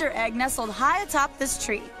condor egg nestled high atop this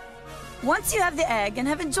tree. Once you have the egg and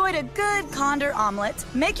have enjoyed a good condor omelet,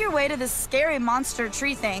 make your way to this scary monster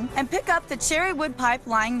tree thing and pick up the cherry wood pipe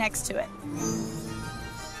lying next to it.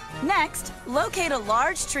 Next, locate a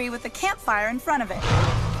large tree with a campfire in front of it.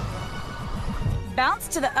 Bounce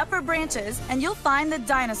to the upper branches and you'll find the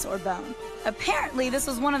dinosaur bone. Apparently, this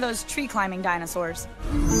was one of those tree-climbing dinosaurs.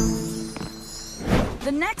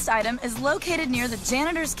 The next item is located near the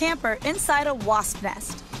janitor's camper inside a wasp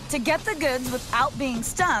nest. To get the goods without being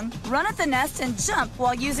stung, run at the nest and jump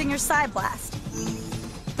while using your side blast.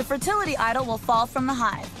 The fertility idol will fall from the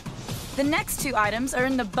hive. The next two items are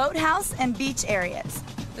in the boathouse and beach areas.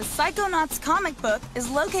 The Psychonauts comic book is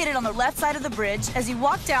located on the left side of the bridge as you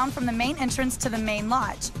walk down from the main entrance to the main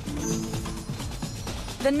lodge.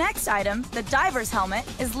 The next item, the diver's helmet,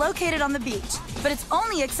 is located on the beach, but it's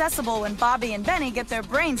only accessible when Bobby and Benny get their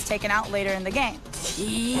brains taken out later in the game.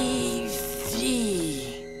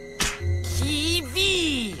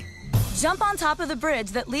 TV! Jump on top of the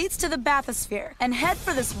bridge that leads to the bathysphere and head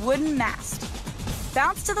for this wooden mast.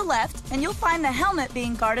 Bounce to the left and you'll find the helmet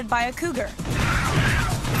being guarded by a cougar.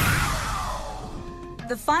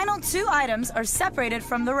 The final two items are separated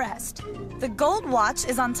from the rest. The gold watch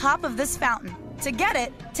is on top of this fountain. To get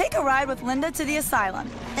it, take a ride with Linda to the asylum.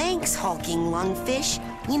 Thanks, hulking lungfish.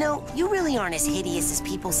 You know, you really aren't as hideous as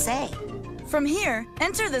people say. From here,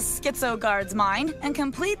 enter the schizo guard's mind and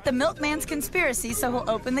complete the milkman's conspiracy so he'll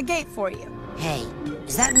open the gate for you. Hey,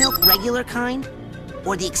 is that milk regular kind?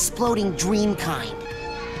 Or the exploding dream kind?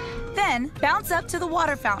 Then, bounce up to the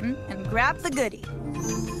water fountain and grab the goodie.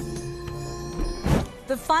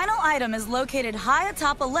 The final item is located high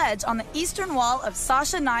atop a ledge on the eastern wall of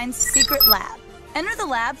Sasha 9's secret lab. Enter the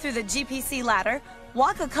lab through the GPC ladder,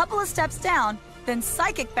 walk a couple of steps down, then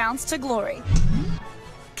psychic bounce to glory.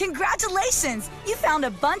 Congratulations! You found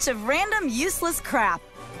a bunch of random, useless crap.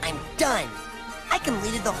 I'm done. I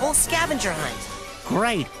completed the whole scavenger hunt.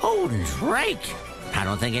 Great holy rake! I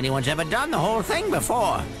don't think anyone's ever done the whole thing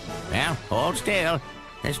before. Well, hold still.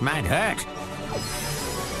 This might hurt.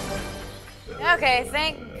 Okay,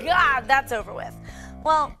 thank God that's over with.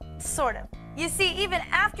 Well, sort of. You see, even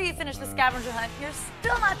after you finish the scavenger hunt, you're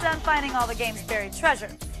still not done finding all the game's buried treasure.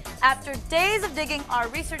 After days of digging, our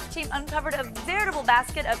research team uncovered a veritable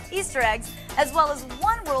basket of Easter eggs, as well as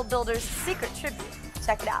one world builder's secret tribute.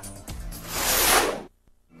 Check it out.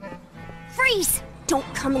 Freeze! Don't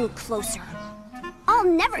come any closer. I'll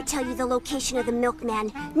never tell you the location of the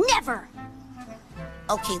milkman. Never!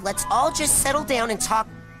 Okay, let's all just settle down and talk.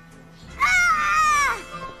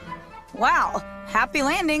 Wow, happy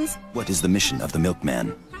landings. What is the mission of the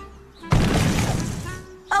milkman?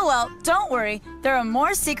 Oh well, don't worry. There are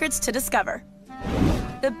more secrets to discover.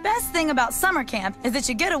 The best thing about summer camp is that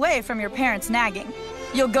you get away from your parents' nagging.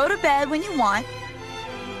 You'll go to bed when you want,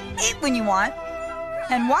 eat when you want,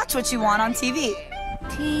 and watch what you want on TV.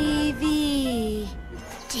 TV.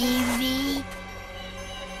 TV.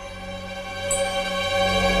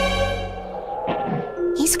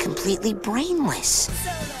 He's completely brainless.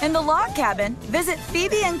 In the log cabin, visit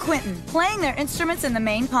Phoebe and Quentin playing their instruments in the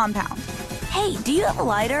main compound. Hey, do you have a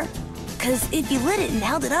lighter? Because if you lit it and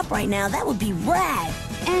held it up right now, that would be rad.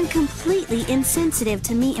 And completely insensitive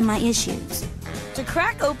to me and my issues. To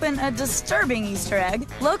crack open a disturbing Easter egg,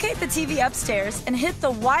 locate the TV upstairs and hit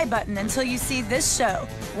the Y button until you see this show.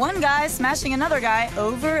 One guy smashing another guy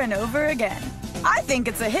over and over again. I think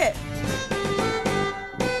it's a hit.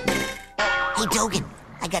 Hey, Dogen,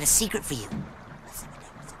 I got a secret for you.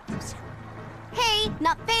 Hey,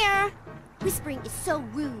 not fair. Whispering is so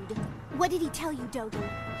rude. What did he tell you, Dogen?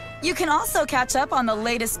 You can also catch up on the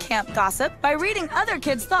latest camp gossip by reading other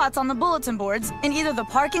kids' thoughts on the bulletin boards in either the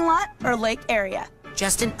parking lot or lake area.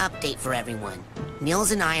 Just an update for everyone.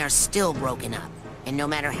 Nils and I are still broken up. And no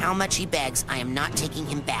matter how much he begs, I am not taking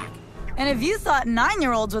him back. And if you thought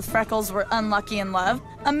 9-year-olds with freckles were unlucky in love,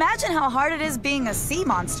 imagine how hard it is being a sea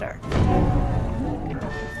monster.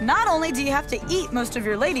 Not only do you have to eat most of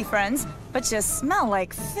your lady friends, but you smell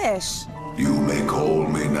like fish. You may call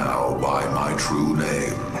me now by my true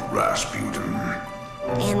name, Rasputin.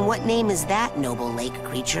 And what name is that, noble lake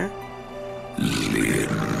creature? Linda.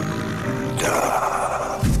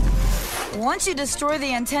 Once you destroy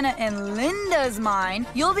the antenna in Linda's mind,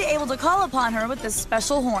 you'll be able to call upon her with this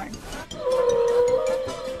special horn.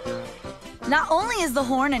 Not only is the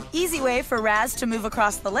horn an easy way for Raz to move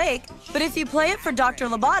across the lake, but if you play it for Dr.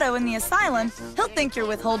 Lobato in the asylum, he'll think you're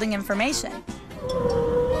withholding information.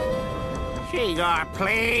 Igor,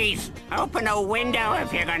 please. Open a window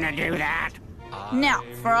if you're gonna do that. Now,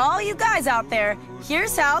 for all you guys out there,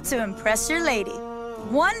 here's how to impress your lady.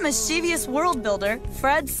 One mischievous world builder,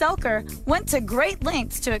 Fred Selker, went to great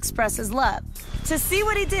lengths to express his love. To see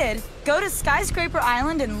what he did, go to Skyscraper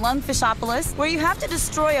Island in Lungfishopolis, where you have to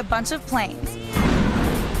destroy a bunch of planes.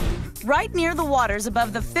 Right near the waters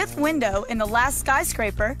above the 5th window in the last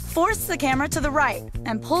skyscraper, force the camera to the right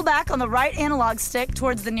and pull back on the right analog stick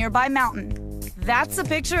towards the nearby mountain. That's a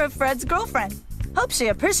picture of Fred's girlfriend. Hope she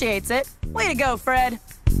appreciates it. Way to go, Fred.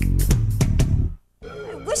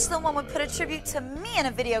 I wish someone would put a tribute to me in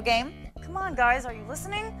a video game. Come on, guys, are you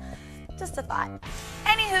listening? Just a thought.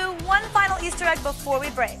 Anywho, one final Easter egg before we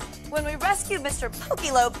break. When we rescue Mr.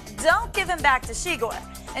 Pokelope, don't give him back to Shigor.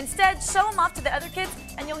 Instead, show him off to the other kids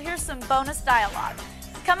and you'll hear some bonus dialogue.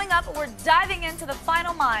 Coming up, we're diving into the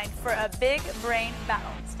final mine for a big brain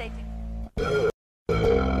battle. Stay tuned.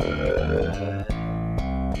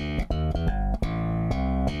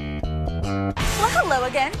 Well, hello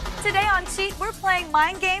again. Today on Cheat, we're playing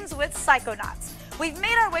mind games with Psychonauts. We've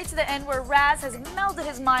made our way to the end where Raz has melded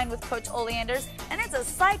his mind with Coach Oleanders, and it's a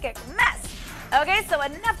psychic mess. Okay, so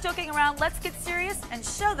enough joking around, let's get serious and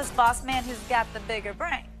show this boss man who's got the bigger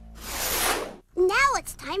brain. Now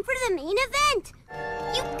it's time for the main event.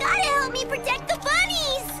 You gotta help me protect the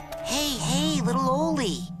bunnies. Hey, little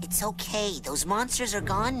Oli. It's okay. Those monsters are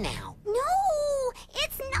gone now. No,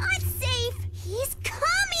 it's not safe. He's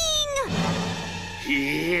coming.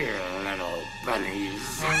 Here, little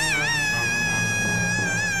bunnies.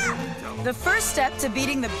 The first step to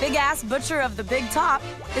beating the big-ass butcher of the big top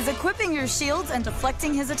is equipping your shields and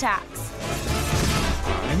deflecting his attacks.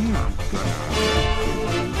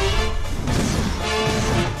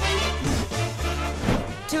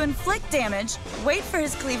 To inflict damage, wait for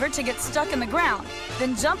his cleaver to get stuck in the ground,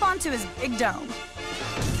 then jump onto his big dome.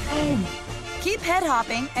 Keep head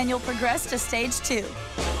hopping and you'll progress to stage 2.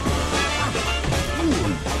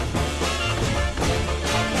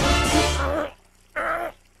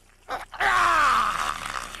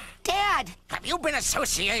 Dad, have you been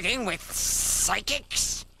associating with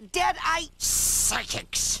psychics? Dad,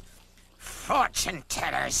 Psychics. Fortune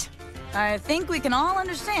tellers. I think we can all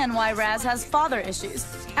understand why Raz has father issues.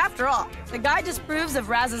 After all, the guy disapproves of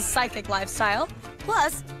Raz's psychic lifestyle.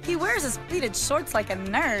 Plus, he wears his pleated shorts like a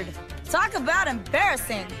nerd. Talk about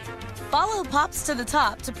embarrassing. Follow Pops to the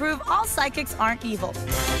top to prove all psychics aren't evil.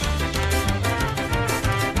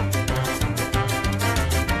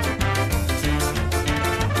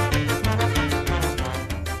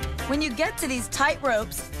 When you get to these tight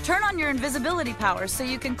ropes, turn on your invisibility powers so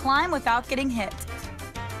you can climb without getting hit.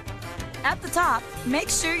 At the top, make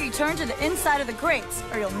sure you turn to the inside of the grates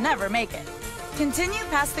or you'll never make it. Continue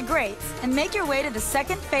past the grates and make your way to the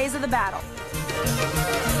second phase of the battle.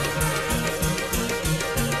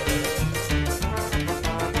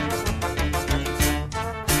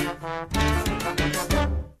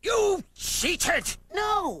 You cheated!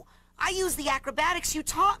 No! I used the acrobatics you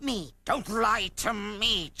taught me. Don't lie to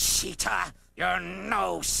me, cheater. You're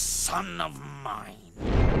no son of mine.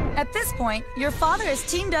 At this point, your father has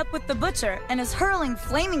teamed up with the butcher and is hurling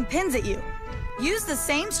flaming pins at you. Use the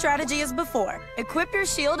same strategy as before. Equip your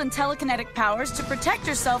shield and telekinetic powers to protect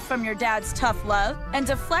yourself from your dad's tough love and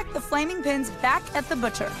deflect the flaming pins back at the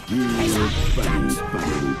butcher.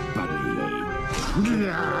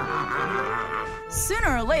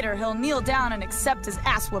 Sooner or later, he'll kneel down and accept his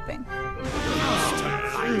ass whooping.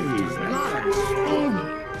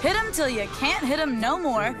 Hit him till you can't hit him no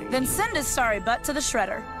more, then send his sorry butt to the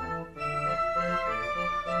shredder.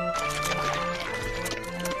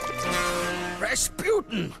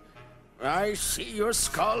 Rasputin! I see your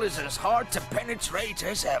skull is as hard to penetrate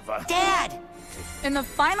as ever. Dad! In the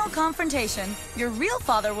final confrontation, your real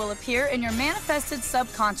father will appear in your manifested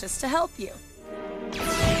subconscious to help you.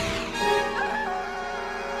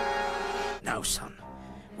 Now, son,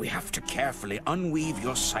 we have to carefully unweave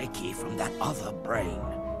your psyche from that other brain.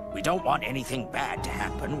 We don't want anything bad to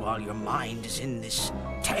happen while your mind is in this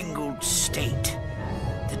tangled state.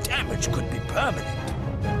 The damage could be permanent.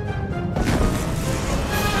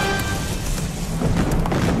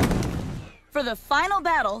 For the final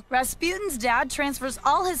battle, Rasputin's dad transfers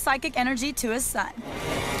all his psychic energy to his son.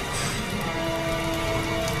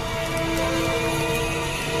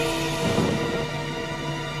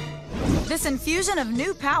 This infusion of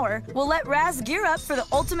new power will let Raz gear up for the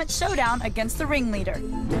ultimate showdown against the ringleader.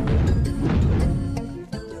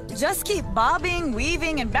 Just keep bobbing,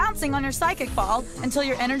 weaving, and bouncing on your psychic ball until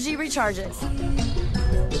your energy recharges.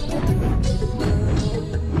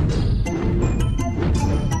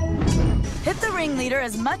 Hit the ringleader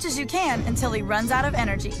as much as you can until he runs out of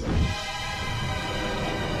energy.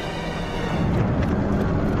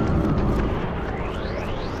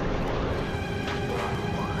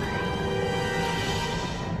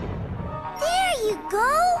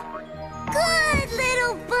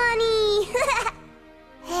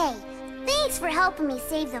 for helping me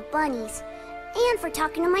save the bunnies. And for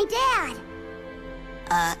talking to my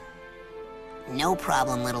dad. No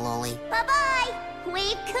problem, little Oli. Bye-bye!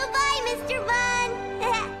 Wave goodbye, Mr. Bun!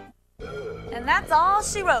 And that's all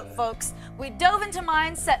she wrote, folks. We dove into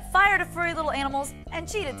mines, set fire to furry little animals, and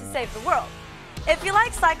cheated to save the world. If you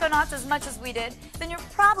like Psychonauts as much as we did, then you're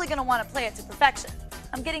probably going to want to play it to perfection.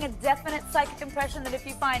 I'm getting a definite psychic impression that if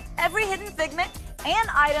you find every hidden figment and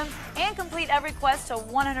item and complete every quest to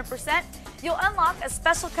 100%, you'll unlock a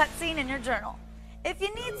special cutscene in your journal. If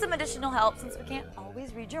you need some additional help, since we can't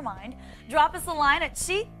always read your mind, drop us a line at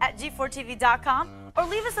cheat@g4tv.com or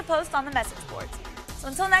leave us a post on the message boards. So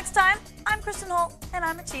until next time, I'm Kristen Holt, and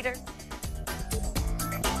I'm a cheater.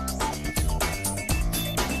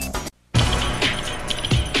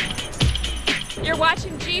 You're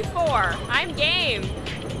watching G4. I'm game.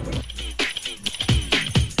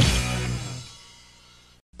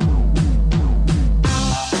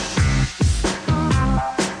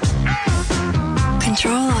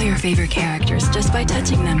 Control all your favorite characters just by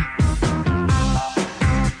touching them.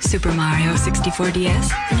 Super Mario 64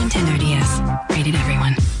 DS and Nintendo DS. Rated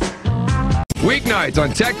everyone. Weeknights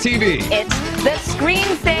on Tech TV. It's the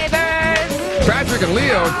Screensavers. Patrick and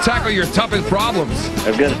Leo tackle your toughest problems.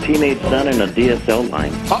 I've got a teenage son and a DSL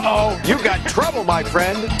line. Uh-oh, you got trouble, my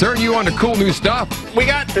friend. Turn you on to cool new stuff. We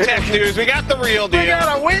got tech news. We got the real deal. We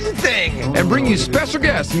got a win thing. And bring you special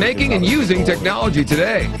guests making and using technology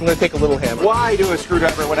today. I'm going to take a little hammer. Why do a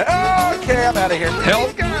screwdriver when okay, I'm out of here.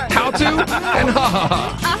 Help, how to, and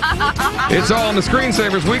ha-ha-ha. It's all on the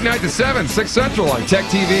Screensavers weeknight to 7, 6 Central on Tech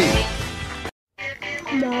TV.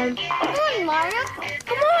 Mom. Come on, Mario.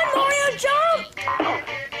 Come on, Mario, jump!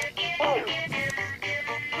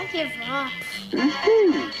 Don't give up.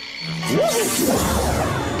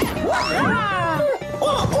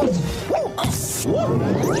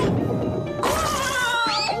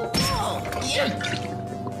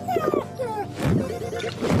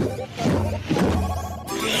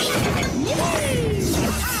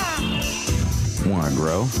 Want to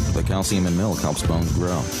grow? The calcium in milk helps bones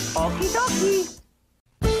grow. Okie dokie.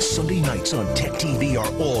 Sunday nights on Tech TV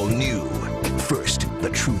are all new. First, the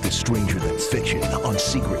truth is stranger than fiction on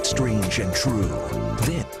Secret, Strange, and True.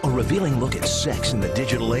 Then, a revealing look at sex in the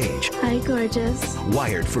digital age. Hi, gorgeous.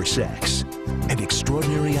 Wired for Sex. And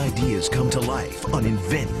extraordinary ideas come to life on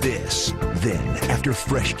Invent This. Then, after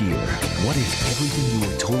Fresh Gear, what if everything you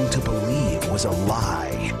were told to believe was a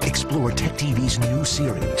lie? Explore Tech TV's new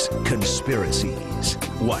series, Conspiracies.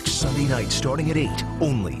 Watch Sunday night starting at 8,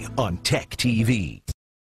 only on Tech TV.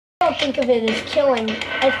 I don't think of it as killing.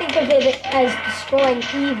 I think of it as destroying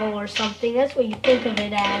evil or something. That's what you think of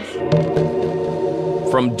it as.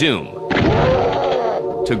 From Doom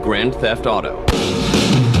to Grand Theft Auto.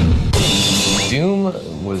 Doom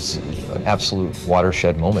was an absolute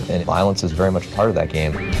watershed moment, and violence is very much part of that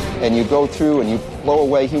game. And you go through and you blow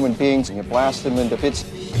away human beings and you blast them into bits.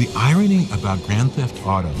 The irony about Grand Theft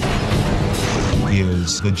Auto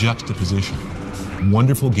is the juxtaposition.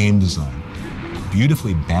 Wonderful game design.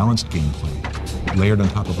 Beautifully balanced gameplay. Layered on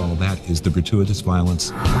top of all of that is the gratuitous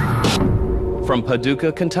violence. From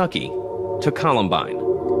Paducah, Kentucky to Columbine.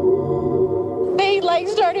 They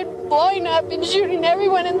started blowing up and shooting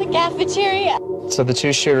everyone in the cafeteria. So the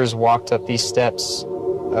two shooters walked up these steps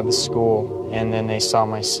of the school, and then they saw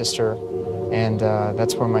my sister, and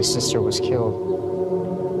that's where my sister was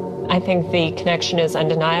killed. I think the connection is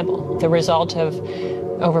undeniable. The result of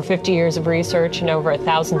over 50 years of research and over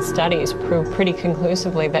 1,000 studies prove pretty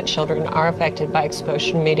conclusively that children are affected by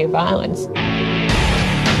exposure to media violence.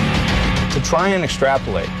 To try and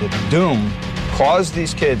extrapolate that Doom caused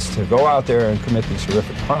these kids to go out there and commit these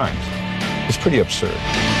horrific crimes is pretty absurd.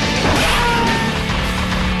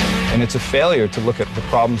 And it's a failure to look at the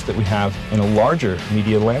problems that we have in a larger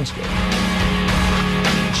media landscape.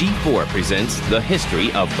 G4 presents the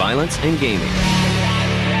history of violence in gaming.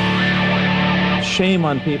 Shame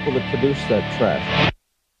on people that produce that trash.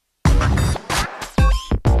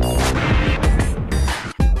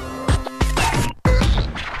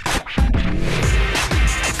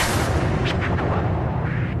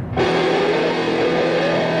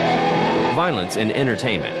 Violence in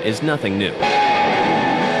entertainment is nothing new.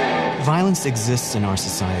 Violence exists in our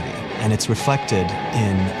society, and it's reflected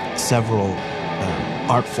in several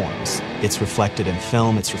art forms. It's reflected in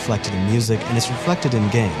film, it's reflected in music, and it's reflected in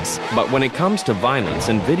games. But when it comes to violence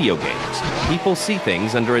in video games, people see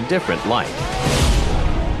things under a different light.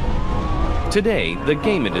 Today, the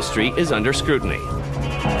game industry is under scrutiny.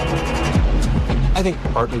 I I think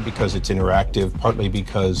partly because it's interactive, partly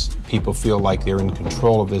because people feel like they're in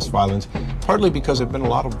control of this violence, partly because there have been a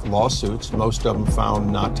lot of lawsuits, most of them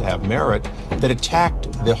found not to have merit, that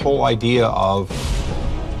attacked the whole idea of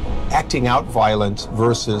acting out violence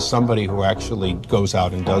versus somebody who actually goes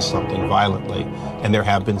out and does something violently. And there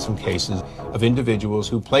have been some cases of individuals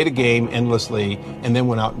who played a game endlessly and then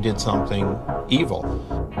went out and did something evil.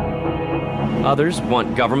 Others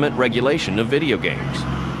want government regulation of video games.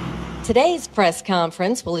 Today's press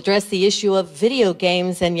conference will address the issue of video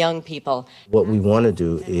games and young people. What we want to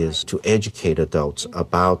do is to educate adults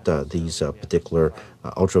about these particular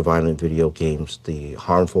ultra-violent video games, the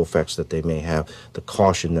harmful effects that they may have, the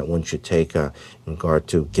caution that one should take in regard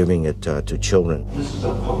to giving it to children. This is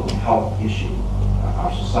a public health issue.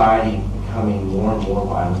 Our society becoming more and more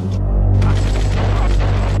violent.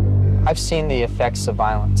 I've seen the effects of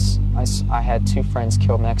violence. I had 2 friends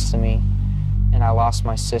killed next to me, and I lost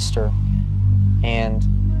my sister. And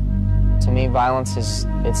to me, violence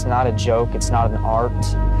it's not a joke, it's not an art.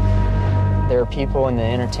 There are people in the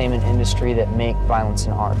entertainment industry that make violence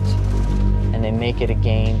an art. And they make it a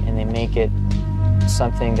game, and they make it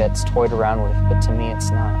something that's toyed around with, but to me, it's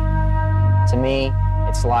not. To me,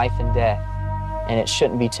 it's life and death, and it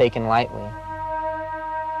shouldn't be taken lightly.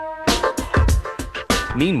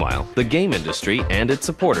 Meanwhile, the game industry and its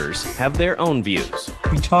supporters have their own views.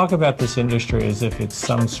 We talk about this industry as if it's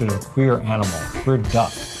some sort of queer animal, queer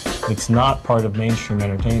duck. It's not part of mainstream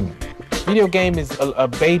entertainment. Video game is a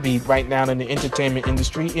baby right now in the entertainment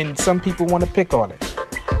industry, and some people want to pick on it.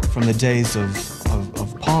 From the days of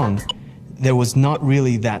Pong, there was not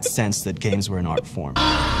really that sense that games were an art form.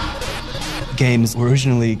 Games were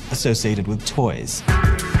originally associated with toys.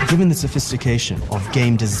 Given the sophistication of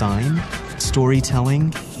game design, storytelling,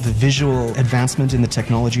 the visual advancement in the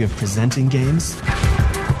technology of presenting games,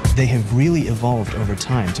 they have really evolved over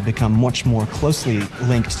time to become much more closely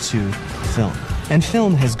linked to film. And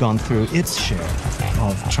film has gone through its share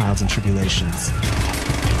of trials and tribulations.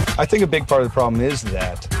 I think a big part of the problem is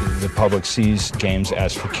that the public sees games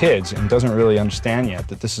as for kids and doesn't really understand yet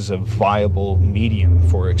that this is a viable medium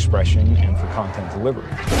for expression and for content delivery.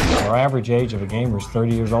 Our average age of a gamer is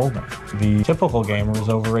 30 years old now. The typical gamer is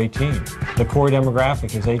over 18. The core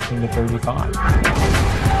demographic is 18 to 35.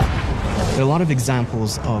 There are a lot of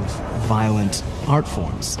examples of violent art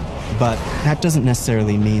forms, but that doesn't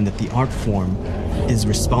necessarily mean that the art form is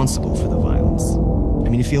responsible for the violence. I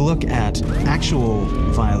mean, if you look at actual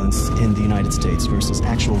violence in the United States versus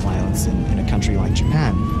actual violence in a country like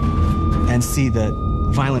Japan, and see that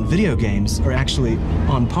violent video games are actually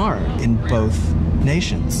on par in both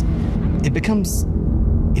nations, it becomes,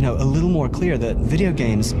 you know, a little more clear that video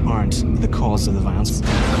games aren't the cause of the violence.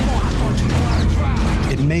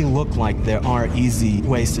 It may look like there are easy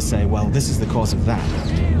ways to say, well, this is the cause of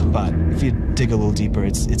that, but if you dig a little deeper,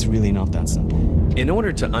 it's really not that simple. In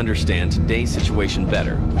order to understand today's situation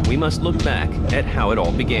better, we must look back at how it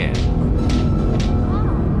all began.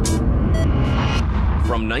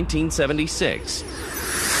 From 1976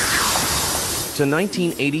 to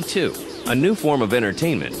 1982, a new form of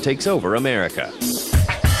entertainment takes over America.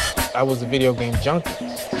 I was a video game junkie.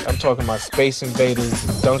 I'm talking about Space Invaders,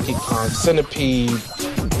 Donkey Kong, Centipede.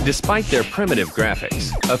 Despite their primitive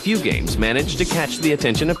graphics, a few games managed to catch the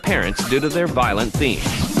attention of parents due to their violent themes.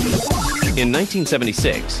 In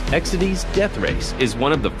 1976, Exidy's Death Race is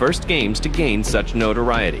one of the first games to gain such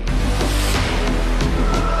notoriety.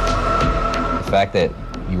 The fact that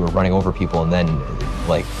you were running over people and then,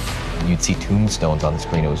 like, you'd see tombstones on the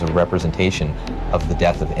screen, it was a representation of the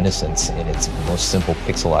death of innocence in its most simple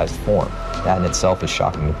pixelized form. That in itself is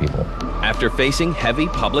shocking to people. After facing heavy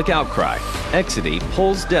public outcry, Exidy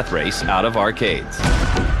pulls Death Race out of arcades.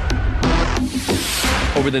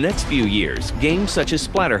 Over the next few years, games such as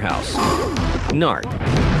Splatterhouse, Narc,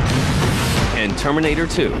 and Terminator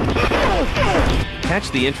 2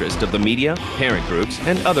 catch the interest of the media, parent groups,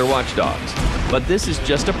 and other watchdogs. But this is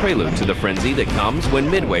just a prelude to the frenzy that comes when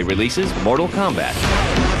Midway releases Mortal Kombat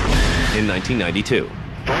in 1992.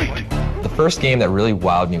 The first game that really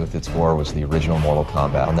wowed me with its gore was the original Mortal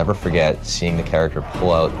Kombat. I'll never forget seeing the character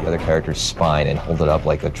pull out the other character's spine and hold it up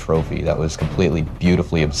like a trophy. That was completely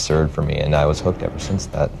beautifully absurd for me, and I was hooked ever since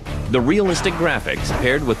that. The realistic graphics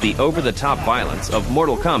paired with the over-the-top violence of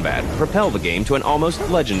Mortal Kombat propel the game to an almost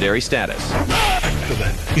legendary status.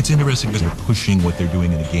 It's interesting because they're pushing what they're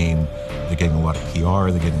doing in the game. They're getting a lot of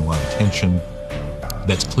PR, they're getting a lot of attention.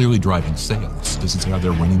 That's clearly driving sales. This is how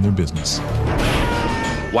they're running their business.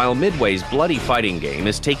 While Midway's bloody fighting game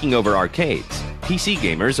is taking over arcades, PC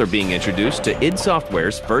gamers are being introduced to id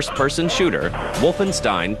Software's first-person shooter,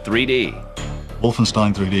 Wolfenstein 3D.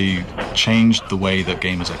 Wolfenstein 3D changed the way that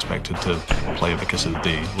gamers expected to play because of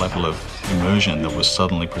the level of immersion that was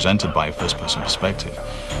suddenly presented by a first-person perspective.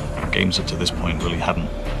 Games up to this point really hadn't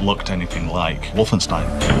looked anything like Wolfenstein.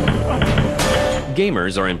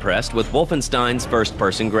 Gamers are impressed with Wolfenstein's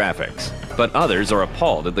first-person graphics, but others are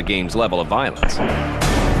appalled at the game's level of violence.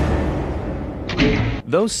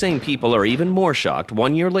 Those same people are even more shocked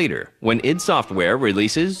 1 year later when id Software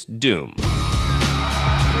releases Doom.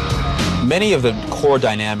 Many of the core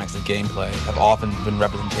dynamics of gameplay have often been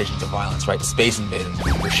representations of violence, right? Space invaders,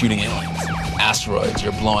 you're shooting aliens. Asteroids,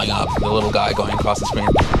 you're blowing up the little guy going across the screen.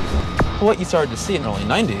 What you started to see in the early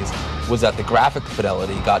 90s was that the graphic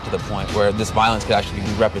fidelity got to the point where this violence could actually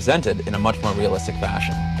be represented in a much more realistic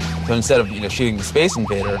fashion. So instead of shooting the space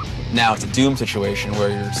invader, now it's a Doom situation where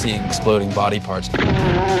you're seeing exploding body parts.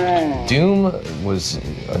 Doom was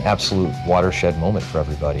an absolute watershed moment for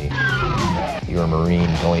everybody. You're a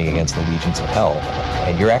Marine going against the legions of hell,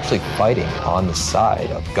 and you're actually fighting on the side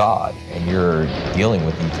of God, and you're dealing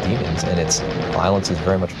with these demons, and violence is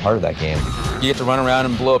very much part of that game. You get to run around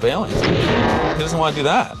and blow up aliens. Who doesn't want to do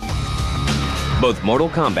that? Both Mortal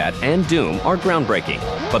Kombat and Doom are groundbreaking,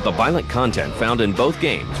 but the violent content found in both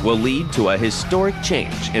games will lead to a historic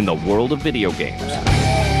change in the world of video games.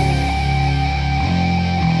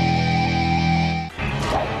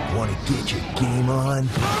 Want to get your game on?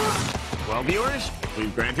 Well, viewers,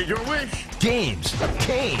 we've granted your wish. Games,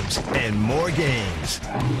 and more games.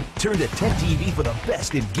 Turn to Tech TV for the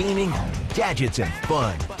best in gaming, gadgets, and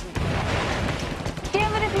fun.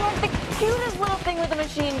 Damn it, if you want the cutest little thing with a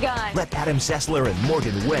machine gun. Let Adam Sessler and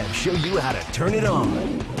Morgan Webb show you how to turn it on.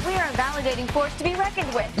 We are a validating force to be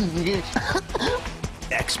reckoned with.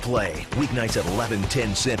 X-Play, weeknights at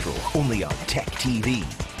 11:10 Central, only on Tech TV.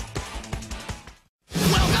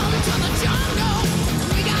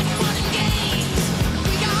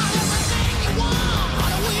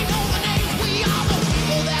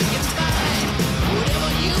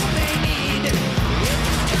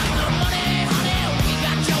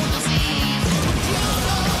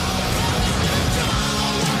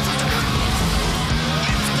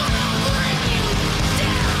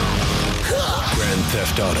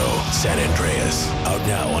 Theft Auto San Andreas, out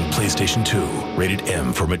now on PlayStation 2, rated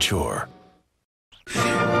M for mature.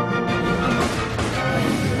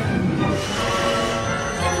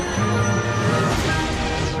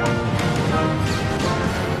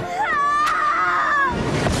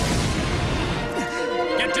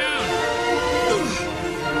 Get down!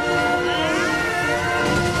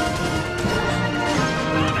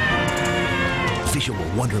 Visual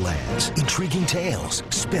wonderlands, intriguing tales,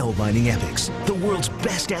 spellbinding epics. The world's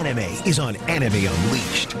best anime is on Anime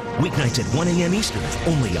Unleashed. Weeknights at 1 a.m. Eastern,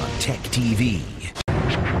 only on Tech TV.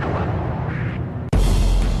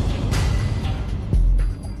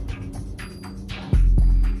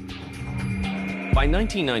 By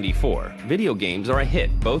 1994, video games are a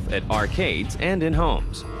hit both at arcades and in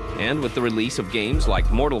homes. And with the release of games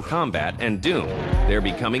like Mortal Kombat and Doom, they're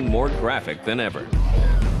becoming more graphic than ever.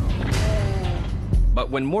 But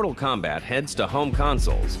when Mortal Kombat heads to home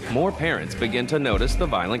consoles, more parents begin to notice the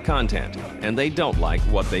violent content, and they don't like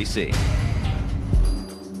what they see.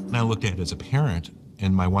 I looked at it as a parent,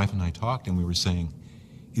 and my wife and I talked, and we were saying,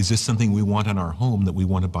 is this something we want in our home that we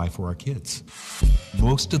want to buy for our kids?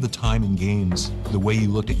 Most of the time in games, the way you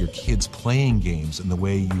looked at your kids playing games and the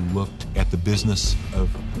way you looked at the business of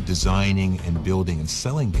designing and building and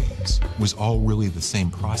selling games was all really the same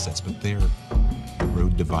process, but the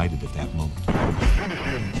road divided at that moment.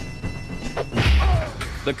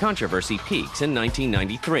 The controversy peaks in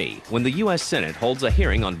 1993 when the U.S. Senate holds a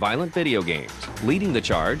hearing on violent video games. Leading the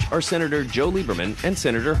charge are Senator Joe Lieberman and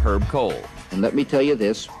Senator Herb Kohl. And let me tell you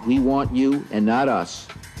this, we want you and not us.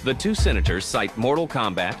 The two senators cite Mortal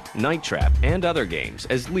Kombat, Night Trap, and other games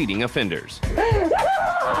as leading offenders.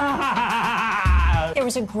 There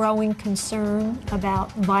was a growing concern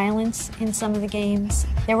about violence in some of the games.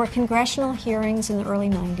 There were congressional hearings in the early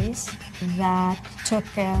 90s that took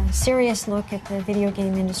a serious look at the video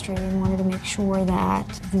game industry and wanted to make sure that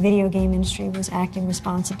the video game industry was acting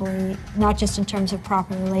responsibly, not just in terms of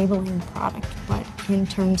properly labeling the product, but in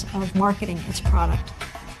terms of marketing its product.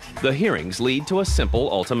 The hearings lead to a simple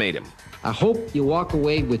ultimatum. I hope you walk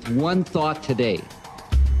away with one thought today,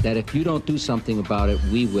 that if you don't do something about it,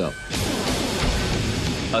 we will.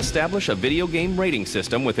 Establish a video game rating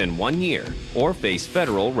system within 1 year or face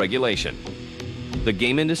federal regulation. The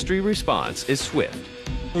game industry response is swift.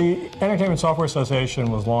 The Entertainment Software Association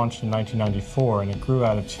was launched in 1994, and it grew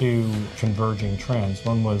out of two converging trends.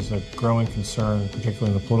 One was a growing concern,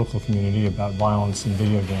 particularly in the political community, about violence in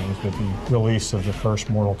video games with the release of the first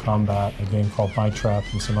Mortal Kombat, a game called Night Trap,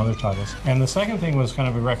 and some other titles. And the second thing was kind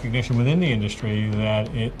of a recognition within the industry that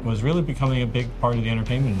it was really becoming a big part of the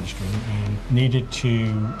entertainment industry and needed to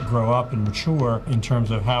grow up and mature in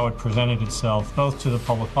terms of how it presented itself both to the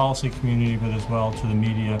public policy community but as well to the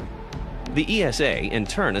media. The ESA, in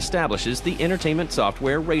turn, establishes the Entertainment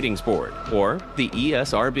Software Ratings Board, or the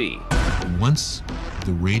ESRB. Once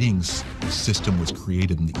the ratings system was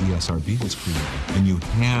created and the ESRB was created, and you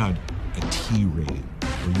had a T rating,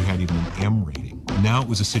 or you had even an M rating, now it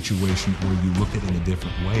was a situation where you looked at it in a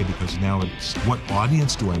different way, because now it's what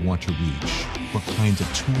audience do I want to reach? What kinds of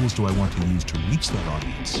tools do I want to use to reach that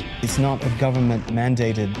audience? It's not a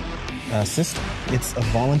government-mandated system. It's a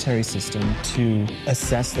voluntary system to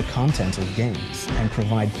assess the content of games and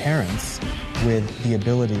provide parents with the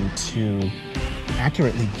ability to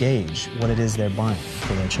accurately gauge what it is they're buying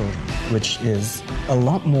for their children, which is a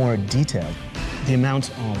lot more detailed. The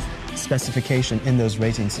amount of specification in those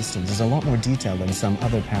rating systems is a lot more detailed than some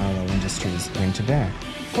other parallel industries bring to bear.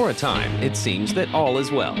 For a time, it seems that all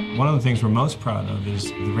is well. One of the things we're most proud of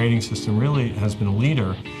is the rating system really has been a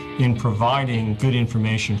leader in providing good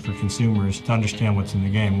information for consumers to understand what's in the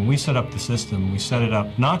game. When we set up the system, we set it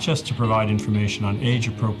up not just to provide information on age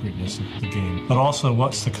appropriateness of the game, but also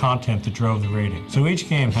what's the content that drove the rating. So each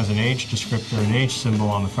game has an age descriptor, an age symbol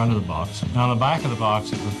on the front of the box. And on the back of the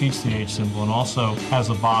box, it repeats the age symbol and also has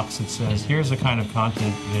a box that says, here's the kind of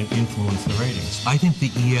content that influenced the ratings. I think the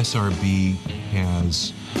ESRB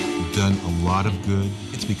has done a lot of good.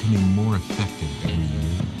 It's becoming more effective every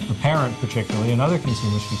year. The parent particularly, and other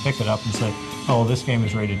consumers can pick it up and say, oh, this game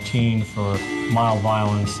is rated teen for mild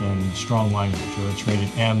violence and strong language, or it's rated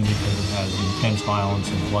M because it has intense violence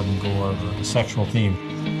and blood and gore or a sexual theme.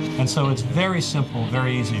 And so it's very simple,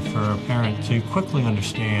 very easy for a parent to quickly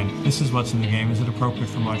understand, this is what's in the game, is it appropriate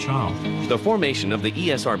for my child? The formation of the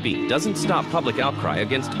ESRB doesn't stop public outcry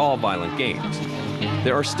against all violent games.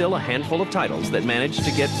 There are still a handful of titles that manage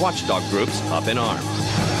to get watchdog groups up in arms.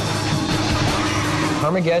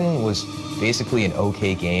 Armageddon was basically an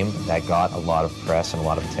okay game that got a lot of press and a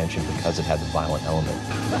lot of attention because it had the violent element.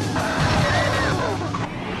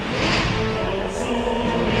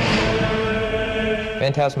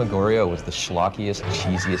 Phantasmagoria was the schlockiest,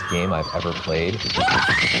 cheesiest game I've ever played.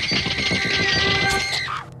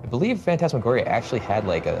 I believe Phantasmagoria actually had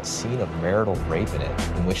like a scene of marital rape in it,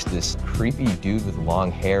 in which this creepy dude with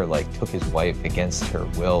long hair like took his wife against her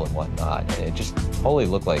will and whatnot. And it just totally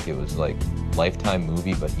looked like it was like Lifetime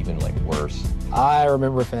movie, but even like worse. I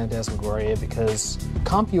remember Phantasmagoria because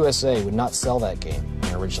CompUSA would not sell that game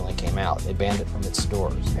when it originally came out. They banned it from its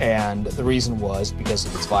stores. And the reason was because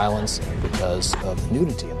of its violence and because of the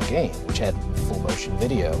nudity in the game, which had full motion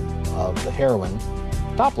video of the heroine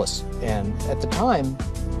topless. And at the time,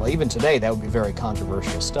 well, even today, that would be very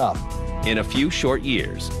controversial stuff. In a few short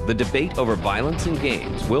years, the debate over violence in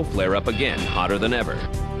games will flare up again hotter than ever,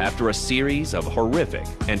 after a series of horrific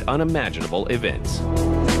and unimaginable events.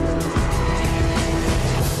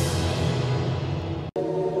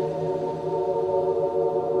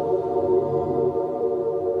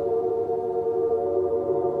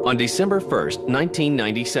 On December 1st,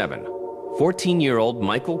 1997, 14-year-old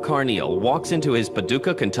Michael Carneal walks into his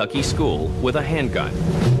Paducah, Kentucky school with a handgun.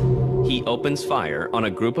 He opens fire on a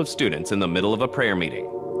group of students in the middle of a prayer meeting.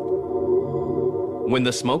 When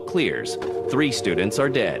the smoke clears, 3 students are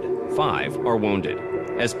dead, 5 are wounded.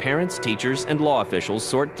 As parents, teachers, and law officials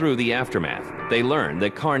sort through the aftermath, they learn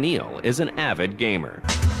that Carneal is an avid gamer.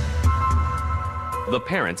 The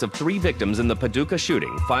parents of 3 victims in the Paducah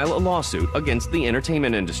shooting file a lawsuit against the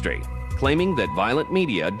entertainment industry, claiming that violent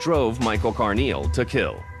media drove Michael Carneal to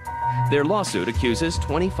kill. Their lawsuit accuses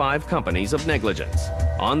 25 companies of negligence.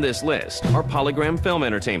 On this list are Polygram Film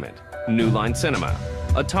Entertainment, New Line Cinema,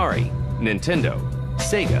 Atari, Nintendo,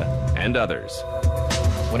 Sega, and others.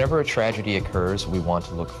 Whenever a tragedy occurs, we want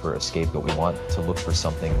to look for a scapegoat. We want to look for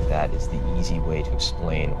something that is the easy way to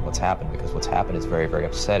explain what's happened, because what's happened is very, very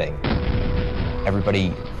upsetting.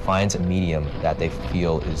 Everybody finds a medium that they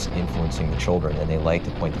feel is influencing the children, and they like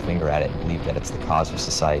to point the finger at it and believe that it's the cause of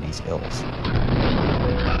society's ills.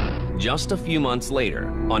 Just a few months later,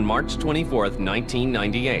 on March 24th,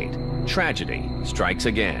 1998, tragedy strikes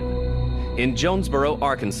again. In Jonesboro,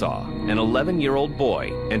 Arkansas, an 11-year-old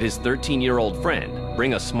boy and his 13-year-old friend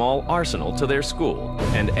bring a small arsenal to their school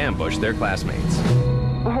and ambush their classmates.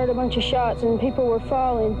 I heard a bunch of shots and people were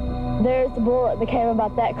falling. There's the bullet that came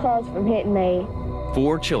about that close from hitting me.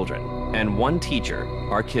 4 children and 1 teacher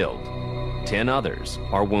are killed. 10 others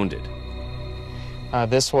are wounded.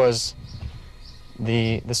 This was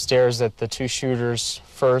the stairs that the two shooters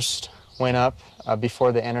first went up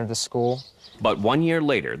before they entered the school. But 1 year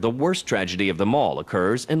later, the worst tragedy of them all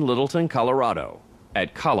occurs in Littleton, Colorado,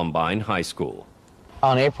 at Columbine High School.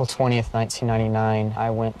 On April 20th, 1999, I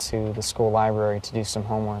went to the school library to do some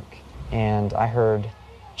homework, and I heard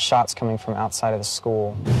shots coming from outside of the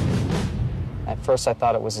school. At first, I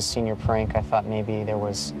thought it was a senior prank. I thought maybe there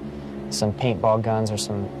was some paintball guns or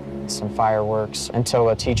some fireworks, until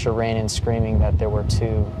a teacher ran in screaming that there were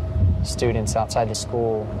two students outside the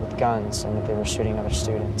school with guns and that they were shooting other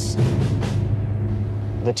students.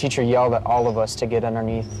 The teacher yelled at all of us to get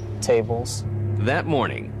underneath tables. That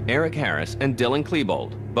morning, Eric Harris and Dylan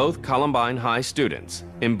Klebold, both Columbine High students,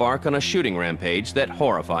 embark on a shooting rampage that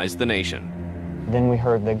horrifies the nation. Then we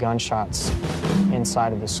heard the gunshots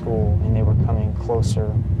inside of the school, and they were coming closer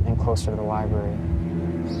and closer to the library.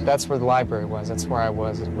 That's where the library was. That's where I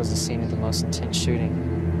was. It was the scene of the most intense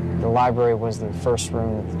shooting. The library was the first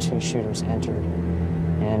room that the two shooters entered,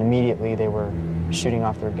 and immediately they were shooting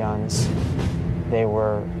off their guns. They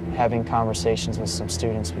were having conversations with some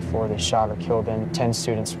students before they shot or killed them. 10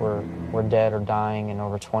 students were dead or dying, and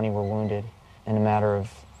over 20 were wounded in a matter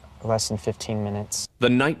of less than 15 minutes. The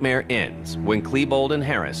nightmare ends when Klebold and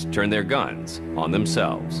Harris turn their guns on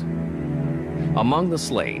themselves. Among the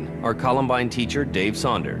slain are Columbine teacher Dave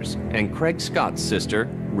Saunders and Craig Scott's sister,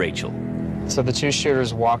 Rachel. So the two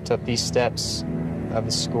shooters walked up these steps of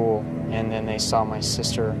the school, and then they saw my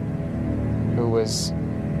sister, who was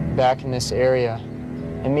back in this area.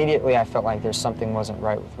 Immediately, I felt like there's something wasn't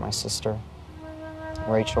right with my sister,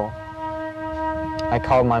 Rachel. I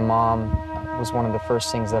called my mom. It was one of the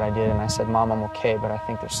first things that I did, and I said, "Mom, I'm okay, but I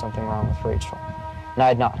think there's something wrong with Rachel." And I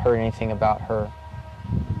had not heard anything about her.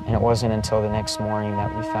 And it wasn't until the next morning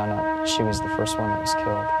that we found out that she was the first one that was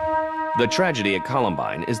killed. The tragedy at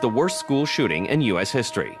Columbine is the worst school shooting in U.S.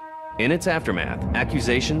 history. In its aftermath,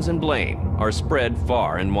 accusations and blame are spread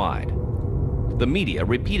far and wide. The media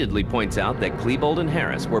repeatedly points out that Klebold and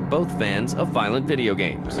Harris were both fans of violent video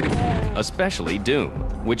games, especially Doom,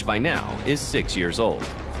 which by now is 6 years old.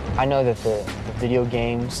 I know that the video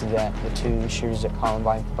games that the two shooters at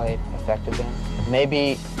Columbine played affected them.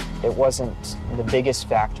 Maybe it wasn't the biggest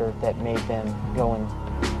factor that made them go and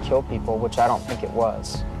kill people, which I don't think it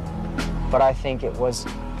was. But I think it was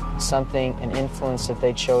something, an influence that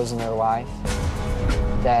they chose in their life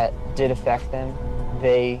that did affect them.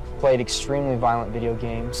 They played extremely violent video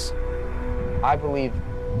games. I believe,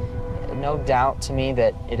 no doubt to me,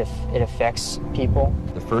 that it affects people.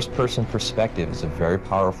 The first-person perspective is a very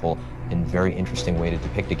powerful and very interesting way to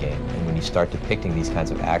depict a game. And when you start depicting these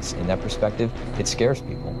kinds of acts in that perspective, it scares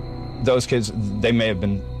people. Those kids, they may have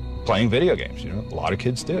been playing video games, you know, a lot of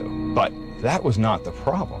kids do. But that was not the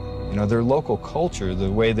problem. You know, their local culture, the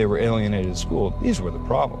way they were alienated at school, these were the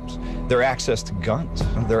problems. Their access to guns,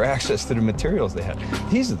 their access to the materials they had,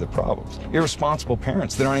 these are the problems. Irresponsible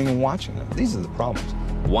parents that aren't even watching them, these are the problems.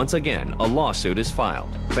 Once again, a lawsuit is filed.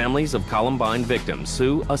 Families of Columbine victims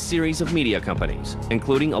sue a series of media companies,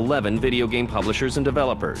 including 11 video game publishers and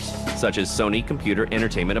developers, such as Sony Computer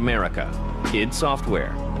Entertainment America, id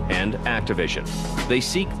Software, and Activision. They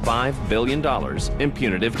seek $5 billion in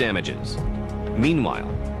punitive damages. Meanwhile,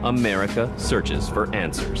 America searches for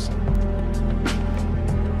answers.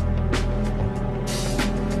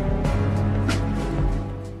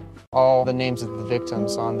 All the names of the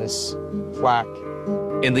victims on this plaque.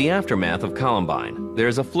 In the aftermath of Columbine,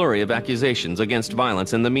 there's a flurry of accusations against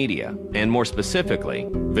violence in the media, and more specifically,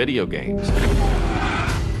 video games.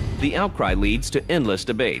 The outcry leads to endless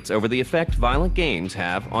debates over the effect violent games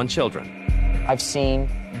have on children. I've seen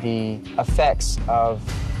the effects of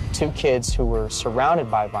two kids who were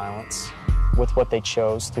surrounded by violence with what they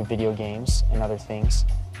chose through video games and other things.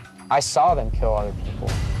 I saw them kill other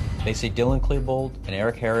people. They say Dylan Klebold and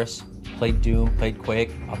Eric Harris played Doom, played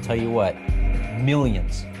Quake. I'll tell you what,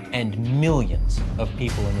 millions and millions of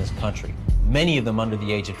people in this country, many of them under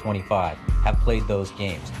the age of 25, have played those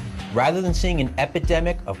games. Rather than seeing an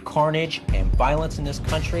epidemic of carnage and violence in this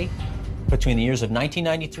country, between the years of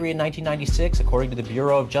 1993 and 1996, according to the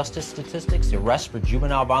Bureau of Justice Statistics, the arrests for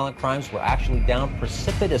juvenile violent crimes were actually down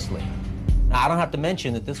precipitously. Now, I don't have to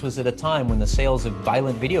mention that this was at a time when the sales of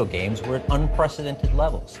violent video games were at unprecedented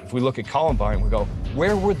levels. If we look at Columbine, we go,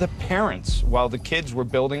 where were the parents while the kids were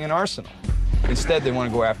building an arsenal? Instead, they want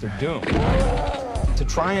to go after Doom. To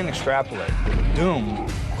try and extrapolate, Doom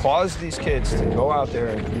caused these kids to go out there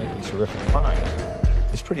and commit these horrific crimes.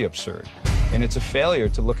 It's pretty absurd. And it's a failure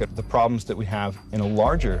to look at the problems that we have in a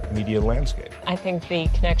larger media landscape. I think the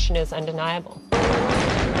connection is undeniable.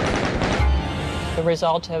 The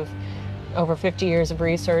result of Over 50 years of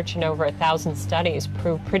research and over 1,000 studies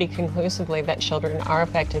prove pretty conclusively that children are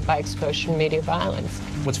affected by exposure to media violence.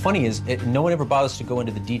 What's funny is no one ever bothers to go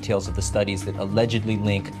into the details of the studies that allegedly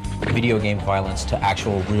link video game violence to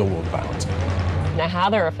actual real-world violence. Now, how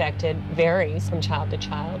they're affected varies from child to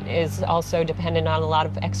child, is also dependent on a lot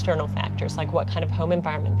of external factors, like what kind of home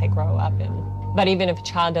environment they grow up in. But even if a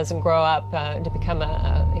child doesn't grow up to become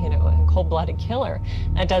a cold-blooded killer,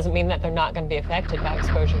 that doesn't mean that they're not going to be affected by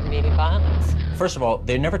exposure to media violence. First of all,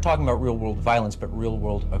 they're never talking about real-world violence, but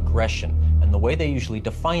real-world aggression. And the way they usually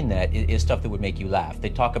define that is stuff that would make you laugh. They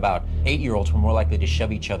talk about 8-year-olds were more likely to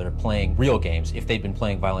shove each other playing real games if they'd been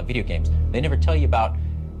playing violent video games. They never tell you about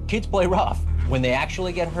kids play rough. When they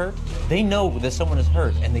actually get hurt, they know that someone is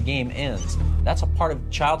hurt and the game ends. That's a part of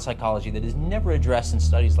child psychology that is never addressed in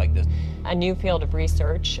studies like this. A new field of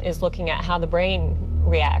research is looking at how the brain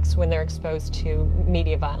reacts when they're exposed to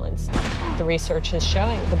media violence. The research is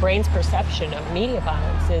showing the brain's perception of media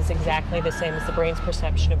violence is exactly the same as the brain's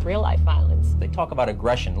perception of real-life violence. They talk about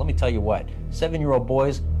aggression. Let me tell you what, 7-year-old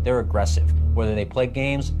boys, they're aggressive, whether they play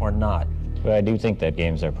games or not. But I do think that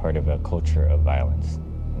games are part of a culture of violence.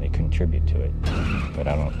 They contribute to it, but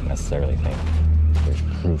I don't necessarily think there's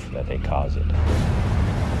proof that they cause it.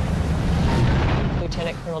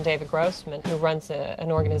 Lieutenant Colonel David Grossman, who runs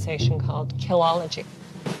an organization called Killology.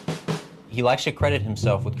 He likes to credit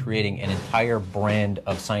himself with creating an entire brand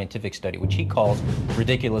of scientific study, which he calls,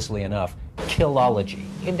 ridiculously enough, Killology.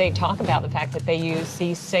 They talk about the fact that they use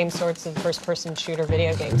these same sorts of first-person shooter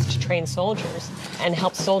video games to train soldiers and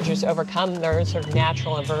help soldiers overcome their sort of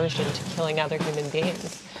natural aversion to killing other human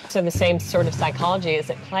beings. So the same sort of psychology is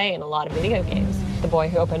at play in a lot of video games. The boy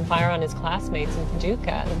who opened fire on his classmates in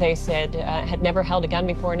Paducah, they said, had never held a gun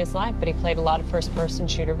before in his life, but he played a lot of first-person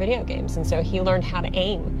shooter video games, and so he learned how to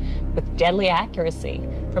aim with deadly accuracy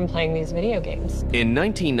from playing these video games. In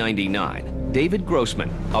 1999, David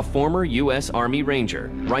Grossman, a former U.S. Army Ranger,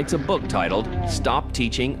 writes a book titled Stop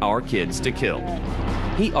Teaching Our Kids to Kill.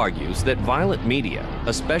 He argues that violent media,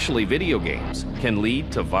 especially video games, can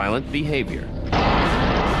lead to violent behavior.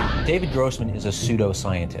 David Grossman is a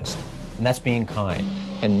pseudoscientist, and that's being kind.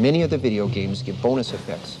 And many of the video games give bonus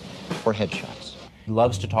effects or headshots. He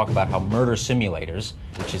loves to talk about how murder simulators,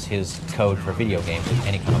 which is his code for video games with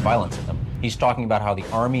any kind of violence in them, he's talking about how the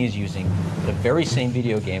Army is using the very same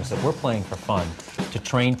video games that we're playing for fun to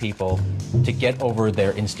train people to get over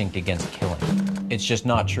their instinct against killing. It's just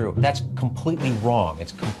not true. That's completely wrong.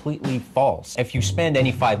 It's completely false. If you spend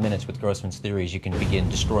any 5 minutes with Grossman's theories, you can begin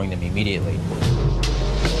destroying them immediately.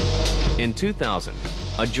 In 2000,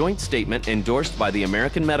 a joint statement endorsed by the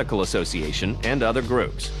American Medical Association and other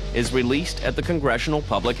groups is released at the Congressional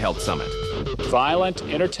Public Health Summit. Violent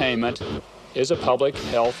entertainment is a public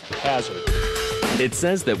health hazard. It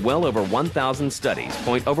says that well over 1,000 studies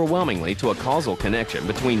point overwhelmingly to a causal connection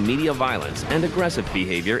between media violence and aggressive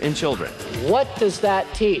behavior in children. What does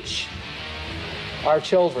that teach our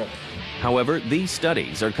children? However, these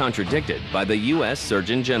studies are contradicted by the U.S.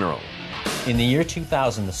 Surgeon General. In the year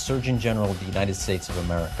 2000, the Surgeon General of the United States of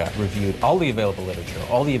America reviewed all the available literature,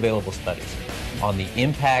 all the available studies on the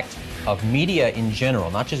impact of media in general,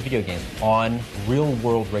 not just video games, on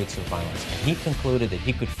real-world rates of violence. And he concluded that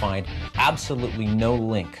he could find absolutely no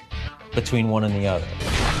link between one and the other.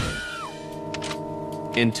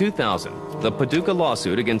 In 2000, the Paducah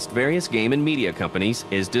lawsuit against various game and media companies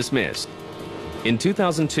is dismissed. In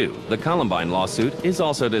 2002, the Columbine lawsuit is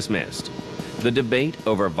also dismissed. The debate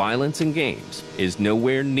over violence in games is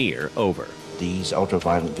nowhere near over. These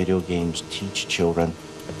ultra-violent video games teach children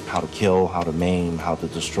how to kill, how to maim, how to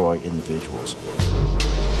destroy individuals.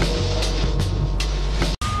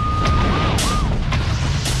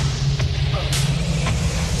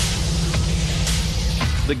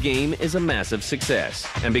 The game is a massive success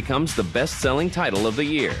and becomes the best-selling title of the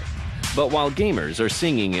year. But while gamers are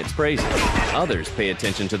singing its praises, others pay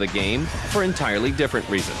attention to the game for entirely different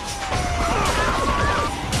reasons.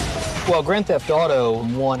 Well, Grand Theft Auto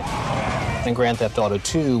 1 and Grand Theft Auto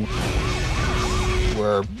 2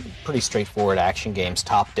 were pretty straightforward action games,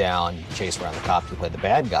 top-down, you chase around the cops, you play the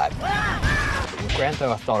bad guy. With Grand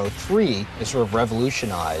Theft Auto 3, it sort of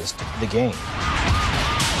revolutionized the game.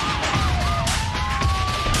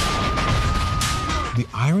 The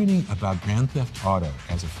irony about Grand Theft Auto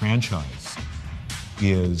as a franchise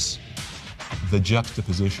is the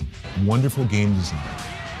juxtaposition. Wonderful game design,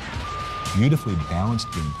 beautifully balanced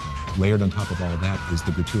gameplay. Layered on top of all of that is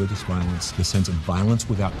the gratuitous violence, the sense of violence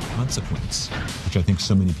without consequence, which I think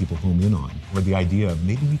so many people home in on, or the idea of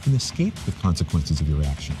maybe you can escape the consequences of your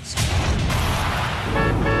actions.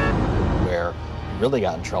 Where really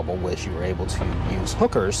got in trouble was you were able to use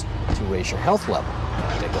hookers to raise your health level.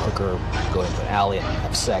 You take a hooker, go into an alley and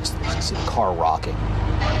have sex, you see the car rocking.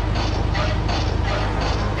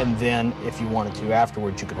 And then, if you wanted to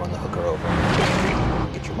afterwards, you could run the hooker over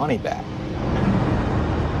and get your money back.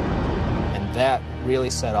 And that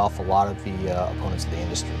really set off a lot of the opponents of the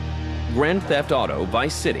industry. Grand Theft Auto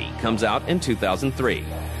Vice City comes out in 2003.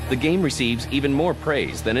 The game receives even more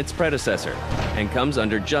praise than its predecessor and comes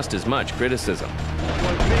under just as much criticism.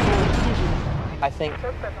 I think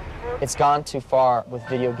it's gone too far with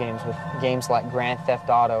video games, with games like Grand Theft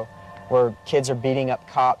Auto, where kids are beating up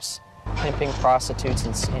cops, pimping prostitutes,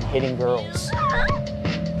 and hitting girls.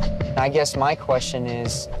 I guess my question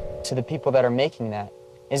is, to the people that are making that,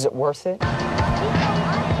 is it worth it?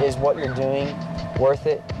 Is what you're doing worth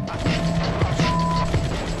it?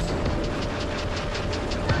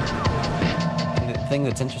 The thing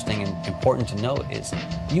that's interesting and important to note is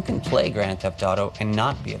you can play Grand Theft Auto and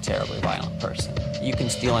not be a terribly violent person. You can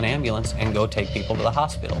steal an ambulance and go take people to the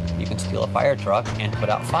hospital. You can steal a fire truck and put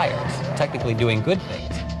out fires, technically doing good things.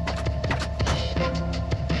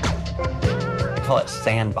 I call it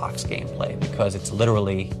sandbox gameplay because it's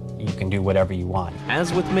literally you can do whatever you want.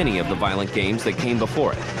 As with many of the violent games that came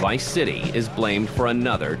before it, Vice City is blamed for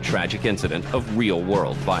another tragic incident of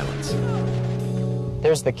real-world violence.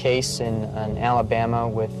 There's the case in Alabama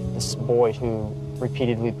with this boy who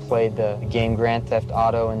repeatedly played the game Grand Theft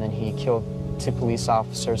Auto, and then he killed 2 police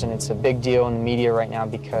officers, and it's a big deal in the media right now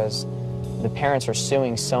because the parents are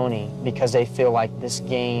suing Sony because they feel like this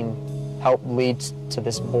game helped lead to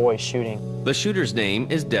this boy shooting. The shooter's name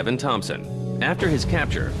is Devin Thompson. After his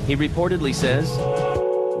capture, he reportedly says,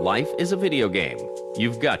 "Life is a video game.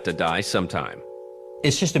 You've got to die sometime."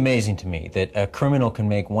 It's just amazing to me that a criminal can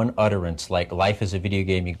make one utterance like life is a video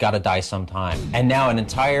game, you gotta die sometime. And now an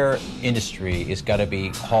entire industry is gotta be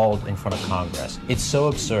hauled in front of Congress. It's so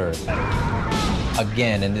absurd.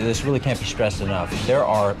 Again, and this really can't be stressed enough, there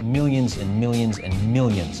are millions and millions and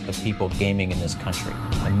millions of people gaming in this country.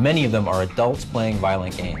 And many of them are adults playing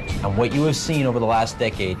violent games. And what you have seen over the last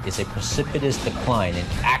decade is a precipitous decline in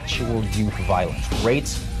actual youth violence,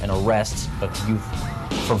 rates and arrests of youth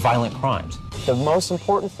for violent crimes. The most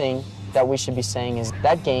important thing that we should be saying is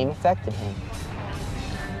that game affected him.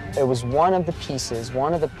 It was one of the pieces,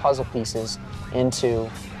 one of the puzzle pieces into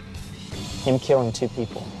him killing 2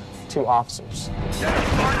 people, 2 officers.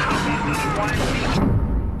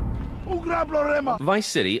 Vice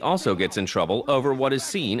City also gets in trouble over what is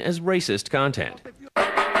seen as racist content.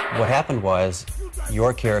 What happened was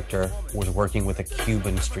your character was working with a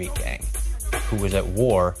Cuban street gang who was at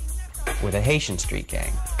war with a Haitian street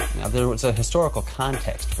gang. Now, there was a historical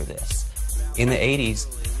context for this. In the 80s,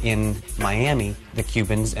 in Miami, the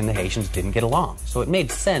Cubans and the Haitians didn't get along. So it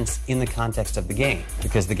made sense in the context of the game,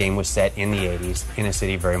 because the game was set in the 80s in a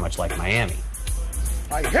city very much like Miami.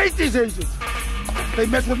 I hate these Asians! They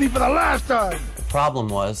messed with me for the last time! The problem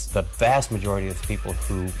was the vast majority of the people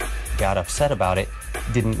who got upset about it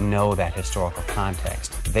didn't know that historical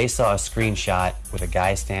context. They saw a screenshot with a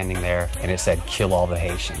guy standing there and it said, "Kill all the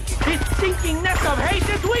Haitians." This stinking nest of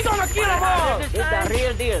Haitians, we gonna kill them all! It's the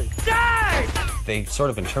real deal. Die! They sort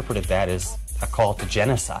of interpreted that as a call to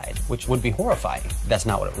genocide, which would be horrifying. That's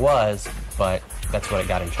not what it was, but that's what it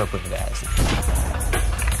got interpreted as.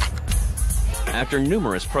 After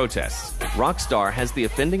numerous protests, Rockstar has the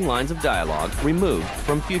offending lines of dialogue removed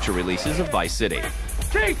from future releases of Vice City.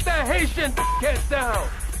 Take the Haitian kids down!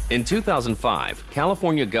 In 2005,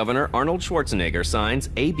 California Governor Arnold Schwarzenegger signs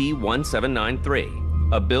AB 1793,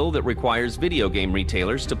 a bill that requires video game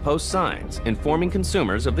retailers to post signs informing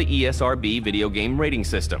consumers of the ESRB video game rating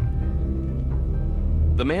system.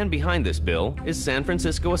 The man behind this bill is San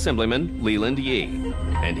Francisco Assemblyman Leland Yee,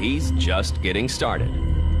 and he's just getting started.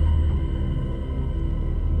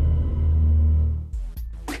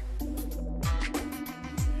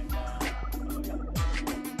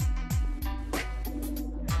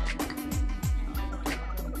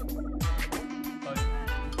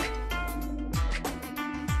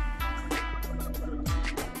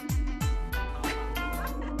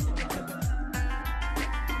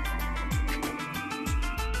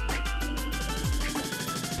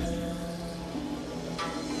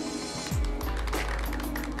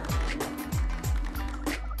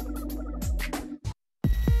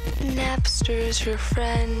 Napster's your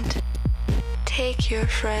friend. Take your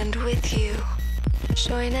friend with you.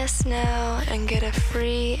 Join us now and get a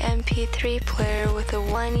free MP3 player with a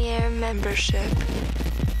 1-year membership.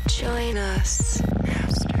 Join us.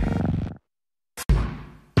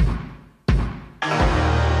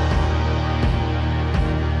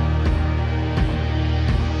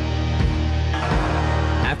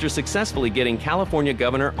 After successfully getting California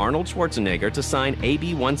Governor Arnold Schwarzenegger to sign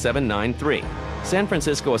AB 1793. San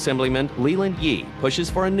Francisco Assemblyman Leland Yee pushes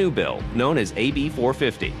for a new bill known as AB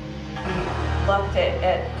 450. We looked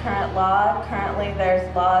at current law. Currently,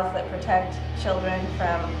 there's laws that protect children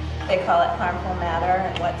from, they call it harmful matter,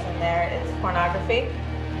 and what's in there is pornography,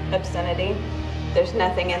 obscenity. There's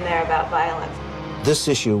nothing in there about violence. This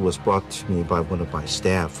issue was brought to me by one of my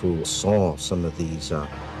staff who saw some of these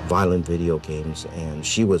violent video games, and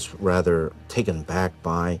she was rather taken back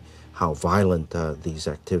by how violent these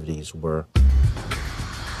activities were.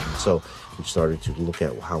 And so we started to look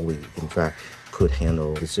at how we, in fact, could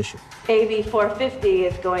handle this issue. AB 450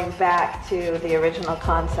 is going back to the original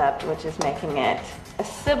concept, which is making it a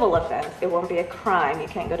civil offense. It won't be a crime. You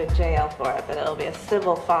can't go to jail for it, but it'll be a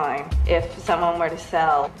civil fine if someone were to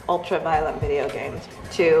sell ultra-violent video games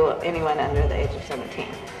to anyone under the age of 17.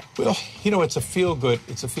 Well, you know, it's a feel-good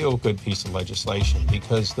piece of legislation,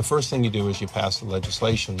 because the first thing you do is you pass the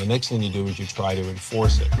legislation. The next thing you do is you try to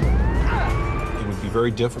enforce it. It would be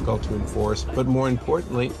very difficult to enforce, but more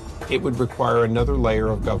importantly, it would require another layer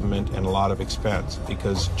of government and a lot of expense,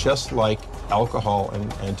 because just like alcohol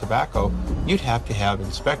and tobacco, you'd have to have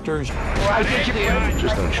inspectors.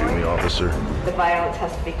 Just don't shoot me, officer. The violence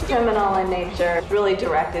has to be criminal in nature. It's really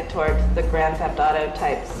directed towards the Grand Theft Auto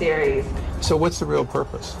type series. So what's the real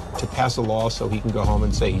purpose? To pass a law so he can go home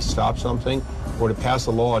and say he stopped something, or to pass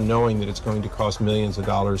a law knowing that it's going to cost millions of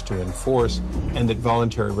dollars to enforce, and that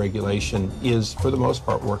voluntary regulation is, for the most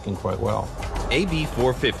part, working quite well? AB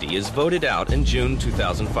 450 is voted out in June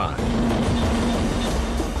 2005.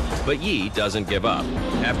 But Yee doesn't give up.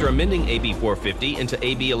 After amending AB 450 into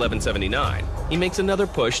AB 1179, he makes another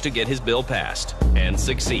push to get his bill passed, and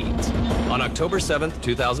succeeds. On October 7,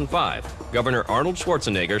 2005, Governor Arnold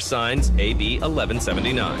Schwarzenegger signs AB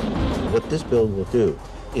 1179. What this bill will do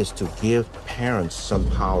is to give parents some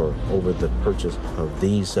power over the purchase of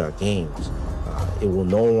these games. It will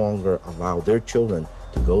no longer allow their children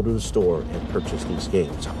to go to the store and purchase these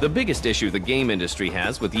games. The biggest issue the game industry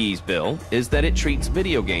has with Yee's bill is that it treats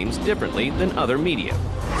video games differently than other media,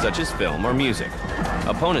 such as film or music.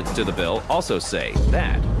 Opponents to the bill also say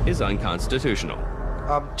that is unconstitutional.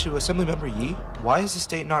 To Assemblymember Yee, why is the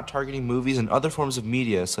state not targeting movies and other forms of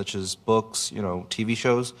media, such as books, TV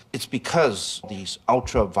shows? It's because these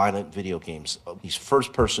ultra-violent video games, these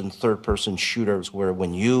first-person, third-person shooters, where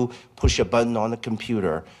when you push a button on the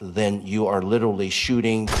computer, then you are literally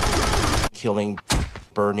shooting, killing,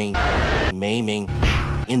 burning, maiming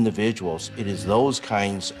individuals. It is those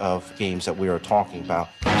kinds of games that we are talking about.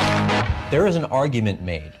 There is an argument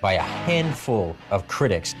made by a handful of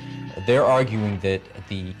critics. They're arguing that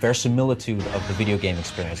the verisimilitude of the video game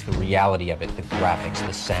experience, the reality of it, the graphics,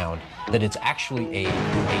 the sound, that it's actually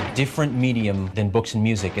a different medium than books and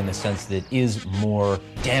music, in the sense that it is more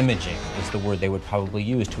damaging, is the word they would probably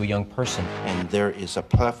use, to a young person. And there is a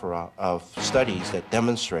plethora of studies that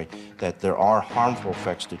demonstrate that there are harmful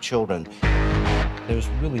effects to children. There's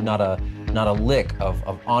really not a lick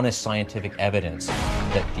of honest scientific evidence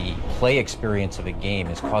that the play experience of a game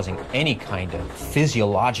is causing any kind of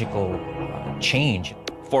physiological change.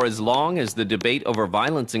 For as long as the debate over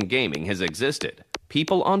violence in gaming has existed,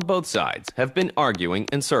 people on both sides have been arguing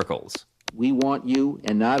in circles. We want you,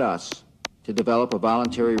 and not us, to develop a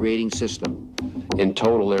voluntary rating system. In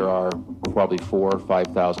total, there are probably 4,000 or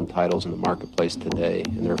 5,000 titles in the marketplace today,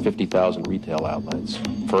 and there are 50,000 retail outlets.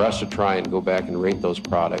 For us to try and go back and rate those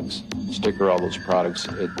products, sticker all those products,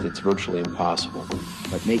 it's virtually impossible.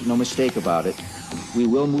 But make no mistake about it, we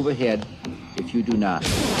will move ahead if you do not.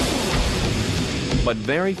 But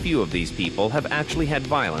very few of these people have actually had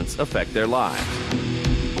violence affect their lives.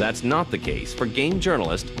 That's not the case for game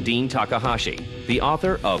journalist Dean Takahashi, the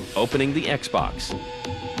author of Opening the Xbox.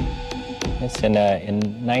 Yes, in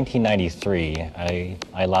 1993,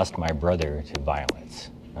 I lost my brother to violence.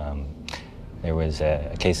 There was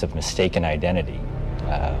a case of mistaken identity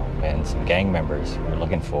when some gang members were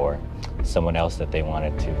looking for someone else that they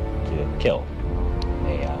wanted to kill.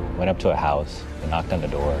 They went up to a house, they knocked on the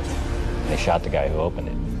door, and they shot the guy who opened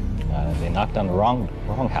it. They knocked on the wrong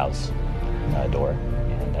house door,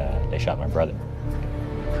 and they shot my brother.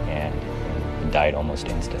 And he died almost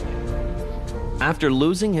instantly. After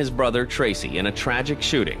losing his brother Tracy in a tragic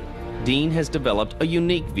shooting, Dean has developed a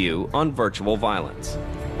unique view on virtual violence.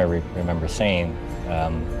 I remember saying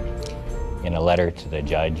in a letter to the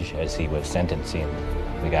judge as he was sentencing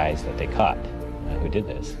the guys that they caught who did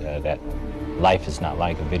this, that life is not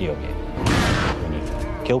like a video game. When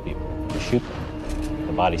you kill people, you shoot them,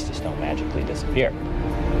 the bodies just don't magically disappear.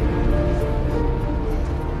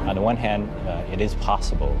 On the one hand, it is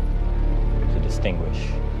possible to distinguish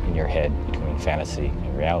in your head between fantasy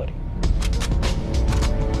and reality.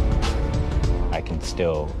 I can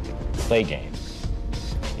still play games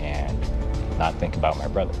and not think about my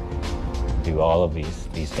brother. Do all of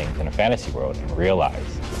these things in a fantasy world and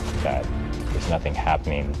realize that there's nothing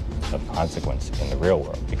happening of consequence in the real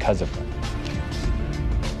world because of them.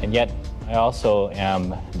 And yet, I also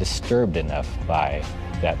am disturbed enough by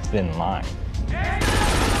that thin line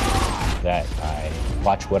that I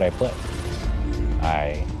watch what I play.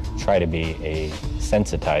 I try to be a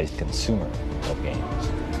sensitized consumer of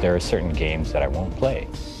games. There are certain games that I won't play.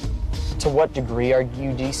 To what degree are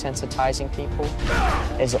you desensitizing people?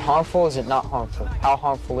 Is it harmful? Is it not harmful? How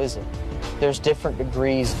harmful is it? There's different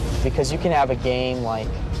degrees, because you can have a game like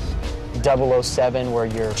 007 where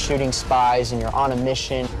you're shooting spies and you're on a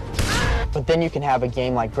mission, but then you can have a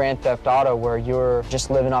game like Grand Theft Auto where you're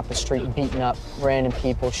just living off the street, beating up random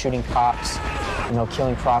people, shooting cops,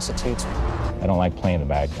 killing prostitutes. I don't like playing the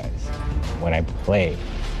bad guys. When I play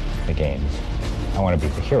the games, I want to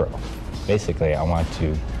be the hero. Basically, I want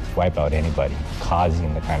to wipe out anybody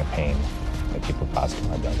causing the kind of pain that people cause to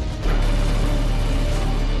my brother.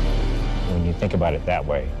 When you think about it that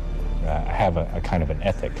way, I have a kind of an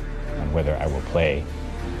ethic on whether I will play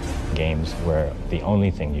games where the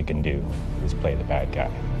only thing you can do is play the bad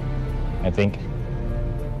guy. I think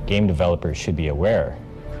game developers should be aware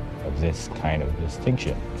of this kind of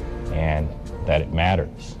distinction and that it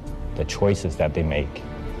matters. The choices that they make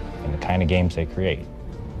and the kind of games they create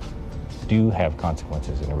do have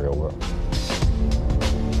consequences in the real world.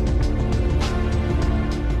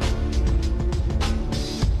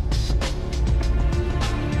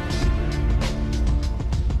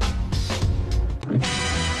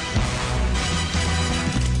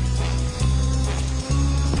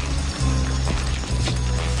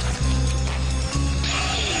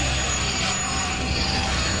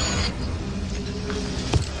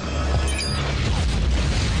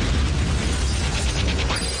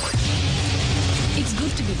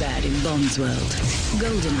 Bond's World.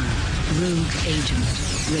 GoldenEye. Rogue Agent.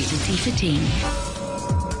 Rated T for Teen.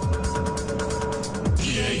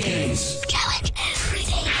 EA Games. Gallic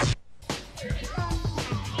everything.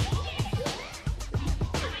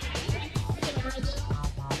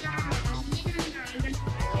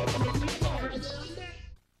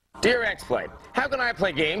 Dear X-Play, how can I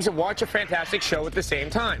play games and watch a fantastic show at the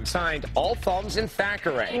same time? Signed, All Thumbs and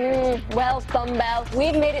Thackeray. Well, Thumbell,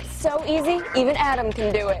 we've made it so easy, even Adam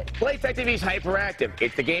can do it. Play Tech TV's Hyperactive.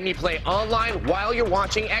 It's the game you play online while you're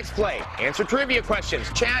watching X-Play. Answer trivia questions,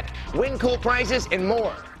 chat, win cool prizes, and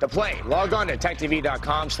more. To play, log on to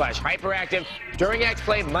techtv.com/hyperactive during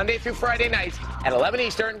X-Play Monday through Friday nights at 11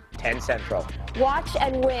 Eastern, 10 Central. Watch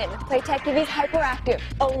and win. Play Tech TV's Hyperactive,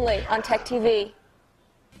 only on Tech TV.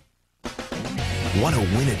 Want to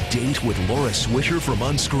win a date with Laura Swisher from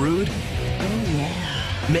Unscrewed? Oh, yeah.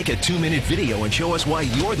 Make a 2-minute video and show us why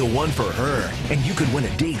you're the one for her, and you could win a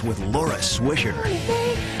date with Laura Swisher.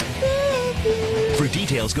 For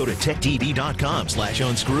details, go to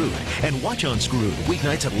techtv.com/unscrewed and watch Unscrewed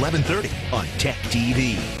weeknights at 11:30 on Tech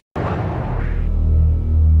TV.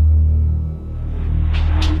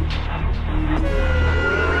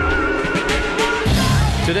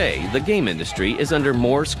 Today, the game industry is under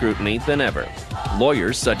more scrutiny than ever.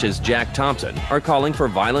 Lawyers such as Jack Thompson are calling for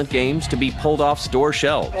violent games to be pulled off store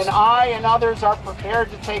shelves. And I and others are prepared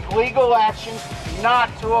to take legal action not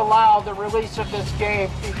to allow the release of this game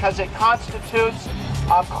because it constitutes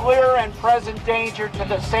a clear and present danger to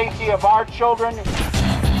the safety of our children.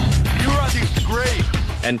 You are disgrace.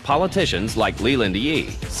 And politicians like Leland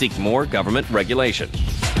Yee seek more government regulation.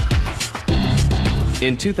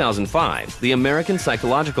 In 2005, the American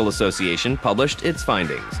Psychological Association published its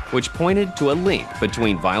findings, which pointed to a link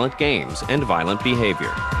between violent games and violent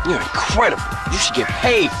behavior. You're incredible. You should get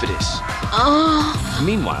paid for this.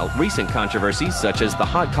 Meanwhile, recent controversies such as the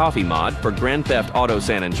hot coffee mod for Grand Theft Auto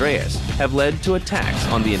San Andreas have led to attacks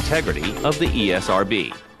on the integrity of the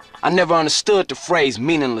ESRB. I never understood the phrase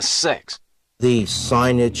meaningless sex. The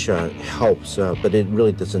signage helps, but it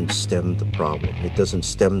really doesn't stem the problem. It doesn't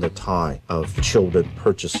stem the tide of children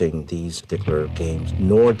purchasing these particular games,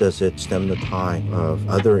 nor does it stem the tide of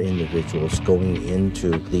other individuals going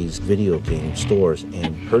into these video game stores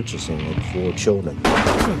and purchasing it for children.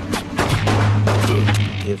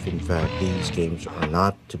 If in fact these games are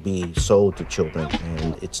not to be sold to children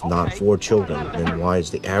and it's not for children, then why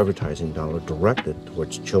is the advertising dollar directed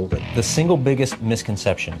towards children? The single biggest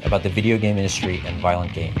misconception about the video game industry and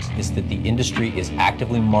violent games is that the industry is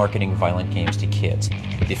actively marketing violent games to kids.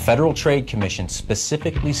 The Federal Trade Commission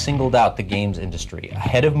specifically singled out the games industry,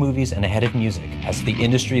 ahead of movies and ahead of music, as the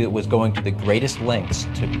industry that was going to the greatest lengths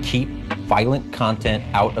to keep violent content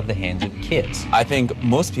out of the hands of kids. I think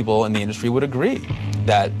most people in the industry would agree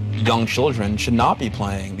that young children should not be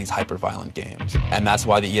playing these hyper-violent games. And that's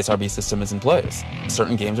why the ESRB system is in place.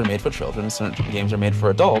 Certain games are made for children, certain games are made for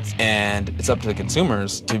adults, and it's up to the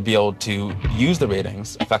consumers to be able to use the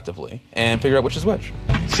ratings effectively and figure out which is which.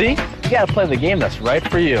 See? You gotta play the game that's right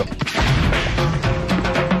for you.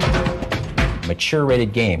 Mature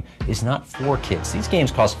rated game is not for kids. These games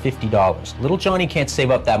cost $50. Little Johnny can't save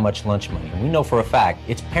up that much lunch money, and we know for a fact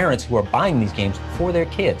it's parents who are buying these games for their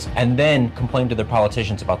kids and then complain to their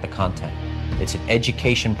politicians about the content. It's an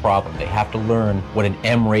education problem. They have to learn what an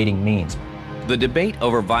M rating means. The debate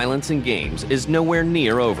over violence in games is nowhere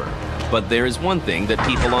near over, but there is one thing that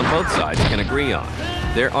people on both sides can agree on.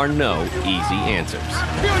 There are no easy answers.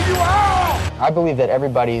 I believe that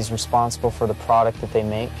everybody is responsible for the product that they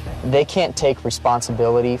make. They can't take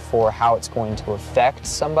responsibility for how it's going to affect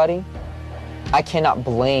somebody. I cannot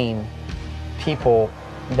blame people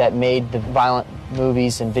that made the violent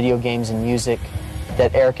movies and video games and music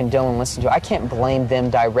that Eric and Dylan listened to. I can't blame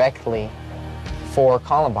them directly for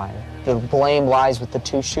Columbine. The blame lies with the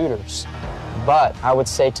two shooters. But I would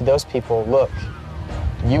say to those people, look,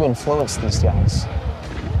 you influenced these guys.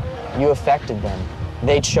 You affected them.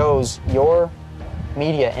 They chose your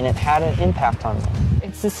media and it had an impact on them.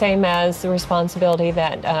 It's the same as the responsibility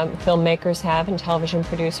that filmmakers have and television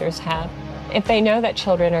producers have. If they know that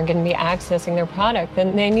children are going to be accessing their product,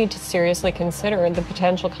 then they need to seriously consider the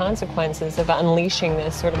potential consequences of unleashing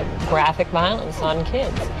this sort of graphic violence on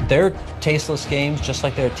kids. There are tasteless games just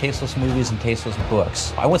like there are tasteless movies and tasteless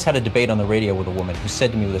books. I once had a debate on the radio with a woman who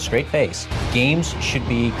said to me with a straight face, games should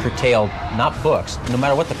be curtailed, not books, no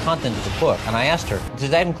matter what the content of the book. And I asked her, does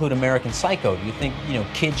that include American Psycho? Do you think,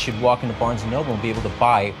 kids should walk into Barnes & Noble and be able to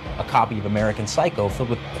buy a copy of American Psycho filled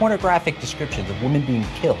with pornographic descriptions of women being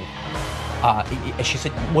killed? She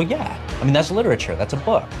said, well, yeah. I mean, that's literature. That's a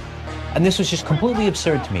book. And this was just completely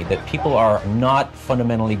absurd to me that people are not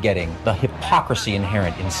fundamentally getting the hypocrisy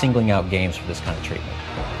inherent in singling out games for this kind of treatment.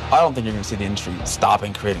 I don't think you're going to see the industry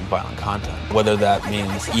stopping creating violent content, whether that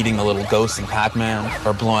means eating the little ghosts in Pac-Man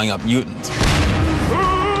or blowing up mutants.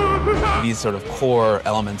 These sort of core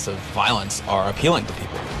elements of violence are appealing to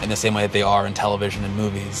people in the same way that they are in television and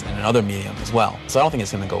movies and in other mediums as well. So I don't think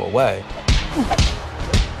it's going to go away.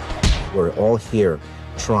 We're all here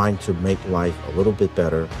trying to make life a little bit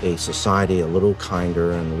better, a society a little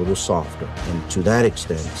kinder and a little softer. And to that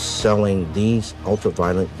extent, selling these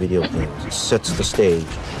ultra-violent video games sets the stage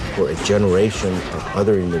for a generation of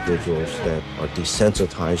other individuals that are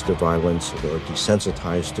desensitized to violence or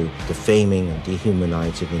desensitized to defaming and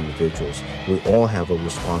dehumanizing individuals. We all have a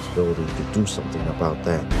responsibility to do something about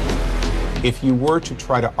that. If you were to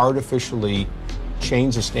try to artificially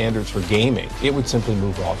change the standards for gaming, it would simply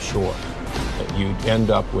move offshore. You'd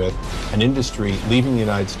end up with an industry leaving the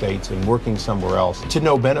United States and working somewhere else to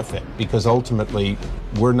no benefit, because ultimately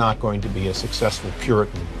we're not going to be a successful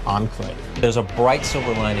Puritan enclave. There's a bright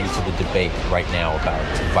silver lining to the debate right now about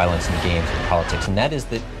violence in games and politics, and that is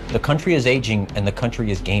that the country is aging and the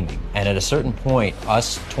country is gaming. And at a certain point,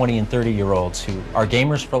 us 20 and 30-year-olds who are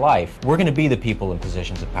gamers for life, we're going to be the people in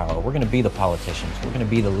positions of power. We're going to be the politicians. We're going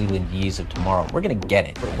to be the Leland Yees of tomorrow. We're going to get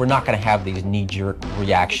it. We're not going to have these knee-jerk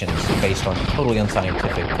reactions based on totally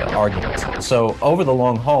unscientific arguments. So over the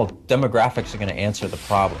long haul, demographics are going to answer the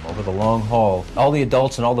problem. Over the long haul, all the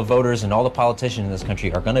adults and all the voters and all the politicians in this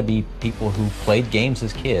country are going to be people who played games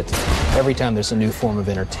as kids. Every time there's a new form of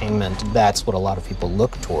entertainment, that's what a lot of people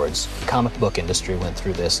look towards. The comic book industry went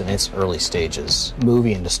through this in its early stages.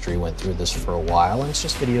 Movie industry went through this for a while, and it's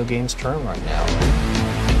just video games' turn right now.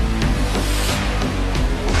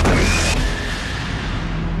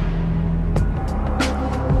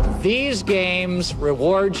 These games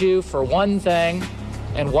reward you for one thing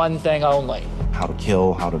and one thing only. How to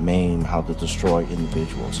kill, how to maim, how to destroy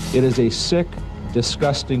individuals. It is a sick,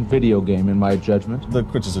 disgusting video game, in my judgment. The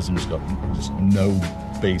criticism's got just no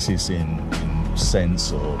basis in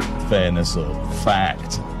sense or fairness or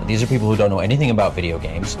fact. These are people who don't know anything about video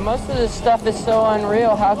games. Most of this stuff is so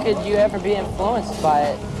unreal. How could you ever be influenced by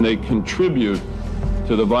it? They contribute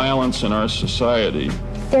to the violence in our society.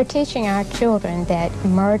 They're teaching our children that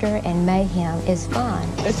murder and mayhem is fun.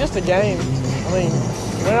 It's just a game. I mean,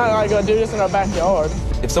 we're not going to do this in our backyard.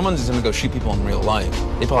 If someone's going to go shoot people in real life,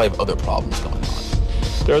 they probably have other problems going on.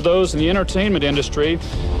 There are those in the entertainment industry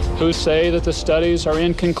who say that the studies are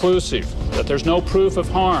inconclusive, that there's no proof of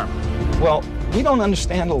harm. Well, we don't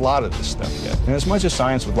understand a lot of this stuff yet. And as much as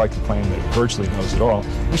science would like to claim that it virtually knows it all,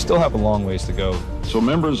 we still have a long ways to go. So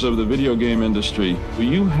members of the video game industry,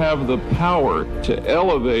 you have the power to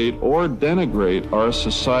elevate or denigrate our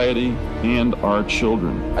society and our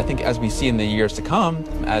children. I think as we see in the years to come,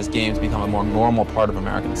 as games become a more normal part of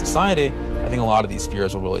American society, I think a lot of these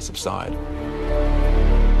fears will really subside.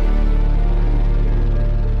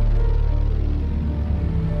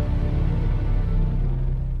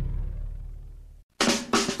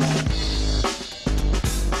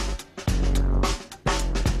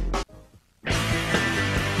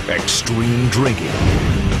 Extreme drinking,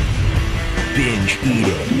 binge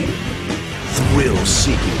eating, thrill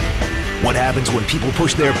seeking. What happens when people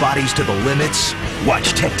push their bodies to the limits? Watch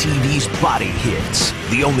Tech TV's Body Hits,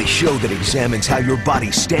 the only show that examines how your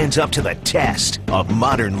body stands up to the test of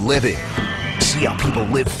modern living. See how people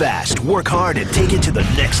live fast, work hard, and take it to the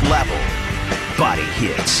next level. Body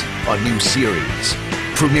Hits, a new series.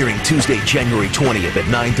 Premiering Tuesday, January 20th at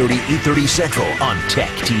 9:30, 8:30 Central on Tech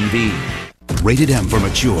TV. Rated M for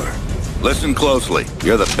mature. Listen closely.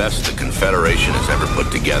 You're the best the Confederation has ever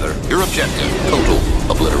put together. Your objective, total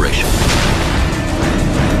obliteration.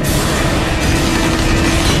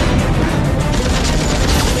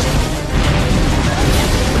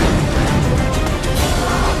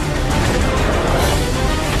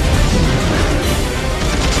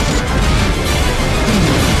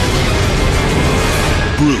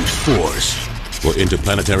 Brute force. For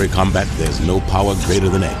interplanetary combat, there's no power greater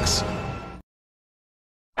than X.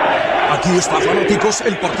 Aquí está, fanáticos,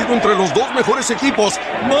 el partido entre los dos mejores equipos.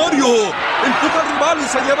 ¡Mario! Empuja al rival y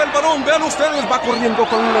se lleva el balón. Vean ustedes, va corriendo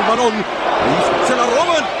con el balón. Ahí se la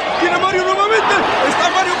roban. ¡Tiene Mario nuevamente! ¡Está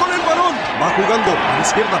Mario con el balón! Va jugando a la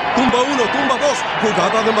izquierda. Tumba uno, tumba dos.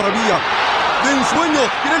 Jugada de maravilla. De ensueño.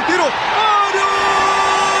 ¡Tiene el tiro! ¡Mario!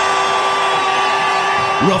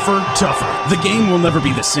 Rougher, tougher. The game will never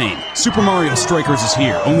be the same. Super Mario Strikers is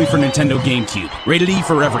here, only for Nintendo GameCube. Rated E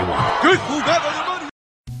for everyone. ¡Qué jugada de Mario!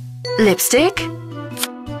 Lipstick?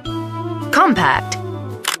 Compact?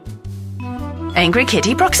 Angry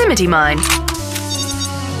Kitty proximity mine?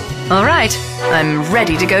 Alright, I'm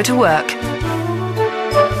ready to go to work.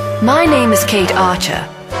 My name is Kate Archer.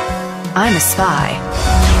 I'm a spy.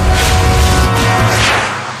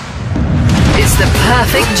 It's the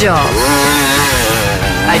perfect job.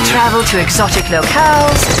 I travel to exotic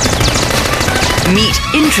locales, meet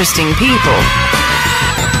interesting people.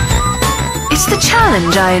 It's the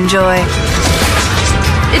challenge I enjoy.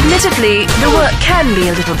 Admittedly, the work can be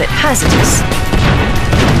a little bit hazardous.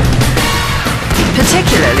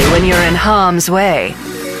 Particularly when you're in harm's way.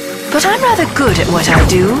 But I'm rather good at what I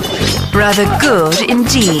do. Rather good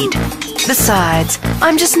indeed. Besides,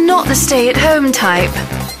 I'm just not the stay-at-home type.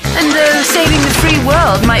 And though saving the free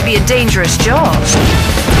world might be a dangerous job,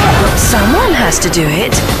 someone has to do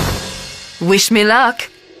it. Wish me luck.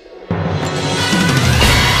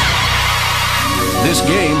 This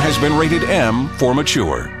game has been rated M for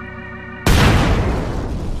mature.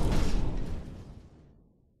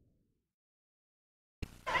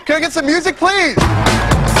 Can I get some music, please?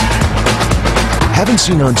 Haven't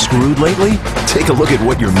seen Unscrewed lately? Take a look at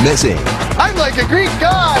what you're missing. I'm like a Greek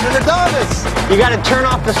god, an Adonis. You gotta turn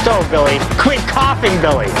off the stove, Billy. Quit coughing,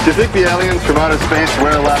 Billy. Do you think the aliens from outer space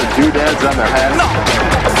wear a lot of doodads on their heads? No!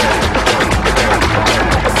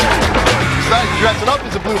 Besides dressing up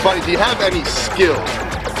as a blue bunny, do you have any skill?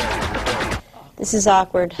 This is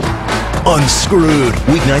awkward. Unscrewed,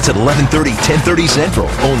 weeknights at 11:30, 10:30 Central,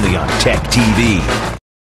 only on Tech TV.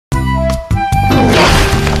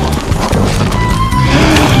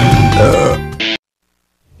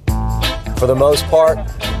 For the most part,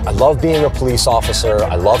 I love being a police officer.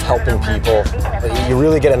 I love helping people. You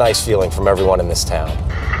really get a nice feeling from everyone in this town.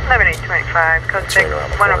 11825, code 6,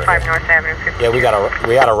 105 North Avenue, 52. Yeah, we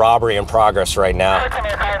got a robbery in progress right now.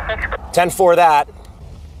 10-4 that.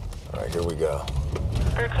 All right, here we go.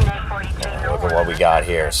 Look at what we got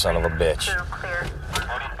here, son of a bitch.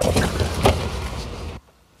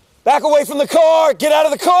 Back away from the car! Get out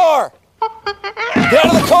of the car! Get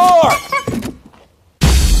out of the car!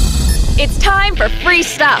 It's time for free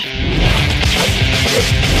stuff.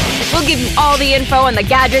 We'll give you all the info on the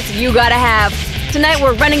gadgets you gotta have. Tonight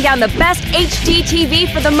we're running down the best HD TV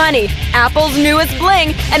for the money, Apple's newest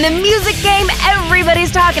bling, and the music game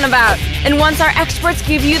everybody's talking about. And once our experts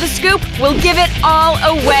give you the scoop, we'll give it all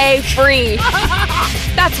away free.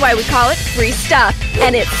 That's why we call it free stuff,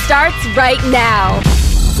 and it starts right now.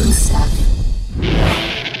 Free stuff.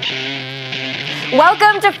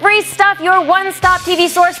 Welcome to Free Stuff, your one-stop TV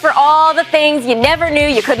source for all the things you never knew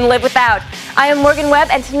you couldn't live without. I am Morgan Webb,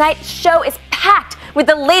 and tonight's show is packed with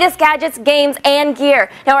the latest gadgets, games, and gear.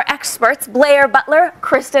 Now, our experts, Blair Butler,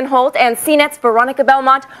 Kristen Holt, and CNET's Veronica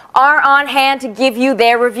Belmont, are on hand to give you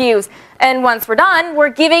their reviews. And once we're done, we're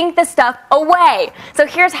giving the stuff away. So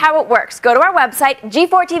here's how it works. Go to our website,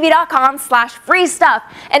 G4TV.com/free-stuff,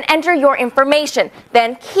 and enter your information.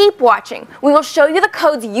 Then keep watching. We will show you the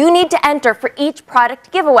codes you need to enter for each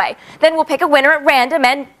product giveaway. Then we'll pick a winner at random,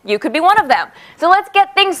 and you could be one of them. So let's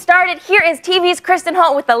get things started. Here is TV's Kristen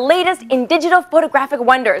Holt with the latest in digital photographic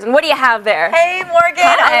wonders. And what do you have there? Hey, Morgan.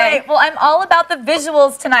 Hi. All right. Well, I'm all about the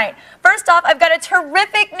visuals tonight. First off, I've got a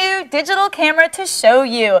terrific new digital camera to show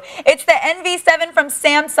you. It's the NV7 from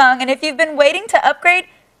Samsung, and if you've been waiting to upgrade,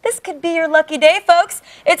 this could be your lucky day, folks.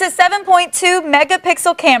 It's a 7.2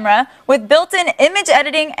 megapixel camera with built-in image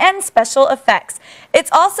editing and special effects.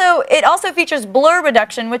 It also features blur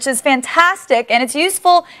reduction, which is fantastic, and it's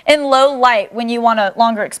useful in low light when you want a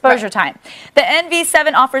longer exposure time. The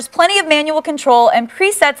NV7 offers plenty of manual control and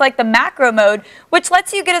presets like the macro mode, which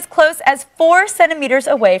lets you get as close as 4 centimeters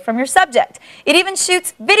away from your subject. It even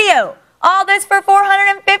shoots video. All this for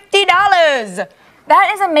 $450.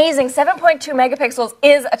 That is amazing. 7.2 megapixels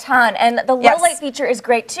is a ton, and the low light feature is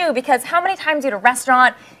great too, because how many times you're at a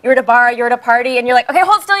restaurant, you're at a bar, you're at a party, and you're like, okay,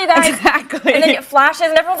 hold still, you guys. Exactly. And then it flashes,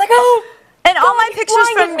 and everyone's like, oh. And all my pictures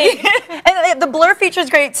from and the blur feature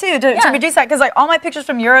is great too to reduce that, because like all my pictures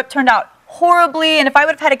from Europe turned out horribly, and if I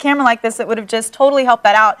would have had a camera like this, it would have just totally helped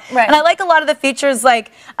that out. Right. And I like a lot of the features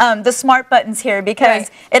like the smart buttons here, because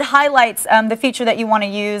it highlights the feature that you want to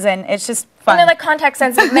use, and it's just fun. And they're like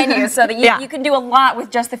context-sensitive menus, so that you can do a lot with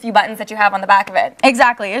just the few buttons that you have on the back of it.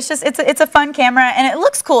 Exactly. It's just it's a fun camera, and it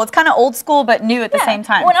looks cool. It's kind of old school but new at the same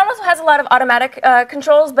time. Well, it also has a lot of automatic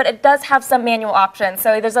controls, but it does have some manual options,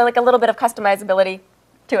 so there's like a little bit of customizability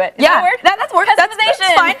to it. Does that work? That's works. That's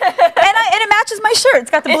fine. And it matches my shirt.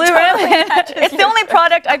 It's got the blue rim. It's the only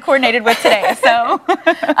product I coordinated with today, so.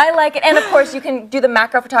 I like it. And of course, you can do the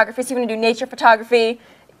macro photography, so you can do nature photography,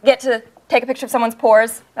 get to take a picture of someone's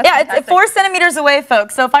pores. That's fantastic. It's 4 centimeters away,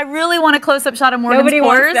 folks. So if I really want a close-up shot of Morgan's Nobody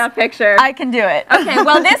pores, wants that picture. I can do it. Okay,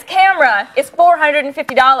 well, this camera is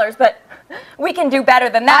 $450, but we can do better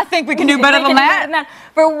than that. I think we can do better than that.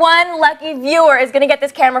 For one lucky viewer is going to get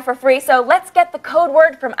this camera for free, so let's get the code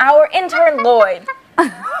word from our intern, Lloyd.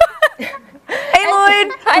 Hey,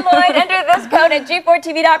 Lloyd. Hi, Lloyd. Enter this code at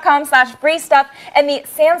G4TV.com/free-stuff, and the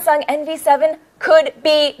Samsung NV7 could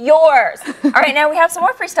be yours. All right, now we have some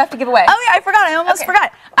more free stuff to give away. Oh, yeah, I forgot. I almost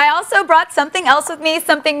forgot. I also brought something else with me,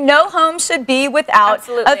 something no home should be without.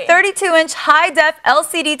 Absolutely. A 32-inch high-def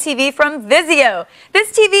LCD TV from Vizio.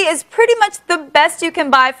 This TV is pretty much the best you can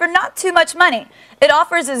buy for not too much money. It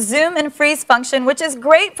offers a zoom and freeze function, which is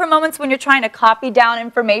great for moments when you're trying to copy down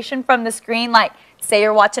information from the screen, like say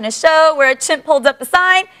you're watching a show where a chimp holds up a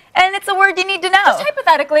sign and it's a word you need to know. Just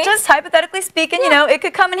hypothetically. Just hypothetically speaking, you know, it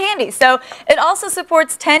could come in handy. So it also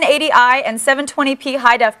supports 1080i and 720p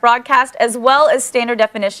high-def broadcast, as well as standard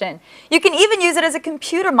definition. You can even use it as a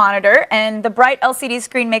computer monitor, and the bright LCD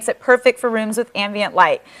screen makes it perfect for rooms with ambient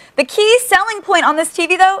light. The key selling point on this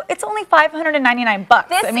TV, though, it's only $599.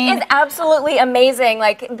 This is absolutely amazing.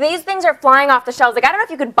 Like, these things are flying off the shelves. Like, I don't know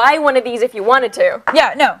if you could buy one of these if you wanted to.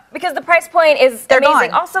 Yeah, no. Because the price point is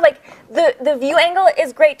amazing. Gone. Also, like, the view angle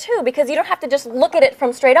is great too, because you don't have to just look at it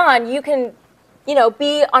from straight on. You can, you know,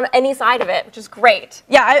 be on any side of it, which is great.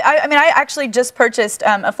 Yeah, I mean, I actually just purchased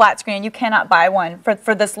a flat screen, and you cannot buy one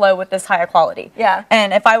for this low with this higher quality. Yeah.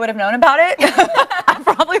 And if I would have known about it, I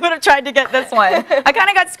probably would have tried to get this one. I kind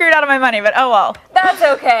of got screwed out of my money, but oh well. That's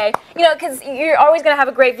okay. You know, because you're always going to have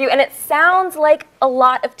a great view, and it sounds like a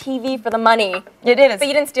lot of TV for the money. It is. But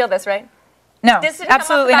you didn't steal this, right? No, This didn't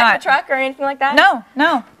absolutely come off the back not. of the truck or anything like that? No,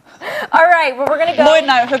 no. All right, well, we're going to go. Lloyd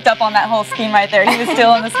and I hooked up on that whole scheme right there. He was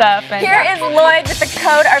stealing the stuff. And Here is Lloyd with the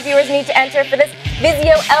code our viewers need to enter for this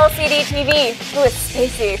Vizio LCD TV. Ooh, it's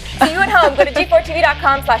spacey. So you at home, go to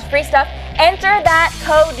G4TV.com/free-stuff. Enter that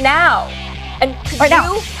code now. And could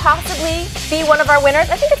you possibly be one of our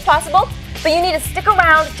winners? I think it's possible, but you need to stick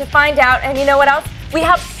around to find out. And you know what else? We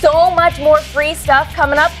have so much more free stuff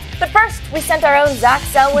coming up. But first, we sent our own Zach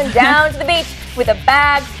Selwyn down to the beach with a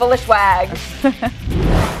bag full of swag.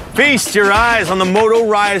 Feast your eyes on the Moto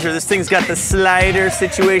Riser. This thing's got the slider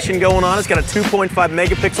situation going on. It's got a 2.5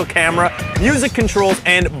 megapixel camera, music controls,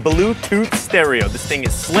 and Bluetooth stereo. This thing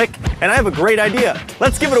is slick, and I have a great idea.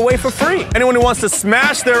 Let's give it away for free. Anyone who wants to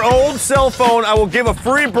smash their old cell phone, I will give a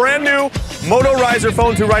free brand new Moto Riser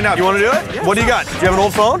phone to right now. You want to do it? Yeah, what do you got? Do you have an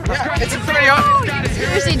old phone? Yeah, it's a pretty awesome.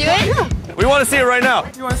 Seriously, do it? We want to see it right now.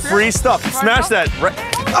 Free stuff. Smash that.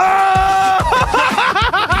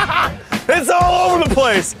 It's all over the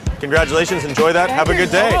place. Congratulations, enjoy that. Have a good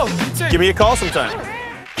day. Give me a call sometime.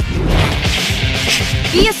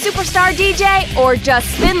 Be a superstar DJ or just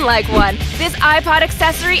spin like one. This iPod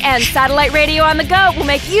accessory and satellite radio on the go will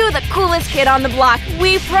make you the coolest kid on the block,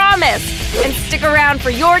 we promise. And stick around for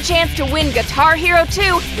your chance to win Guitar Hero 2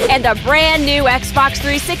 and a brand new Xbox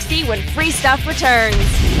 360 when free stuff returns.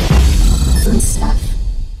 Free stuff.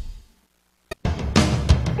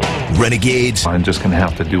 Renegades. I'm just gonna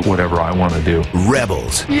have to do whatever I want to do.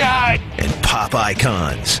 Rebels. Yeah. And pop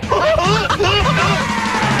icons.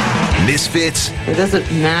 Misfits. It doesn't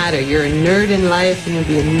matter. You're a nerd in life and you'll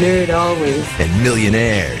be a nerd always. And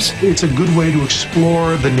millionaires. It's a good way to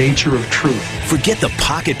explore the nature of truth. Forget the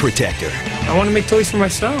pocket protector. I want to make toys for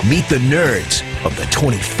myself. Meet the nerds of the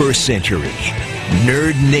 21st century.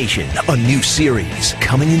 Nerd Nation, a new series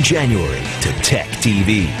coming in January to Tech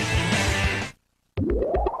TV.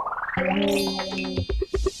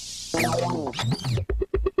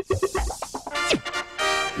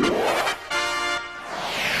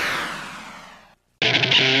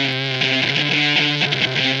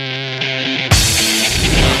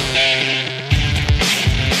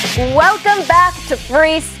 Welcome back to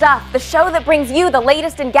Free Stuff, the show that brings you the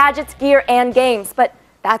latest in gadgets, gear, and games. But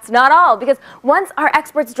that's not all, because once our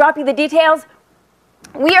experts drop you the details,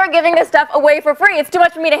 we are giving this stuff away for free. It's too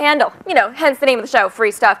much for me to handle. You know, hence the name of the show,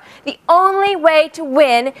 Free Stuff. The only way to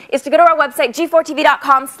win is to go to our website,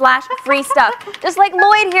 G4TV.com/freestuff, just like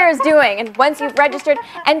Lloyd here is doing. And once you've registered,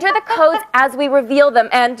 enter the codes as we reveal them.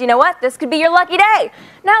 And you know what? This could be your lucky day.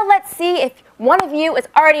 Now let's see if one of you is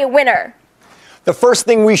already a winner. The first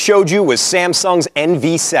thing we showed you was Samsung's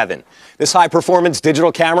NV7. This high-performance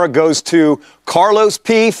digital camera goes to Carlos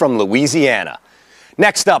P. from Louisiana.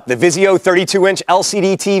 Next up, the Vizio 32-inch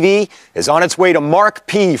LCD TV is on its way to Mark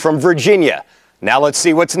P. from Virginia. Now let's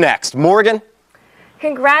see what's next. Morgan?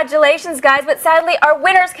 Congratulations, guys, but sadly, our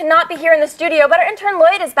winners cannot be here in the studio, but our intern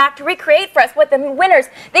Lloyd is back to recreate for us what the winners,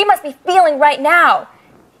 they must be feeling right now.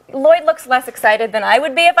 Lloyd looks less excited than I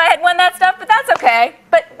would be if I had won that stuff, but that's okay.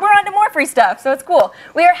 But we're on to more free stuff, so it's cool.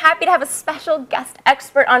 We are happy to have a special guest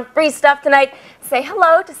expert on free stuff tonight. Say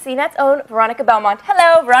hello to CNET's own Veronica Belmont.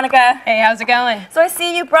 Hello, Veronica. Hey, how's it going? So I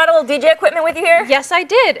see you brought a little DJ equipment with you here? Yes, I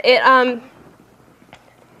did.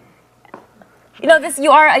 You know, you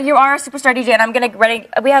are a superstar DJ, and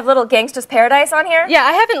we have little Gangsta's Paradise on here. Yeah,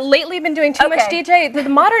 I haven't lately been doing too much DJ. The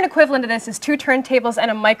modern equivalent of this is 2 turntables and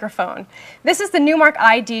a microphone. This is the Newmark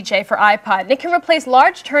iDJ for iPod, and it can replace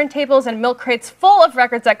large turntables and milk crates full of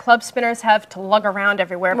records that club spinners have to lug around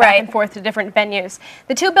everywhere, back and forth to different venues.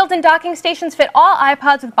 The 2 built-in docking stations fit all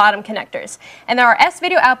iPods with bottom connectors, and there are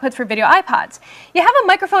S-video outputs for video iPods. You have a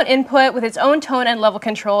microphone input with its own tone and level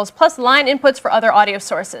controls, plus line inputs for other audio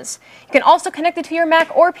sources. You can also connect it to your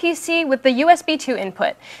Mac or PC with the USB 2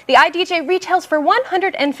 input. The iDJ retails for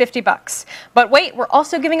 $150. But wait, we're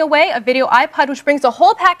also giving away a video iPod, which brings the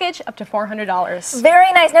whole package up to $400. Very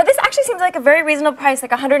nice. Now, this actually seems like a very reasonable price,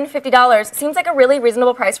 like $150. Seems like a really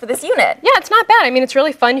reasonable price for this unit. Yeah, it's not bad. I mean, it's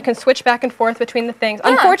really fun. You can switch back and forth between the things.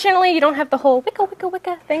 Yeah. Unfortunately, you don't have the whole wicka, wicka,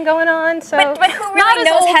 wicka thing going on, so But who really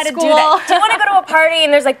knows how to do that? Do you want to go to a party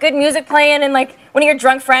and there's like good music playing and like one of your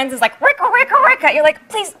drunk friends is like, wicka, wicka, wicka. You're like,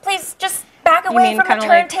 please, just back away from the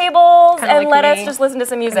turntables and let us just listen to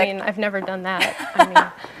some music. I mean, I've never done that. I mean,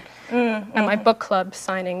 and my book club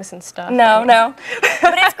signings and stuff. No.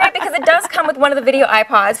 But it's great because it does come with one of the video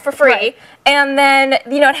iPods for free. Right. And then,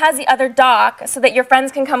 you know, it has the other dock so that your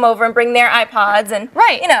friends can come over and bring their iPods and,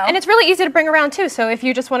 you know. And it's really easy to bring around, too. So if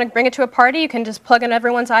you just want to bring it to a party, you can just plug in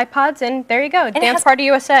everyone's iPods and there you go. And Dance Party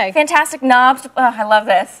USA. Fantastic knobs. Oh, I love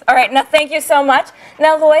this. All right, now thank you so much.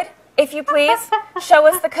 Now, Lloyd, if you please, show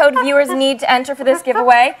us the code viewers need to enter for this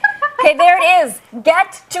giveaway. Okay, there it is.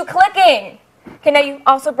 Get to clicking. Okay, now you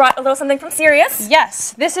also brought a little something from Sirius.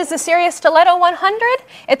 Yes, this is the Sirius Stiletto 100.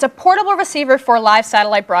 It's a portable receiver for live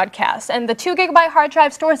satellite broadcasts, and the 2GB hard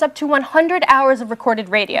drive stores up to 100 hours of recorded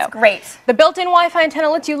radio. That's great. The built-in Wi-Fi antenna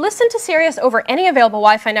lets you listen to Sirius over any available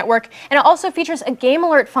Wi-Fi network, and it also features a game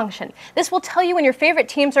alert function. This will tell you when your favorite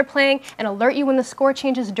teams are playing and alert you when the score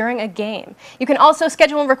changes during a game. You can also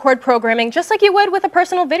schedule and record programming just like you would with a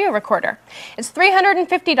personal video recorder. It's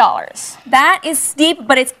 $350. That is steep,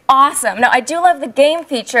 but it's awesome. Now, I do love the game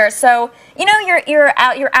feature. So, you know, you're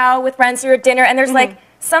out with friends, you're at dinner, and there's like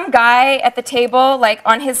some guy at the table, like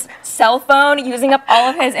on his cell phone, using up all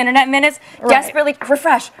of his internet minutes, desperately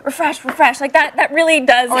refresh. Like that really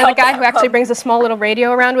does help. Or the guy who actually brings a small little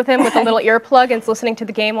radio around with him with a little earplug and is listening to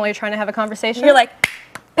the game while you're trying to have a conversation. You're like,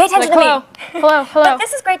 pay attention to me. Hello. But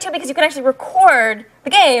this is great too because you can actually record the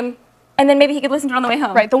game And then maybe he could listen to it on the way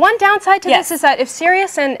home. Right. The one downside to this is that if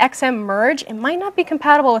Sirius and XM merge, it might not be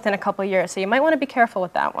compatible within a couple years, so you might want to be careful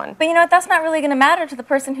with that one. But you know what? That's not really going to matter to the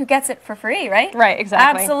person who gets it for free, right? Right,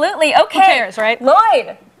 exactly. Absolutely. Okay. Who cares, right?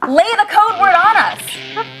 Lloyd, lay the code word on us.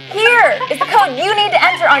 Here is the code you need to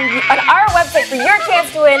enter on our website for your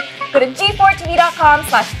chance to win. Go to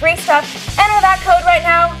G4TV.com/freestuff. Enter that code right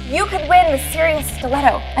now. You could win the Sirius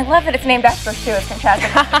Stiletto. I love that it's named after us too. It's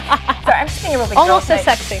fantastic. Sorry, I'm just being a real big girl Almost as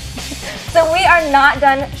today. sexy. So we are not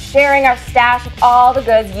done sharing our stash of all the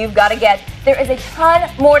goods you've got to get. There is a ton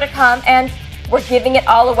more to come, and we're giving it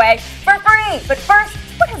all away for free. But first,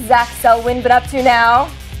 what has Zach Selwyn been up to now?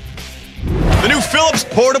 The new Philips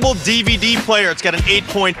portable DVD player. It's got an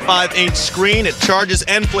 8.5-inch screen. It charges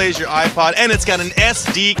and plays your iPod, and it's got an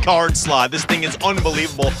SD card slot. This thing is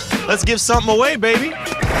unbelievable. Let's give something away, baby.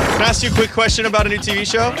 Can I ask you a quick question about a new TV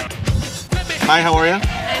show? Hi, how are you?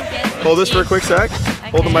 Hold this for a quick sec.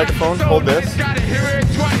 Hold the microphone. Hold this. Look at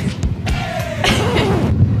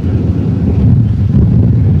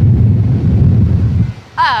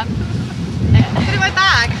my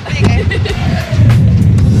bag. There you go.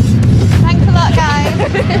 Thanks a lot, guys.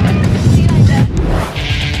 See you later.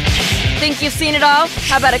 Think you've seen it all?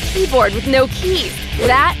 How about a keyboard with no keys?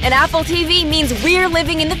 That and Apple TV means we're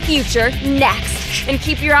living in the future next. And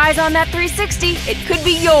keep your eyes on that 360. It could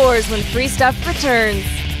be yours when Free Stuff returns.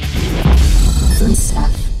 Free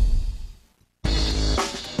Stuff.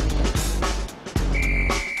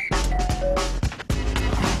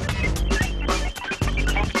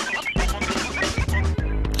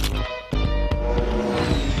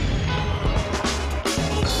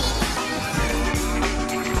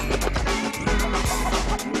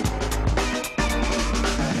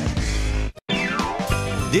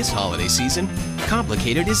 This holiday season,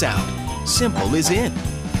 complicated is out, simple is in.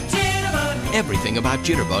 Everything about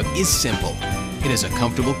Jitterbug is simple. It has a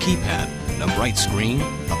comfortable keypad, a bright screen,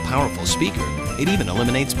 a powerful speaker. It even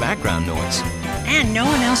eliminates background noise. And no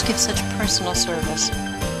one else gives such personal service.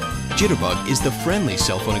 Jitterbug is the friendly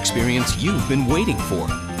cell phone experience you've been waiting for.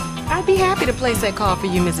 I'd be happy to place that call for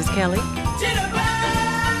you, Mrs. Kelly.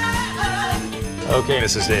 Okay,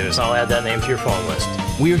 Mrs. Davis, I'll add that name to your phone list.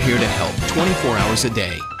 We're here to help 24 hours a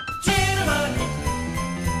day.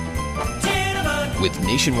 With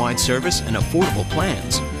nationwide service and affordable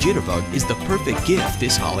plans, Jitterbug is the perfect gift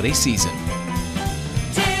this holiday season.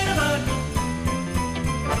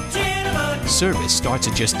 Service starts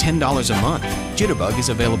at just $10 a month. Jitterbug is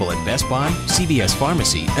available at Best Buy, CVS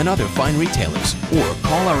Pharmacy, and other fine retailers. Or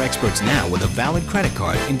call our experts now with a valid credit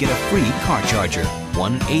card and get a free car charger.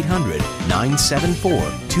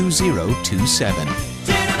 1-800-974-2027.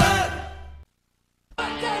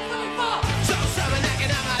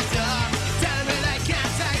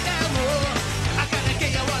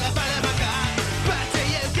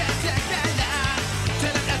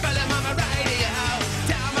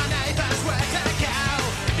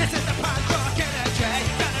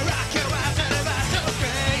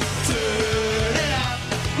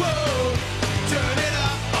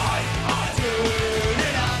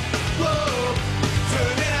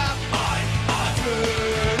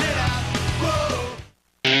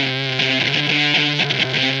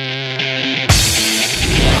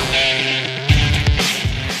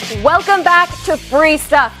 Welcome back to Free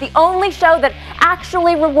Stuff, the only show that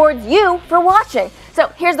actually rewards you for watching.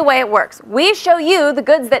 So here's the way it works. We show you the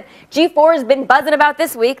goods that G4 has been buzzing about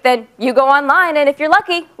this week, then you go online, and if you're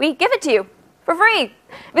lucky, we give it to you for free.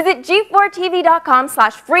 Visit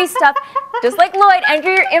G4TV.com/freestuff. Just like Lloyd,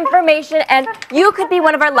 enter your information, and you could be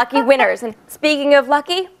one of our lucky winners. And speaking of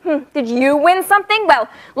lucky, did you win something? Well,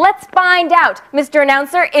 let's find out. Mr.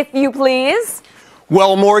 Announcer, if you please.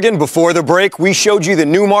 Well, Morgan, before the break, we showed you the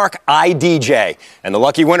Newmark iDJ, and the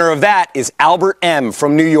lucky winner of that is Albert M.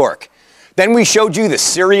 from New York. Then we showed you the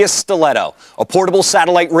Sirius Stiletto, a portable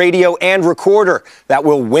satellite radio and recorder that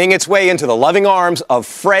will wing its way into the loving arms of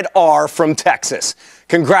Fred R. from Texas.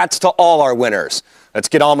 Congrats to all our winners. Let's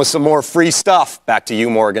get on with some more free stuff. Back to you,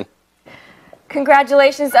 Morgan.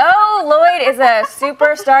 Congratulations. Oh, Lloyd is a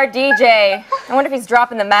superstar DJ. I wonder if he's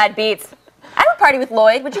dropping the mad beats. I would party with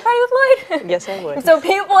Lloyd. Would you party with Lloyd? Yes, I would. So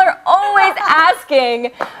people are always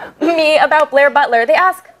asking me about Blair Butler. They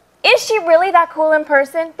ask, is she really that cool in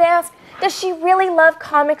person? They ask, does she really love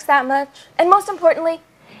comics that much? And most importantly,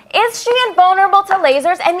 is she invulnerable to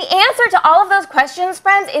lasers? And the answer to all of those questions,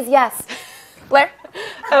 friends, is yes. Blair?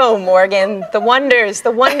 Oh, Morgan, the wonders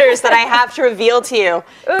that I have to reveal to you.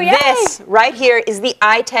 Ooh, yay. This right here is the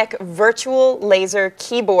iTech Virtual Laser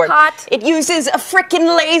Keyboard. Hot. It uses a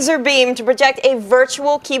frickin' laser beam to project a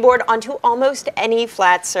virtual keyboard onto almost any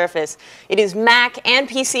flat surface. It is Mac and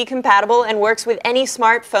PC compatible and works with any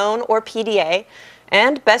smartphone or PDA.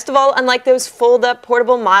 And best of all, unlike those fold-up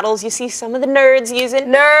portable models you see some of the nerds using,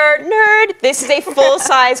 nerd, this is a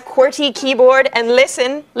full-size QWERTY keyboard. And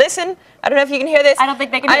listen, I don't know if you can hear this. I don't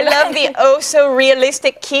think they can hear that. I love the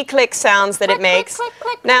oh-so-realistic key click sounds that it makes. Click,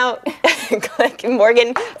 click, click. Now, click,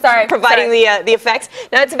 Morgan providing sorry. the effects.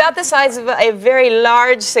 Now, it's about the size of a very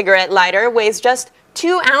large cigarette lighter, weighs just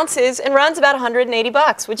 2 ounces, and runs about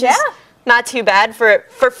 $180, which is not too bad for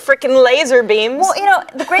frickin' laser beams. Well, you know,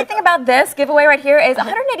 the great thing about this giveaway right here is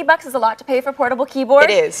 $180 is a lot to pay for a portable keyboard.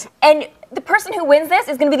 It is. And the person who wins this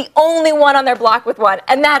is going to be the only one on their block with one,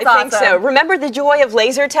 and that's awesome. I think so. Remember the joy of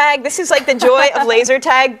laser tag? This is like the joy of laser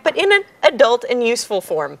tag, but in an adult and useful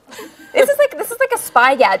form. This is like a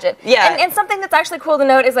spy gadget. Yeah. And something that's actually cool to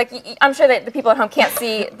note is, like, I'm sure that the people at home can't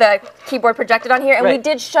see the keyboard projected on here, and we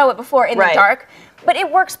did show it before in the dark. But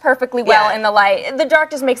it works perfectly well in the light. The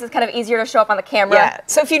dark just makes it kind of easier to show up on the camera. Yeah.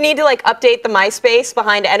 So if you need to like update the MySpace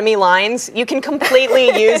behind enemy lines, you can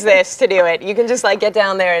completely use this to do it. You can just like get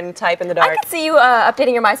down there and type in the dark. I could see you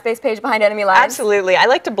updating your MySpace page behind enemy lines. Absolutely. I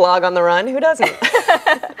like to blog on the run. Who doesn't?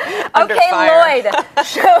 Okay, Lloyd.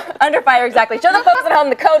 Under fire, exactly. Show the folks at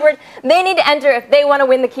home the code word they need to enter if they want to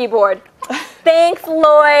win the keyboard. Thanks,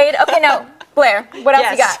 Lloyd. Okay, now, Blair, what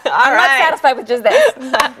else you got? I'm not satisfied with just this.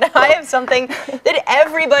 Now I have something that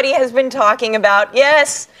everybody has been talking about.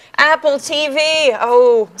 Yes, Apple TV.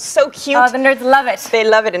 Oh, so cute. Oh, the nerds love it. They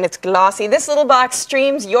love it, and it's glossy. This little box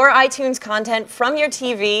streams your iTunes content from your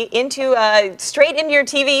TV straight into your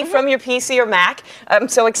TV from your PC or Mac. I'm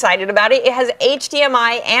so excited about it. It has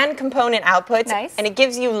HDMI and component outputs, and it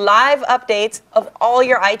gives you live updates of all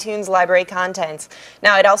your iTunes library contents.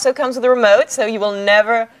 Now, it also comes with a remote, so you will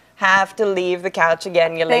never have to leave the couch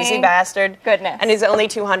again, you lazy bastard. Goodness. And it's only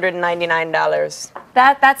 $299.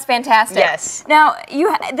 That's fantastic. Yes. Now,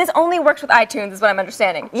 this only works with iTunes, is what I'm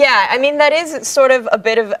understanding. Yeah, I mean, that is sort of a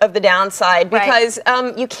bit of the downside because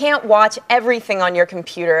you can't watch everything on your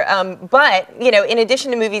computer. But, you know, in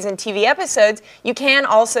addition to movies and TV episodes, you can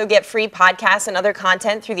also get free podcasts and other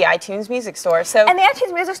content through the iTunes Music Store. And the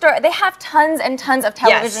iTunes Music Store, they have tons and tons of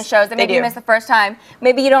television shows that maybe you missed the first time.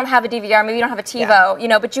 Maybe you don't have a DVR, maybe you don't have a TiVo, you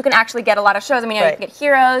know, but you can actually get a lot of shows. I mean, you can get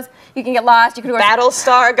Heroes, you can get Lost, you can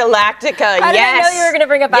Battlestar Galactica, I didn't know you were going to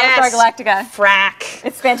bring up Battlestar Galactica. Frack.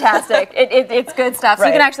 It's fantastic. It's good stuff. So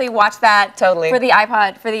you can actually watch that for the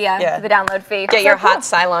iPod, for the download fee. Get your hot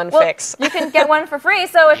Cylon fix. You can get one for free,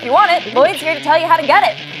 so if you want it, Lloyd's here to tell you how to get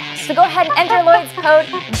it. So go ahead and enter Lloyd's code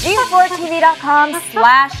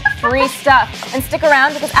G4TV.com/free stuff. And stick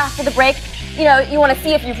around because after the break, you know, you want to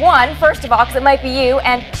see if you've won, first of all, because it might be you,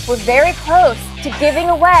 and we're very close to giving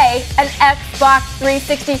away an Xbox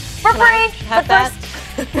 360 for free. But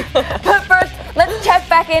first, let's check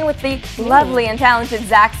back in with the lovely and talented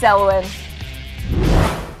Zach Selwyn.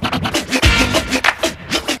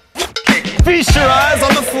 Feast your eyes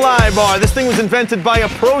on the fly bar. This thing was invented by a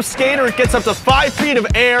pro skater. It gets up to 5 feet of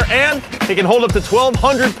air, and it can hold up to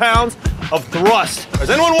 1,200 pounds of thrust. Does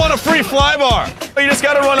anyone want a free fly bar? You just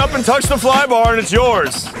got to run up and touch the fly bar, and it's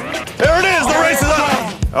yours. There it is. The race is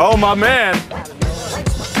on. Oh, my man.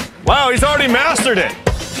 Wow, he's already mastered it.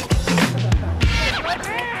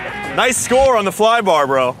 Nice score on the fly bar,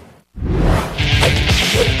 bro.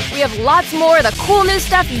 We have lots more of the cool new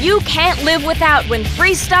stuff you can't live without when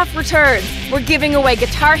free stuff returns. We're giving away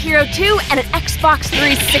Guitar Hero 2 and an Xbox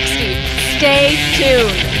 360. Stay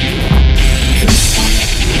tuned.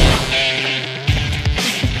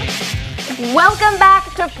 Welcome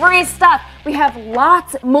back to Free Stuff. We have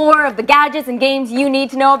lots more of the gadgets and games you need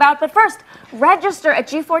to know about, but first, register at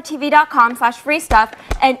G4TV.com/free stuff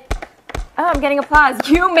and oh, I'm getting applause.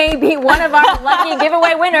 You may be one of our lucky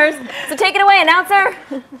giveaway winners. So take it away, announcer.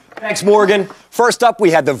 Thanks, Morgan. First up, we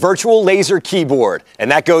had the virtual laser keyboard, and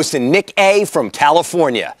that goes to Nick A. from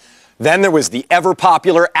California. Then there was the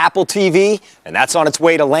ever-popular Apple TV, and that's on its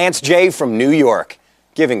way to Lance J. from New York.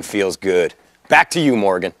 Giving feels good. Back to you,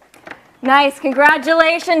 Morgan. Nice.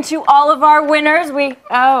 Congratulations to all of our winners. Sorry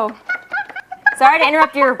to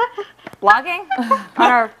interrupt your blogging on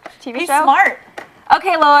our TV show. Smart.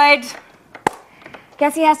 Okay, Lloyd.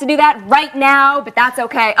 Guess he has to do that right now, but that's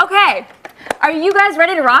okay. Okay. Are you guys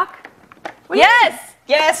ready to rock? Yes.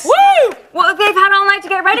 Yes. Woo! Well, if they've had all night to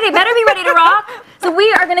get ready, they better be ready to rock. So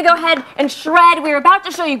we are going to go ahead and shred. We're about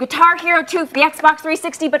to show you Guitar Hero 2 for the Xbox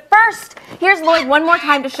 360, but first, here's Lloyd one more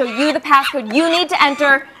time to show you the passcode you need to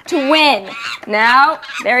enter to win. Now,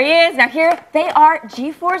 there he is. Now here, they are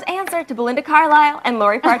G4's answer to Belinda Carlisle and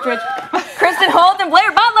Lori Partridge. Kristen Holt and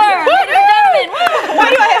Blair Butler. Ladies and gentlemen. Why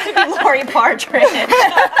do I have to be Lori Partridge?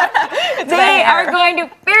 They are going to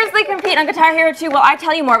fiercely compete on Guitar Hero 2 while I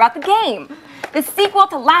tell you more about the game. The sequel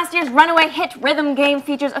to last year's runaway hit rhythm game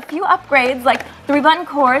features a few upgrades like 3-button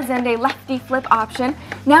chords and a lefty flip option.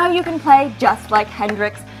 Now you can play just like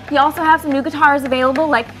Hendrix. You also have some new guitars available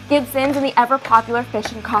like Gibson's and the ever-popular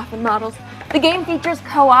Fish and Coffin models. The game features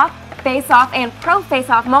co-op, face-off, and pro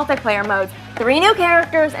face-off multiplayer modes. 3 new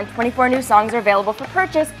characters and 24 new songs are available for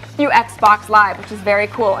purchase through Xbox Live, which is very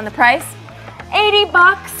cool. And the price? $80.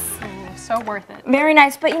 So worth it. Very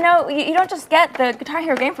nice, but you know, you don't just get the Guitar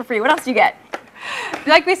Hero game for free. What else do you get?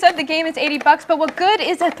 Like we said, the game is $80, but what good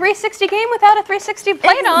is a 360 game without a 360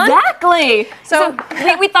 played on? Exactly. So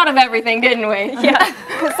we thought of everything, didn't we? Yeah.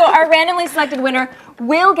 So our randomly selected winner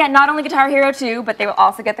will get not only Guitar Hero 2, but they will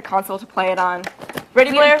also get the console to play it on. Ready,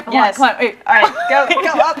 Blair? Yes. Come on, wait. All right, go up. We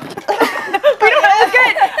don't have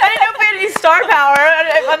good. I didn't know if we had any star power.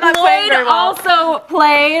 I'm not playing very well. Lloyd also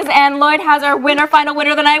plays, and Lloyd has our final winner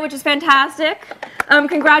of the night, which is fantastic.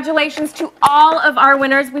 Congratulations to all of our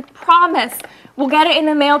winners. We promise we'll get it in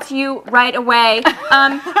the mail to you right away.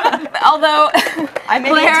 Although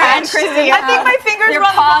Blair and Chrissy, I think my fingers your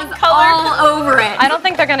run paws the wrong color. all over it. I don't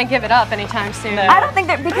think they're going to give it up anytime soon. I don't think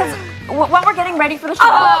that, because when we're getting ready for the show,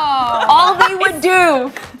 all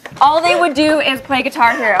they would do is play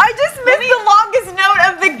Guitar Hero. I just missed the longest note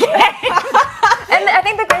of the game. And I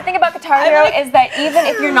think the great thing about Guitar Hero is that even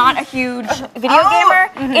if you're not a huge video gamer,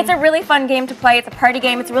 it's a really fun game to play. It's a party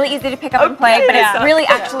game. It's really easy to pick up and play, but it's really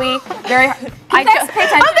actually very hard. Oh, there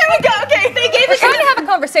we go. Okay, they gave We're trying to have a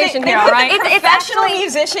conversation here, all right? It's actually a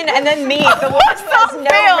musician and then me, the one who has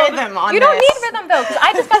no rhythm on You don't this. need rhythm though, because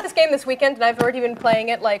I just got this game this weekend and I've already been playing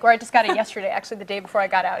it or I just got it yesterday, actually the day before I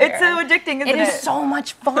got out here. It's so addicting, isn't it? It is so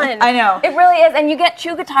much fun. I know. It really is, and you get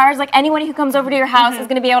 2 guitars. Like anyone who comes over to your house is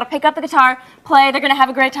going to be able to pick up the guitar, play. They're going to have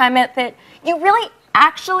a great time at it. You really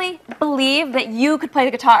actually believe that you could play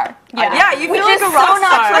the guitar. Yeah, you feel Which like is a rock so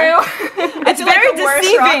not star. true. It's very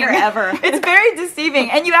deceiving. Ever. It's very deceiving,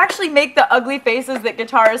 and you actually make the ugly faces that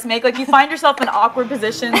guitarists make. Like you find yourself in awkward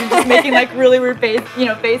positions and just making like really weird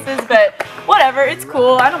faces. But whatever, it's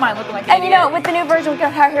cool. I don't mind looking like an And you idiot. know, with the new version of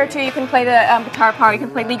Guitar Hero 2, you can play the guitar part. You can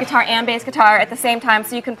play lead guitar and bass guitar at the same time,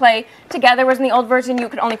 so you can play together. Whereas in the old version, you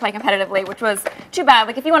could only play competitively, which was too bad.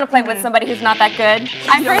 Like if you want to play with somebody who's not that good,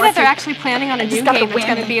 I'm afraid that they're actually planning on a new game that's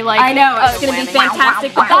going to be like. I know, it's going to be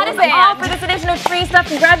fantastic. But that is all for this edition of Free Stuff.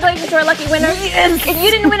 Congratulations to our lucky winners. If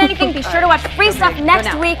you didn't win anything, be sure to watch Free Stuff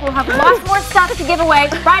next week. We'll have lots more stuff to give away.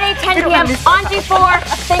 Friday, 10 p.m. on G4.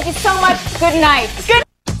 Thank you so much. Good night. Good.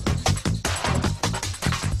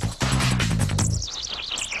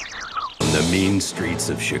 From the mean streets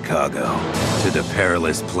of Chicago to the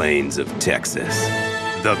perilous plains of Texas,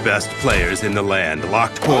 the best players in the land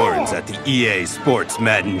locked horns at the EA Sports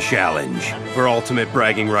Madden Challenge for ultimate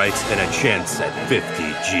bragging rights and a chance at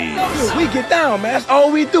 50 G's. We get down, man. That's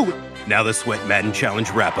all we do. Now the Sweat Madden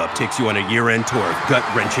Challenge wrap-up takes you on a year-end tour of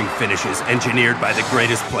gut-wrenching finishes engineered by the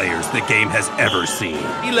greatest players the game has ever seen.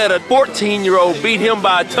 He let a 14-year-old beat him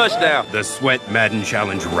by a touchdown. The Sweat Madden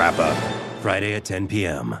Challenge wrap-up, Friday at 10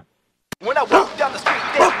 p.m. When I walk down the street,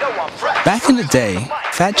 they know I'm fresh. Back in the day,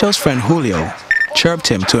 Fat Joe's friend Julio chirped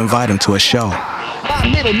him to invite him to a show. My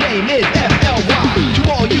middle name is F-L-Y. To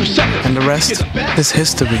all you suckers. And the rest is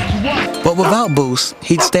history. But without Boost,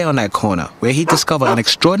 he'd stay on that corner, where he'd discover an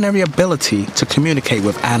extraordinary ability to communicate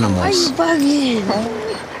with animals. Why you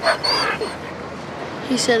bugging?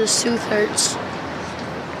 He said his tooth hurts.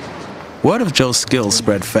 Word of Joe's skills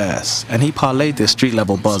spread fast, and he parlayed this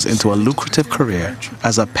street-level buzz into a lucrative career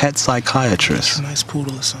as a pet psychiatrist. A nice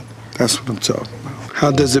poodle or something. That's what I'm talking about.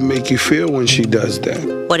 How does it make you feel when she does that?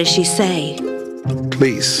 What does she say?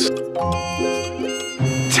 Please.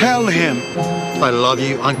 Tell him I love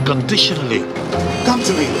you unconditionally. Come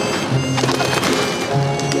to me.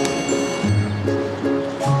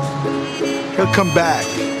 He'll come back.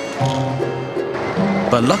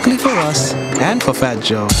 But luckily for us, and for Fat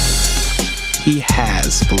Joe, he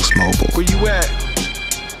has Boost Mobile. Where you at?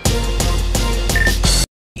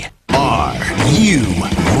 Are you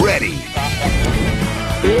ready?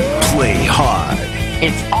 Play hard.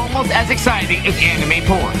 It's almost as exciting as anime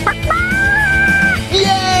porn.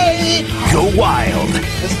 Yay! Go wild.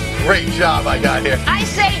 This is a great job I got here. I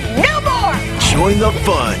say no more! Join the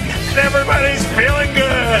fun. Everybody's feeling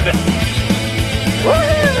good.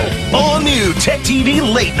 All new Tech TV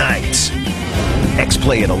Late Nights.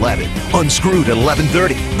 X-Play at 11, Unscrewed at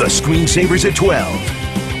 11:30, The Screensavers at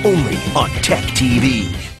 12. Only on Tech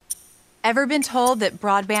TV. Ever been told that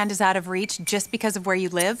broadband is out of reach just because of where you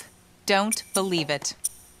live? Don't believe it.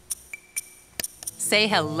 Say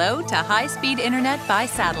hello to high-speed internet by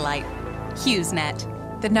satellite.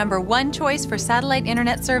 HughesNet, the #1 choice for satellite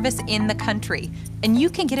internet service in the country. And you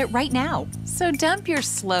can get it right now. So dump your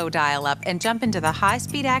slow dial-up and jump into the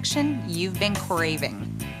high-speed action you've been craving.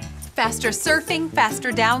 Faster surfing,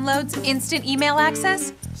 faster downloads, instant email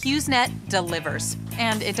access? HughesNet delivers.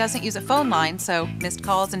 And it doesn't use a phone line, so missed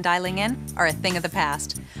calls and dialing in are a thing of the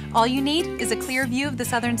past. All you need is a clear view of the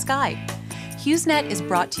southern sky. HughesNet is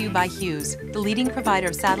brought to you by Hughes, the leading provider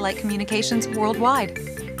of satellite communications worldwide.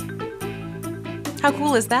 How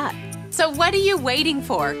cool is that? So what are you waiting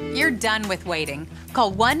for? You're done with waiting.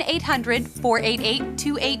 Call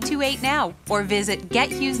 1-800-488-2828 now or visit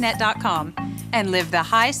gethughesnet.com and live the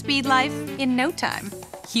high-speed life in no time.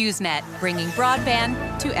 HughesNet, bringing broadband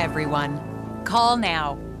to everyone. Call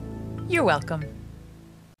now. You're welcome.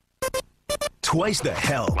 Twice the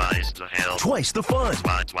hell. Twice the hell. Twice the fun.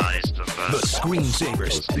 Twice the fun. The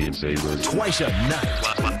Screensavers. Twice a night.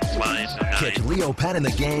 Twice a night. Catch Leo, Pat, and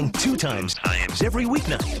the gang 2 times every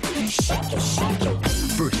weeknight.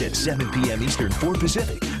 First at 7 p.m. Eastern, 4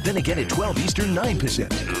 Pacific. Then again at 12 Eastern, 9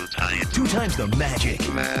 Pacific. 2 times the magic.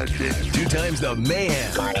 2 times the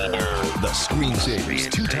man. The Screensavers.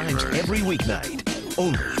 2 times every weeknight.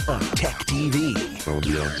 Only on Tech TV.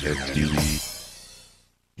 Only on Tech TV.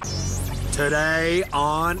 Today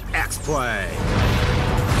on X-Play,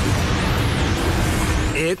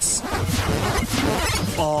 it's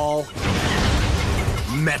all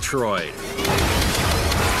Metroid.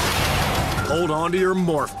 Hold on to your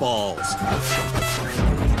morph balls.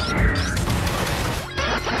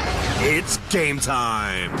 It's game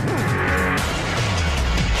time.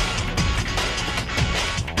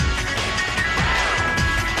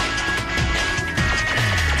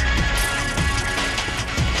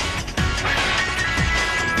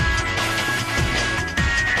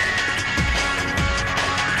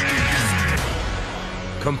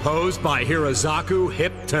 Composed by Hirozaku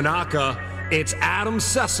Hip Tanaka, it's Adam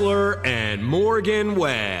Sessler and Morgan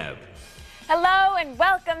Webb. Hello and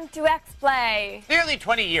welcome to X-Play. Nearly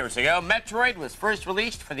 20 years ago, Metroid was first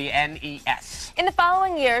released for the NES. In the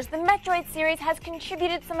following years, the Metroid series has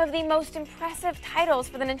contributed some of the most impressive titles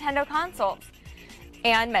for the Nintendo consoles.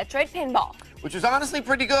 And Metroid Pinball. Which was honestly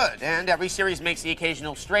pretty good, and every series makes the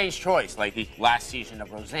occasional strange choice, like the last season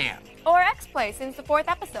of Roseanne. Or X-Play since the 4th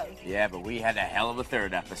episode. Yeah, but we had a hell of a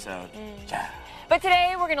 3rd episode. But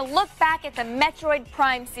today we're going to look back at the Metroid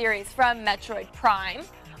Prime series from Metroid Prime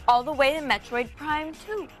all the way to Metroid Prime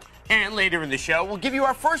 2. And later in the show, we'll give you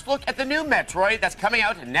our first look at the new Metroid that's coming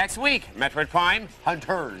out next week, Metroid Prime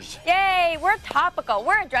Hunters. Yay, we're topical.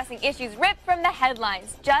 We're addressing issues ripped from the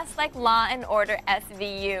headlines, just like Law & Order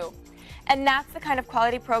SVU. And that's the kind of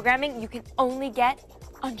quality programming you can only get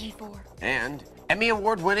on G4. And Emmy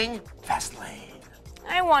Award-winning Fastlane.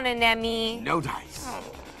 I want an Emmy. No dice.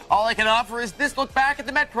 All I can offer is this look back at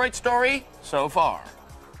the Metroid story so far.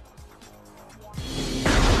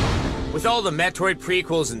 With all the Metroid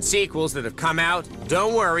prequels and sequels that have come out,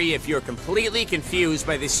 don't worry if you're completely confused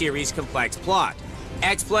by the series' complex plot.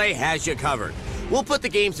 X-Play has you covered. We'll put the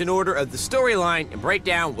games in order of the storyline and break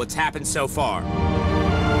down what's happened so far.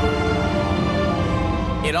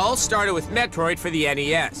 It all started with Metroid for the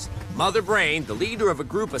NES. Mother Brain, the leader of a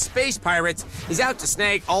group of space pirates, is out to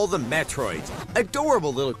snag all the Metroids,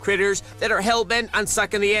 adorable little critters that are hell-bent on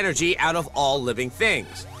sucking the energy out of all living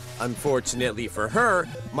things. Unfortunately for her,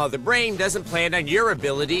 Mother Brain doesn't plan on your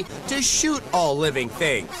ability to shoot all living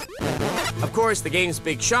things. Of course, the game's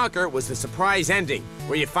big shocker was the surprise ending,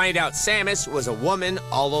 where you find out Samus was a woman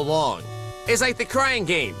all along. It's like the Crying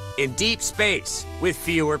Game in deep space with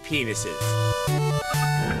fewer penises.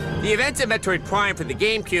 The events of Metroid Prime for the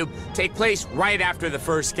GameCube take place right after the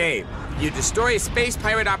first game. You destroy a space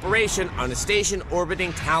pirate operation on a station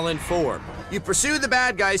orbiting Talon 4. You pursue the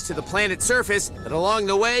bad guys to the planet's surface, and along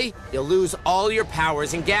the way, you'll lose all your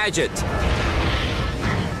powers and gadgets.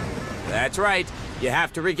 That's right, you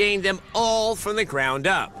have to regain them all from the ground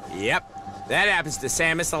up. Yep, that happens to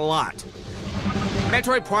Samus a lot.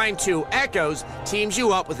 Metroid Prime 2 Echoes teams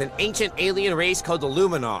you up with an ancient alien race called the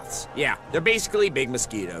Luminoths. Yeah, they're basically big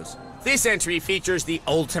mosquitoes. This entry features the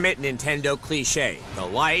ultimate Nintendo cliché, the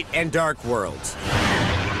light and dark worlds.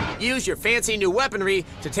 Use your fancy new weaponry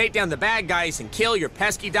to take down the bad guys and kill your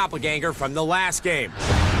pesky doppelganger from the last game.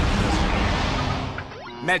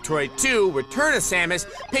 Metroid 2, Return of Samus,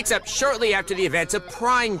 picks up shortly after the events of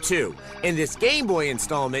Prime 2. In this Game Boy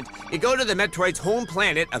installment, you go to the Metroid's home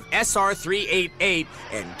planet of SR388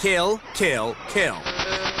 and kill.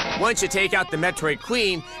 Once you take out the Metroid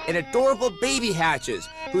Queen, an adorable baby hatches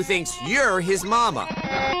who thinks you're his mama.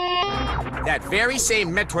 That very same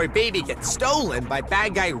Metroid baby gets stolen by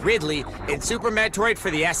bad guy Ridley in Super Metroid for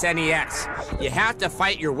the SNES. You have to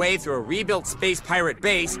fight your way through a rebuilt space pirate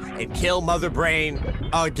base and kill Mother Brain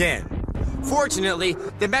again. Fortunately,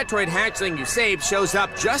 the Metroid hatchling you saved shows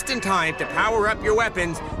up just in time to power up your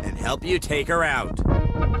weapons and help you take her out.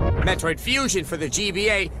 Metroid Fusion for the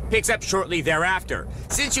GBA picks up shortly thereafter.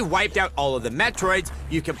 Since you wiped out all of the Metroids,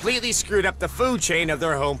 you completely screwed up the food chain of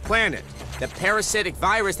their home planet. The parasitic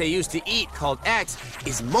virus they used to eat, called X,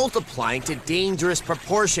 is multiplying to dangerous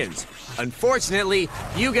proportions. Unfortunately,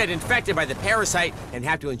 you get infected by the parasite and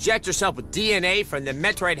have to inject yourself with DNA from the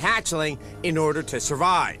Metroid hatchling in order to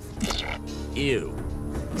survive. Ew.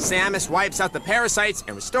 Samus wipes out the parasites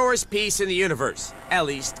and restores peace in the universe, at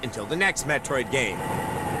least until the next Metroid game.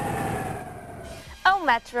 Oh,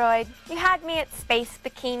 Metroid, you had me at Space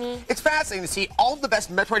Bikini. It's fascinating to see all the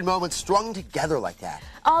best Metroid moments strung together like that.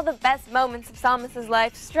 All the best moments of Samus's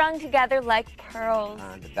life strung together like pearls.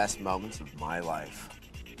 The best moments of my life.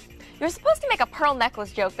 You were supposed to make a pearl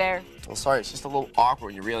necklace joke there. Well, sorry, it's just a little awkward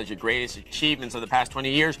when you realize your greatest achievements of the past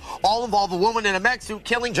 20 years all involve a woman in a mech suit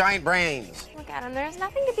killing giant brains. Look, Adam, there's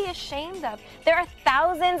nothing to be ashamed of. There are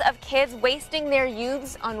thousands of kids wasting their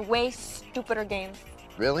youths on way stupider games.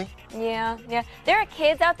 Really? Yeah. There are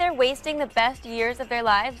kids out there wasting the best years of their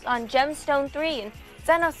lives on Gemstone 3 and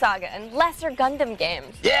Xenosaga and lesser Gundam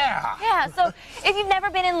games. Yeah! Yeah, so if you've never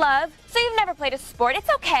been in love, so you've never played a sport, it's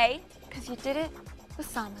okay, because you did it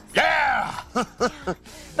with Samus. Yeah!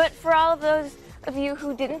 But for all of those of you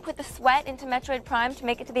who didn't put the sweat into Metroid Prime to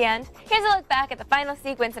make it to the end, here's a look back at the final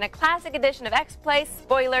sequence in a classic edition of X-Play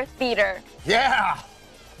Spoiler Theater. Yeah!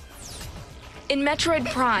 In Metroid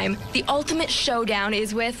Prime, the ultimate showdown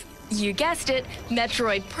is with, you guessed it,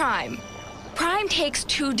 Metroid Prime. Prime takes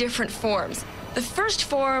two different forms. The first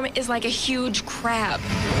form is like a huge crab.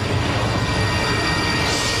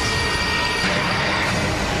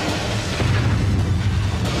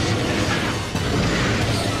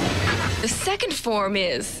 The second form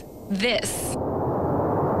is this.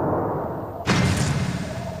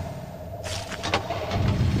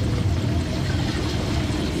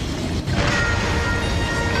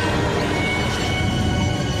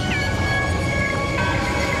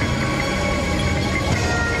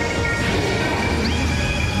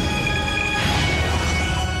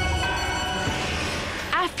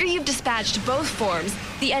 After you've dispatched both forms,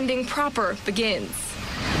 the ending proper begins.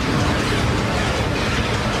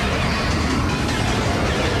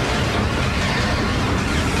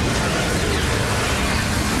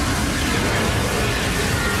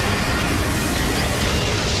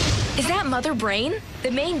 Is that Mother Brain, the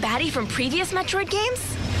main baddie from previous Metroid games?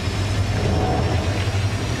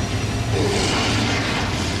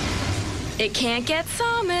 It can't get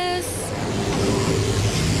Samus.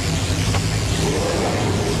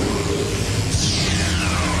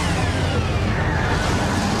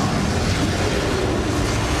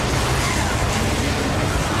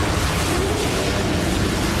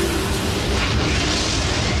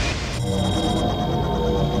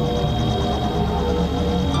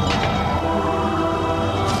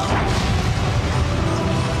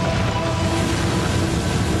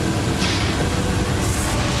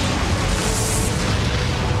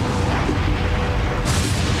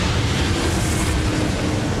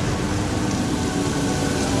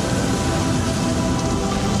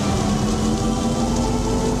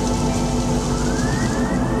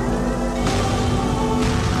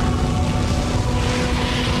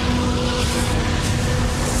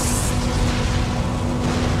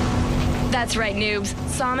 That's right, noobs.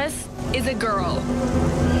 Samus is a girl.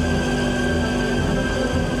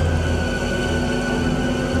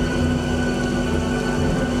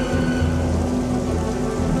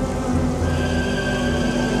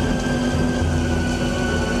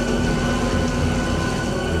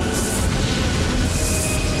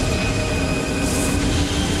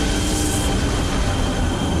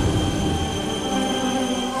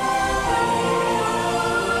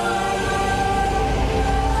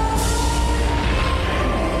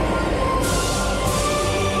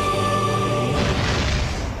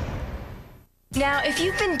 Now, if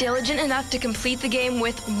you've been diligent enough to complete the game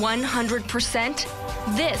with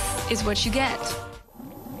 100%, this is what you get.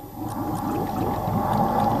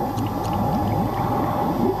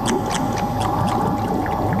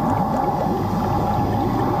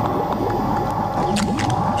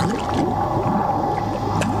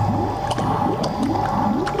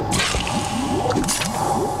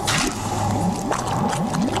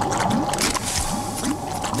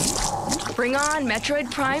 Bring on Metroid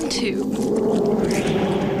Prime 2.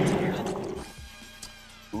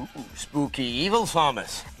 Ooh, spooky evil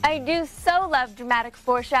Samus. I do so love dramatic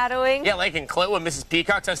foreshadowing. Yeah, like in Clip when Mrs.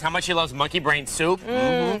 Peacock says how much she loves monkey brain soup.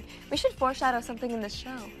 We should foreshadow something in the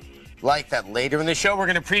show. Like that later in the show, we're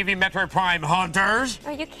going to preview Metroid Prime Hunters. Oh,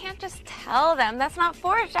 you can't just tell them. That's not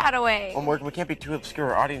foreshadowing. Well, Morgan, we can't be too obscure.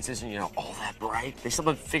 Our audience isn't, all that bright. They still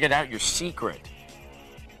haven't figured out your secret.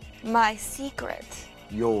 My secret.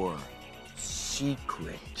 Your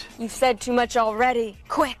secret. You've said too much already.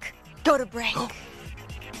 Quick, go to break.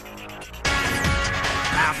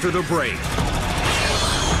 After the break,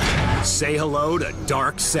 say hello to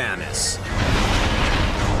Dark Samus.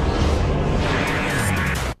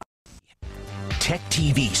 Tech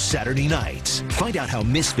TV Saturday nights. Find out how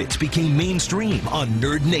Misfits became mainstream on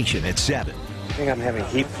Nerd Nation at 7. I think I'm having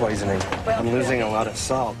heat poisoning. I'm losing a lot of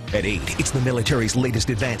salt. At 8, it's the military's latest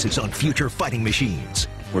advances on future fighting machines.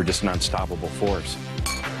 We're just an unstoppable force.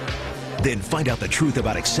 Then find out the truth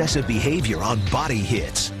about excessive behavior on body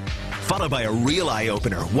hits. Followed by a real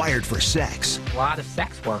eye-opener wired for sex. A lot of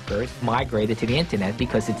sex workers migrated to the internet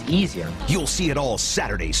because it's easier. You'll see it all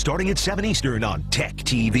Saturday starting at 7 Eastern on Tech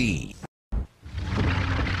TV.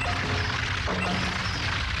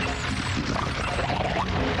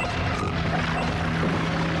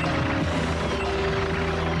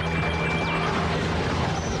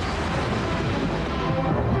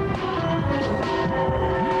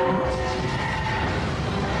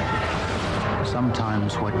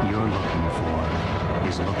 Sometimes what you're looking for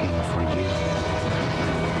is looking for you.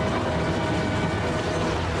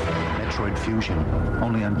 Metroid Fusion,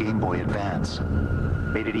 only on Game Boy Advance.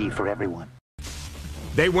 Rated E for everyone.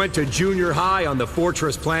 They went to junior high on the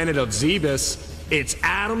fortress planet of Zebus. It's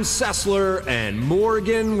Adam Sessler and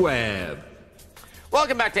Morgan Webb.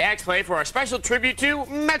 Welcome back to X-Play for our special tribute to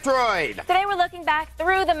Metroid. Today we're looking back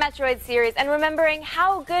through the Metroid series and remembering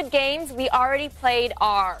how good games we already played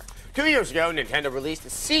are. 2 years ago, Nintendo released a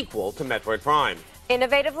sequel to Metroid Prime.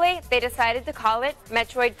 Innovatively, they decided to call it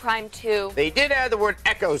Metroid Prime 2. They did add the word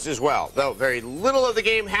echoes as well, though very little of the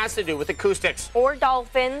game has to do with acoustics. Or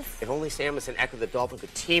dolphins. If only Samus and Echo the Dolphin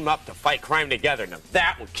could team up to fight crime together, now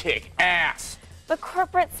that would kick ass. The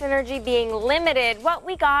corporate synergy being limited, what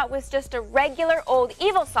we got was just a regular old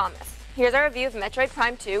evil Samus. Here's our review of Metroid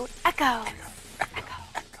Prime 2, Echo.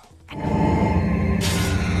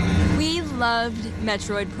 We loved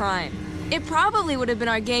Metroid Prime. It probably would have been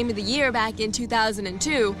our game of the year back in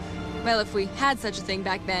 2002. Well, if we had such a thing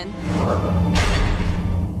back then.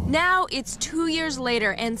 Now it's 2 years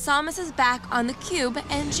later and Samus is back on the cube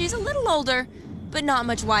and she's a little older, but not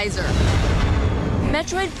much wiser.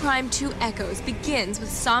 Metroid Prime 2 Echoes begins with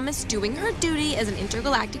Samus doing her duty as an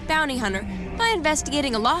intergalactic bounty hunter by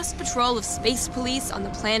investigating a lost patrol of space police on the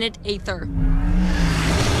planet Aether.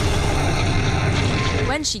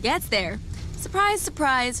 When she gets there, surprise,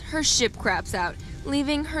 surprise, her ship craps out,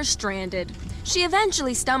 leaving her stranded. She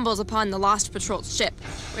eventually stumbles upon the Lost Patrol's ship,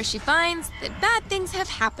 where she finds that bad things have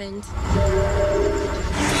happened.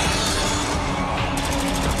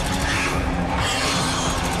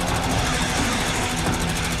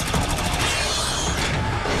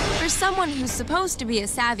 For someone who's supposed to be a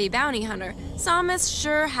savvy bounty hunter, Samus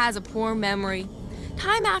sure has a poor memory.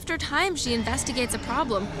 Time after time she investigates a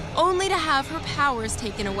problem, only to have her powers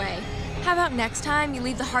taken away. How about next time you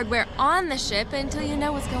leave the hardware on the ship until you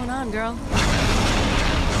know what's going on, girl?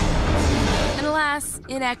 And alas,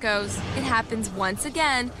 in Echoes, it happens once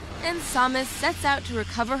again, and Samus sets out to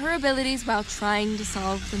recover her abilities while trying to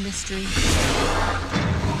solve the mystery.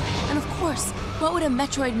 And of course, what would a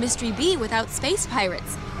Metroid mystery be without space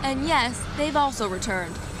pirates? And yes, they've also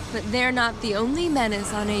returned, but they're not the only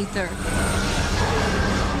menace on Aether.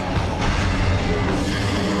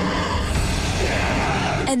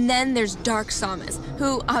 And then there's Dark Samus,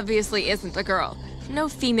 who obviously isn't a girl. No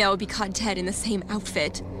female would be caught dead in the same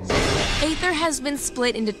outfit. Aether has been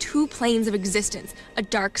split into two planes of existence, a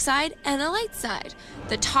dark side and a light side.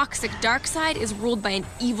 The toxic dark side is ruled by an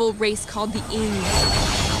evil race called the Ing.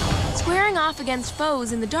 Squaring off against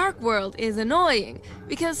foes in the dark world is annoying,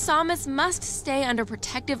 because Samus must stay under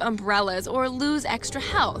protective umbrellas or lose extra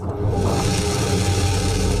health.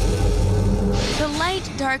 The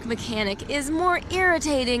light-dark mechanic is more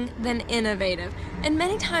irritating than innovative, and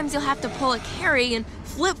many times you'll have to pull a carry and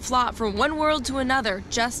flip-flop from one world to another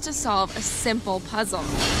just to solve a simple puzzle.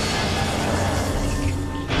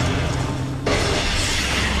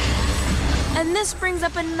 And this brings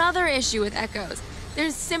up another issue with Echoes.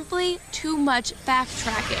 There's simply too much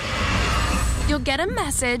backtracking. You'll get a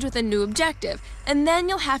message with a new objective, and then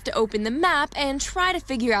you'll have to open the map and try to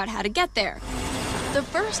figure out how to get there. The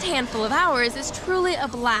first handful of hours is truly a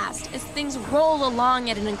blast as things roll along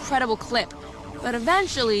at an incredible clip. But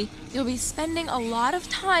eventually, you'll be spending a lot of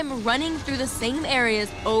time running through the same areas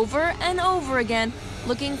over and over again,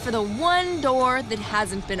 looking for the one door that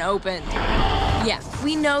hasn't been opened. Yeah,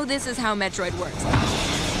 we know this is how Metroid works.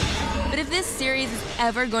 But if this series is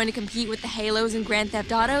ever going to compete with the Halos and Grand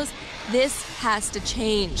Theft Autos, this has to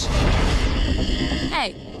change.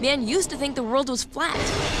 Hey, man used to think the world was flat.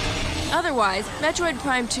 Otherwise, Metroid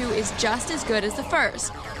Prime 2 is just as good as the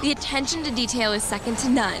first. The attention to detail is second to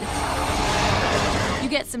none. You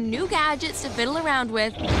get some new gadgets to fiddle around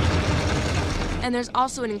with, and there's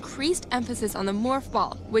also an increased emphasis on the morph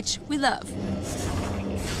ball, which we love.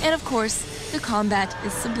 And of course, the combat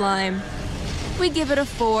is sublime. We give it a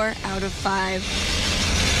 4 out of 5.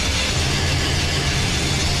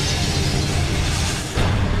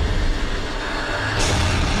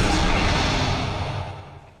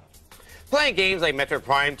 Playing games like Metroid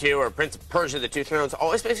Prime 2 or Prince of Persia: The Two Thrones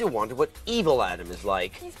always makes me wonder what evil Adam is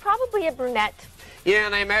like. He's probably a brunette. Yeah,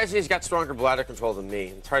 and I imagine he's got stronger bladder control than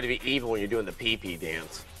me. It's hard to be evil when you're doing the pee-pee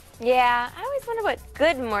dance. Yeah, I always wonder what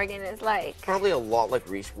good Morgan is like. Probably a lot like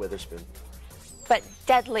Reese Witherspoon. But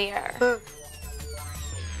deadlier.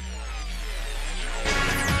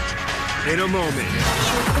 In a moment,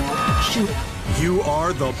 you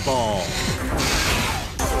are the ball.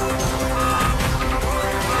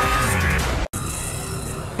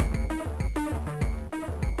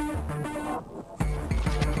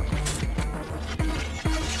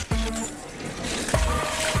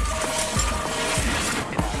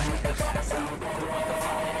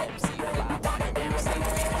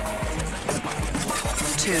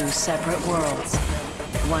 Two separate worlds.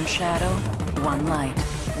 One shadow, one light.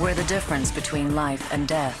 Where the difference between life and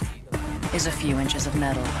death is a few inches of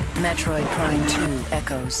metal. Metroid Prime 2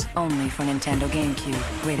 Echoes, only for Nintendo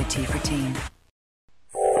GameCube. Rated T for Teen.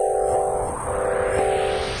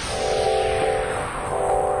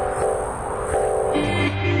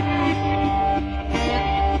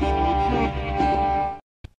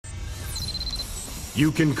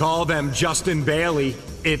 You can call them Justin Bailey.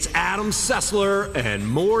 It's Adam Sessler and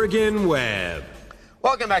Morgan Webb.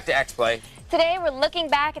 Welcome back to X-Play. Today we're looking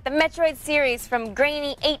back at the Metroid series from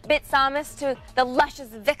grainy 8-bit Samus to the luscious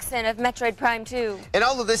vixen of Metroid Prime 2. And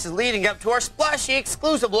all of this is leading up to our splashy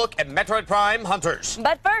exclusive look at Metroid Prime Hunters.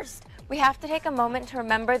 But first, we have to take a moment to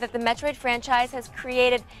remember that the Metroid franchise has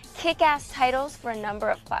created kick-ass titles for a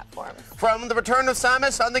number of platforms. From The Return of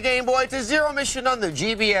Samus on the Game Boy to Zero Mission on the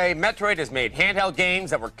GBA, Metroid has made handheld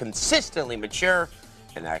games that were consistently mature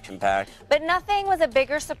and action-packed. But nothing was a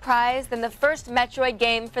bigger surprise than the first Metroid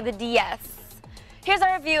game for the DS. Here's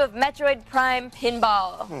our review of Metroid Prime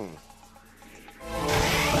Pinball.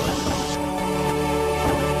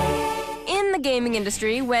 In the gaming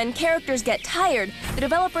industry, when characters get tired, the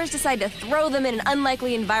developers decide to throw them in an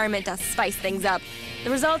unlikely environment to spice things up. The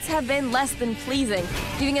results have been less than pleasing,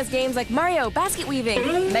 giving us games like Mario Basket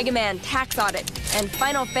Weaving, Mega Man Tax Audit, and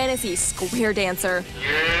Final Fantasy Square Dancer.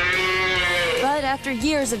 But after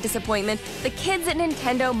years of disappointment, the kids at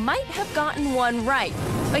Nintendo might have gotten one right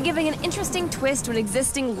by giving an interesting twist to an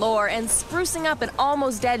existing lore and sprucing up an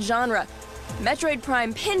almost dead genre. Metroid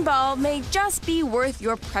Prime Pinball may just be worth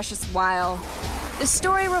your precious while. The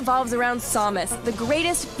story revolves around Samus, the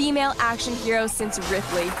greatest female action hero since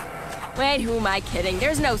Ripley. Wait, who am I kidding?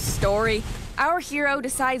 There's no story. Our hero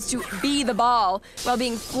decides to be the ball while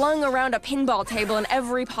being flung around a pinball table in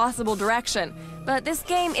every possible direction. But this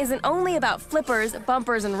game isn't only about flippers,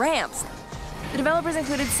 bumpers, and ramps. The developers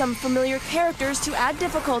included some familiar characters to add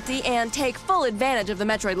difficulty and take full advantage of the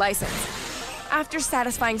Metroid license. After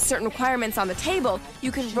satisfying certain requirements on the table,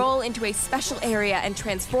 you can roll into a special area and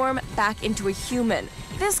transform back into a human.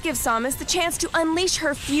 This gives Samus the chance to unleash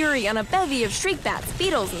her fury on a bevy of Shriek Bats,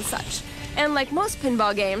 Beetles, and such. And like most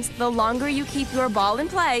pinball games, the longer you keep your ball in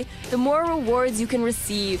play, the more rewards you can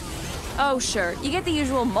receive. Oh sure, you get the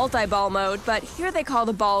usual multi-ball mode, but here they call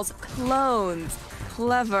the balls clones.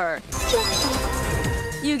 Clever.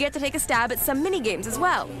 You get to take a stab at some mini-games as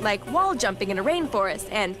well, like wall jumping in a rainforest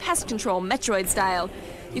and pest control Metroid style.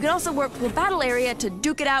 You can also work to a battle area to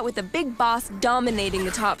duke it out with the big boss dominating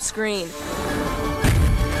the top screen.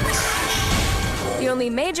 The only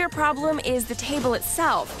major problem is the table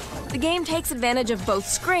itself. The game takes advantage of both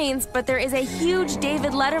screens, but there is a huge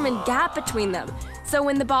David Letterman gap between them. So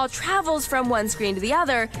when the ball travels from one screen to the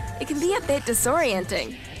other, it can be a bit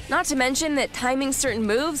disorienting. Not to mention that timing certain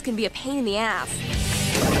moves can be a pain in the ass.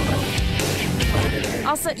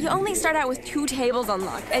 Also, you only start out with 2 tables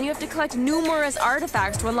unlocked, and you have to collect numerous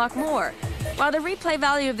artifacts to unlock more. While the replay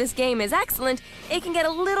value of this game is excellent, it can get a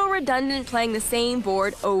little redundant playing the same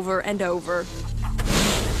board over and over.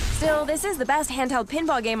 Still, this is the best handheld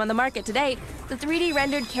pinball game on the market to date. The 3D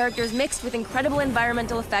rendered characters mixed with incredible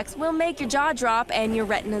environmental effects will make your jaw drop and your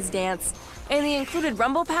retinas dance. And the included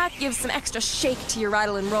Rumble Pack gives some extra shake to your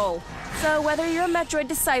rattle and roll. So whether you're a Metroid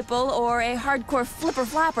disciple or a hardcore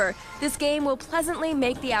flipper-flapper, this game will pleasantly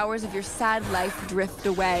make the hours of your sad life drift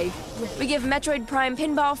away. We give Metroid Prime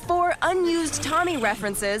Pinball 4 unused Tommy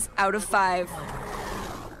references out of 5.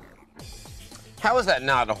 How is that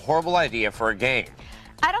not a horrible idea for a game?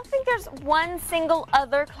 I don't think there's one single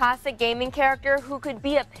other classic gaming character who could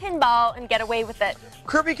be a pinball and get away with it.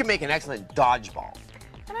 Kirby can make an excellent dodgeball.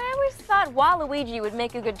 And I always thought Waluigi would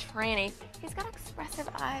make a good tranny. He's got expressive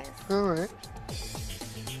eyes. All right.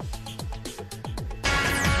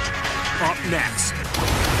 Up next,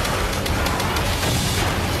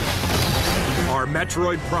 our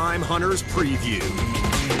Metroid Prime Hunters preview.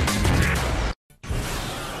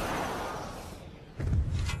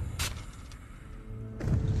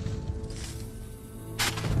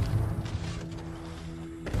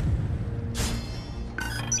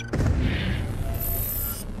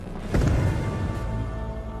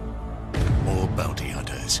 More bounty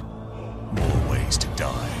hunters. More ways to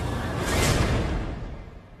die.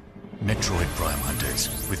 Metroid Prime Hunters.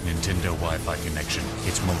 With Nintendo Wi-Fi connection,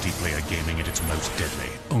 it's multiplayer gaming at its most deadly.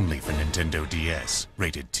 Only for Nintendo DS.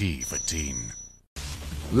 Rated T for teen.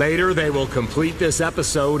 Later, they will complete this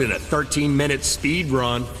episode in a 13-minute speed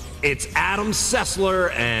run. It's Adam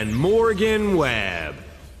Sessler and Morgan Webb.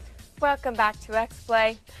 Welcome back to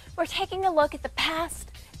X-Play. We're taking a look at the past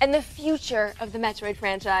and the future of the Metroid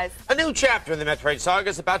franchise. A new chapter in the Metroid saga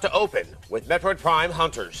is about to open with Metroid Prime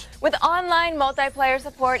Hunters. With online multiplayer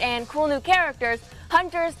support and cool new characters,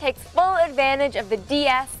 Hunters takes full advantage of the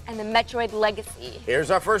DS and the Metroid legacy. Here's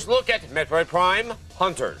our first look at Metroid Prime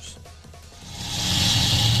Hunters.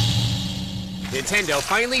 Nintendo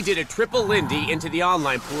finally did a triple Lindy into the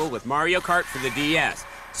online pool with Mario Kart for the DS.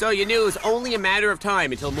 So you knew it was only a matter of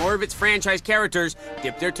time until more of its franchise characters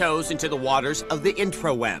dipped their toes into the waters of the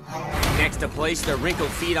intraweb. Next to place their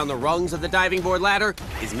wrinkled feet on the rungs of the diving board ladder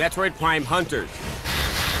is Metroid Prime Hunters.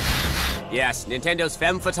 Yes, Nintendo's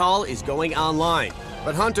femme fatale is going online,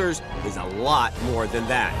 but Hunters is a lot more than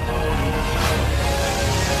that.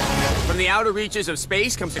 From the outer reaches of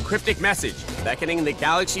space comes a cryptic message, beckoning the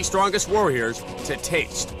galaxy's strongest warriors to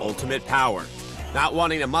taste ultimate power. Not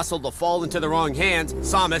wanting to muscle the fall into the wrong hands,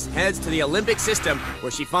 Samus heads to the Olympic system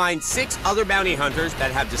where she finds 6 other bounty hunters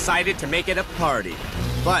that have decided to make it a party.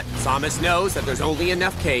 But Samus knows that there's only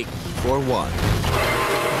enough cake for one.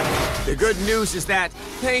 The good news is that,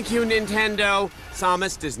 thank you Nintendo,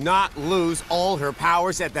 Samus does not lose all her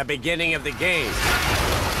powers at the beginning of the game.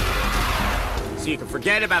 So you can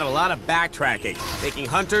forget about a lot of backtracking, making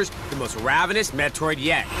Hunters the most ravenous Metroid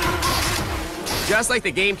yet. Just like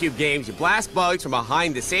the GameCube games, you blast bugs from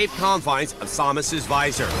behind the safe confines of Samus's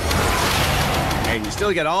visor. And you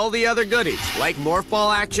still get all the other goodies, like morph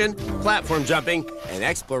ball action, platform jumping, and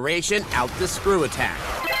exploration out the screw attack.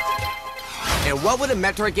 And what would a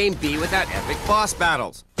Metroid game be without epic boss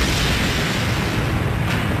battles?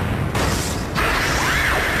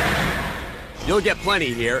 You'll get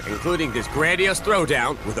plenty here, including this grandiose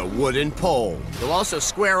throwdown with a wooden pole. You'll also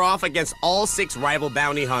square off against all 6 rival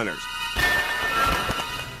bounty hunters.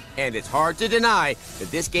 And it's hard to deny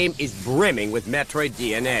that this game is brimming with Metroid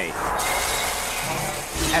DNA.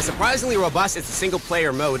 As surprisingly robust as the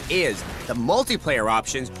single-player mode is, the multiplayer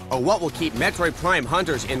options are what will keep Metroid Prime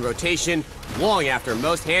Hunters in rotation long after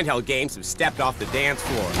most handheld games have stepped off the dance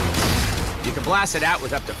floor. You can blast it out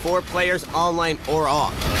with up to 4 players online or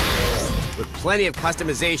off, with plenty of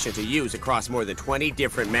customization to use across more than 20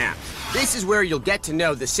 different maps. This is where you'll get to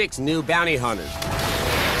know the 6 new bounty hunters.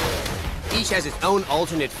 Each has its own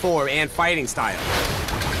alternate form and fighting style.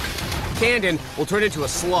 Candon will turn into a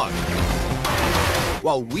slug,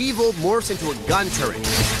 while Weevil morphs into a gun turret.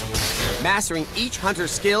 Mastering each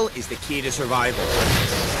hunter's skill is the key to survival.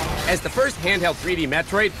 As the first handheld 3D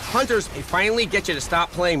Metroid, Hunters may finally get you to stop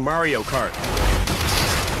playing Mario Kart.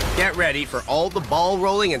 Get ready for all the ball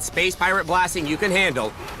rolling and space pirate blasting you can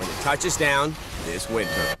handle when it touches down this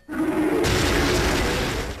winter.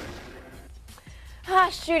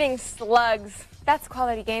 Shooting slugs. That's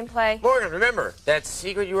quality gameplay. Morgan, remember that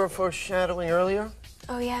secret you were foreshadowing earlier?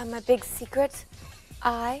 Oh yeah, my big secret.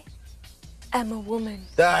 I am a woman.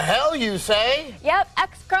 The hell you say? Yep,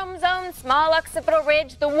 X chromosome, small occipital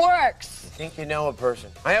ridge, the works. I think you know a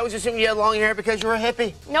person. I always assumed you had long hair because you were a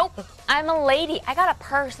hippie. Nope, I'm a lady. I got a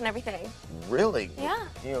purse and everything. Really? Yeah.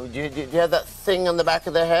 You know, do you have that thing on the back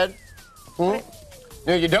of the head? Hmm?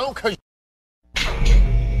 No, you don't, because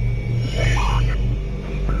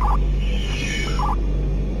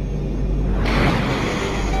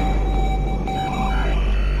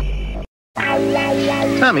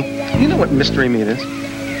Tommy, you know what mystery meat is?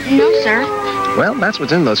 No, sir. Well, that's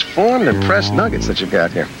what's in those formed and pressed nuggets that you've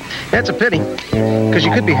got here. That's a pity, because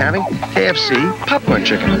you could be having KFC popcorn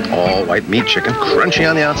chicken. All white meat chicken, crunchy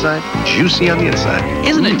on the outside, juicy on the inside.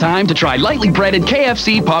 Isn't it time to try lightly breaded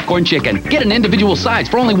KFC popcorn chicken? Get an individual size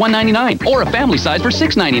for only $1.99 or a family size for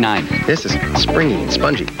 $6.99. This is springy and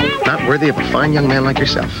spongy, not worthy of a fine young man like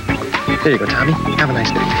yourself. Here you go, Tommy. Have a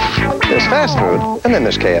nice day. There's fast food, and then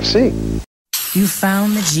there's KFC. You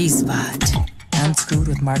found the G-spot. Unscrewed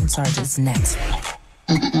with Martin Sargent's next.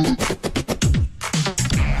 Coming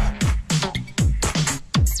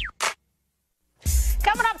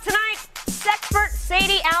up tonight, sexpert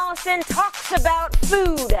Sadie Allison talks about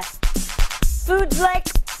food. Foods like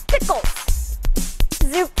pickles,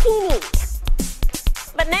 zucchini,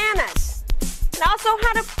 bananas, and also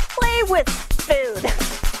how to play with food.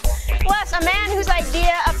 Plus, a man whose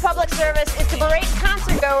idea of public service is to berate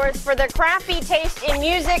concertgoers for their crafty taste in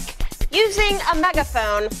music using a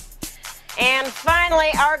megaphone. And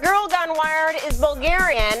finally, our girl gone wired is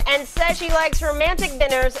Bulgarian and says she likes romantic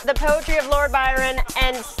dinners, the poetry of Lord Byron,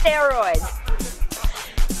 and steroids.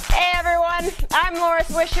 Hey everyone, I'm Loris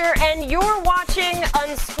Wisher, and you're watching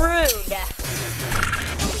Unscrewed.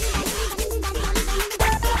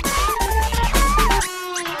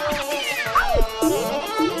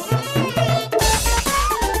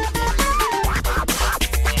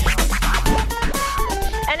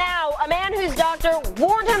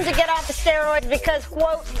 Warned him to get off the steroids because,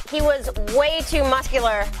 quote, he was way too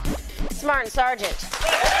muscular. It's Martin Sargent.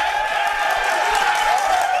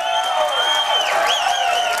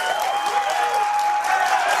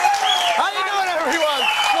 How you doing, everyone?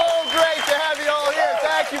 So great to have you all here.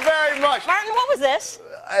 Thank you very much. Martin, what was this?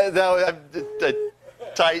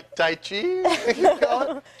 Tai Chi? You call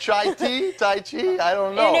it? Tai Chi? I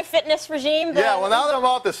don't know. Your new fitness regime? Yeah, well, now that I'm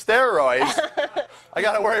off the steroids, I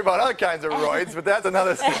got to worry about other kinds of roids, but that's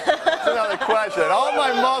another question. All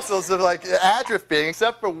my muscles are like atrophying,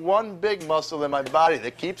 except for one big muscle in my body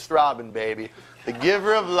that keeps throbbing, baby. The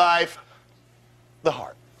giver of life, the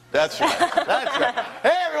heart. That's right. That's right.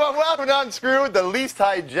 Hey, everyone, welcome to Unscrewed, the least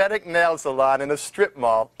hygienic nail salon in a strip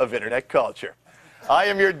mall of internet culture. I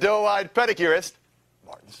am your doe-eyed pedicurist,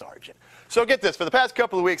 Martin Sargent. So get this, for the past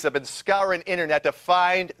couple of weeks, I've been scouring internet to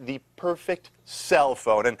find the perfect cell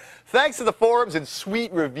phone. And thanks to the forums and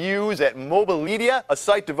sweet reviews at Mobiledia, a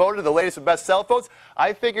site devoted to the latest and best cell phones,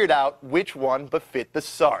 I figured out which one befit the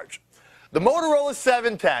Sarge. The Motorola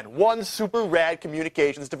 710, one super rad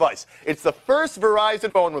communications device. It's the first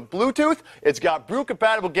Verizon phone with Bluetooth. It's got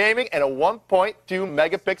Brew-compatible gaming and a 1.2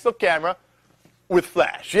 megapixel camera with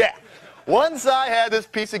flash. Yeah. Once I had this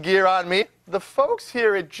piece of gear on me, the folks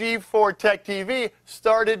here at G4Tech TV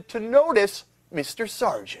started to notice Mr.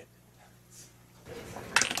 Sargent.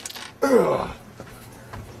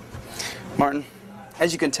 Martin,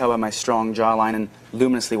 as you can tell by my strong jawline and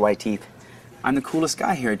luminously white teeth, I'm the coolest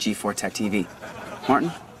guy here at G4Tech TV.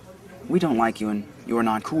 Martin, we don't like you and you are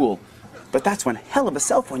not cool, but that's one hell of a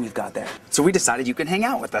cell phone you've got there. So we decided you can hang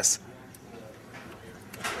out with us.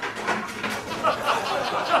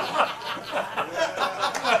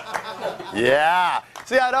 Yeah.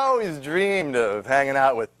 See, I'd always dreamed of hanging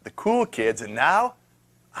out with the cool kids, and now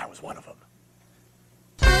I was one of them.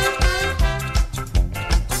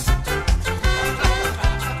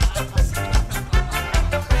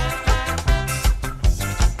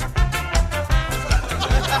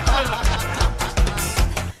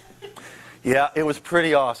 Yeah, it was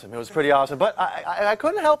pretty awesome. It was pretty awesome. But I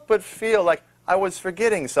couldn't help but feel like I was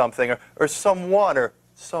forgetting something, or someone, or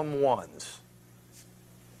someone's.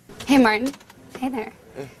 Hey, Martin. Hey there.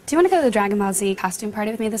 Do you want to go to the Dragon Ball Z costume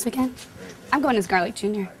party with me this weekend? I'm going as Garlic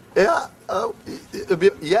Jr. Yeah. Oh,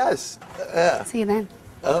 yes. Yeah. See you then.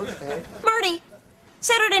 Okay. Marty,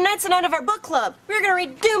 Saturday night's the night of our book club. We're going to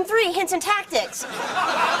read Doom 3, Hints and Tactics.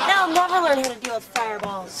 Now I'll never learn how to deal with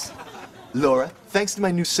fireballs. Laura, thanks to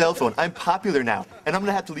my new cell phone, I'm popular now, and I'm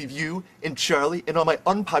going to have to leave you and Charlie and all my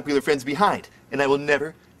unpopular friends behind, and I will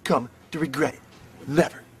never come to regret it.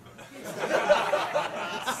 Never.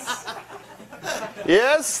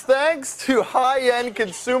 Yes, thanks to high-end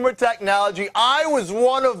consumer technology, I was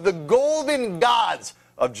one of the golden gods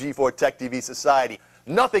of G4Tech TV society.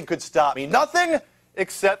 Nothing could stop me. Nothing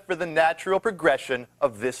except for the natural progression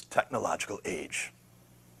of this technological age.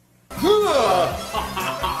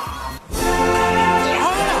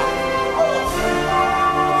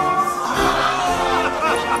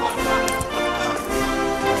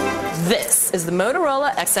 This is the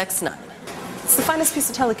Motorola XX9. It's the finest piece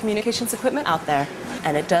of telecommunications equipment out there,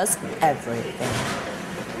 and it does everything.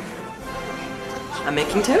 I'm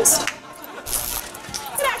making toast.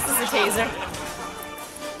 It acts as a taser.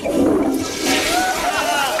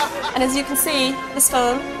 And as you can see, this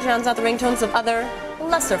phone drowns out the ringtones of other,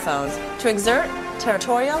 lesser phones to exert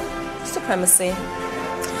territorial supremacy.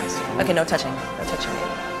 Okay, no touching. No touching.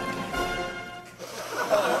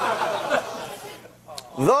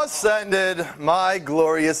 Thus ended my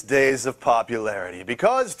glorious days of popularity.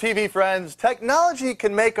 Because, TV friends, technology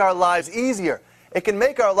can make our lives easier. It can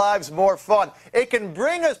make our lives more fun. It can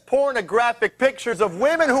bring us pornographic pictures of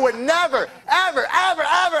women who would never, ever, ever,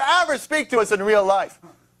 ever, ever speak to us in real life.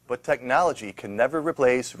 But technology can never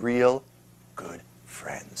replace real, good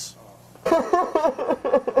friends.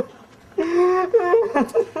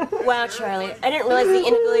 Wow, Charlie. I didn't realize the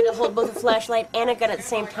inability to hold both a flashlight and a gun at the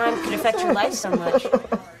same time could affect your life so much.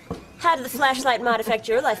 How did the flashlight mod affect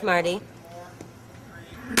your life, Marty?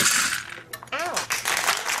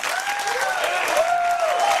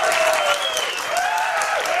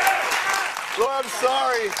 Well, I'm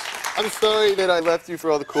sorry. I'm sorry that I left you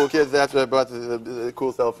for all the cool kids after I brought the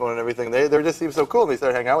cool cell phone and everything. They just seemed so cool. They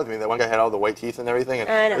started hanging out with me. That one guy had all the white teeth and everything,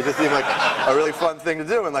 and it just seemed like a really fun thing to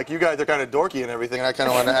do. And like, you guys are kind of dorky and everything, and I kind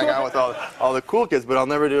of want to hang out with all the cool kids, but I'll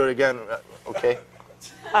never do it again. Okay?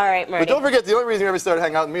 All right, Marty. But don't forget, the only reason you ever started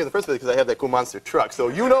hanging out with me in the first place is because I have that cool monster truck. So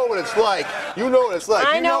you know what it's like. You know what it's like.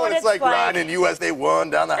 I know what it's like riding USA 1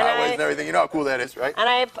 down the highways and everything. You know how cool that is, right? And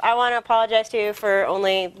I want to apologize to you for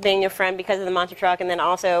only being your friend because of the monster truck, and then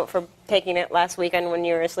also for taking it last weekend when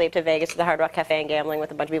you were asleep to Vegas to the Hard Rock Cafe and gambling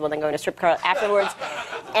with a bunch of people, then going to strip club afterwards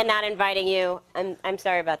and not inviting you. I'm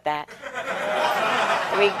sorry about that.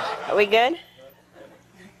 Are we good?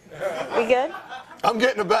 We good? I'm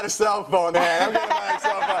getting a better cell phone, man. I'm getting a better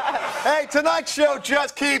cell phone. Hey, tonight's show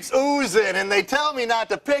just keeps oozing, and they tell me not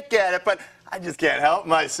to pick at it, but I just can't help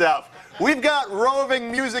myself. We've got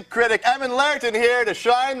roving music critic Evan Lerton here to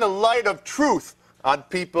shine the light of truth on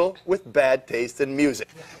people with bad taste in music.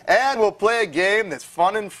 And we'll play a game that's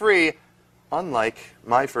fun and free, unlike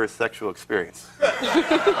my first sexual experience.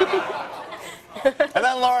 And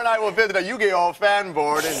then Laura and I will visit a Yu-Gi-Oh! Fan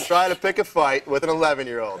board and try to pick a fight with an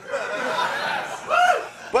 11-year-old.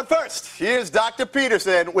 But first, here's Dr.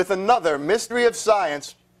 Peterson with another Mystery of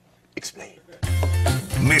Science Explained.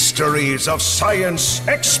 Mysteries of Science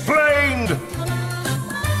Explained!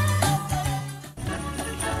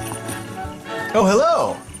 Oh,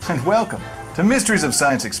 hello, and welcome to Mysteries of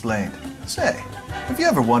Science Explained. Say, have you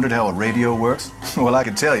ever wondered how a radio works? Well, I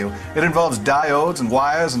can tell you, it involves diodes and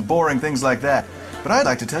wires and boring things like that. But I'd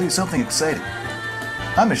like to tell you something exciting.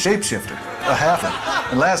 I'm a shapeshifter, a halfling,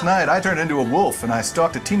 and last night I turned into a wolf and I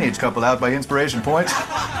stalked a teenage couple out by Inspiration Point,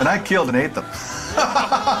 and I killed and ate them.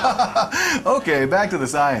 Okay, back to the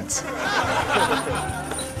science.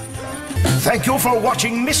 Thank you for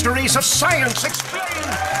watching Mysteries of Science Explained!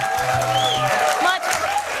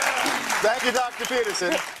 Thank you, Dr.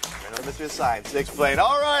 Peterson. Mystery of Science Explained.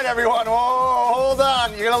 All right, everyone. Whoa, hold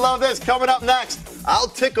on. You're going to love this. Coming up next, I'll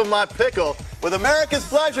tickle my pickle with America's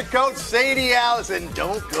Pleasure coach, Sadie Allison.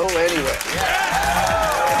 Don't go anywhere.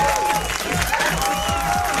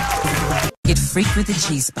 Get freaked with the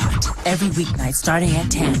G-Spot every weeknight starting at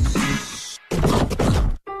 10.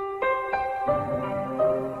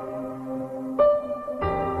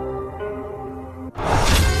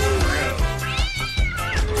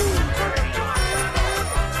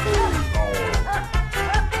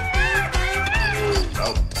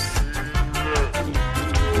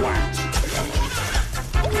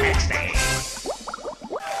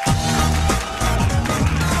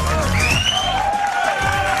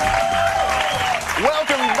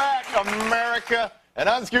 An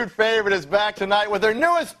Unscrewed favorite is back tonight with their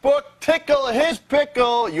newest book, Tickle His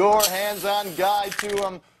Pickle, your hands-on guide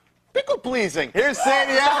to pickle pleasing. Here's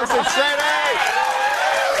Sadie Allison. Sadie!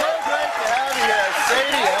 So great to have you here,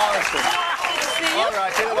 Sadie Allison. All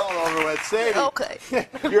right, get it all over with. Sadie. Okay.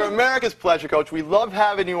 You're America's Pleasure coach. We love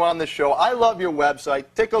having you on the show. I love your website,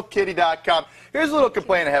 ticklekitty.com. Here's a little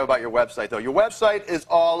complaint I have about your website, though. Your website is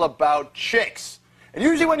all about chicks. And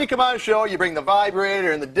usually when you come on a show, you bring the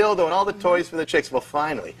vibrator and the dildo and all the toys for the chicks. Well,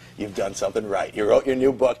 finally, you've done something right. You wrote your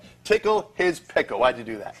new book, Tickle His Pickle. Why'd you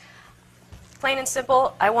do that? Plain and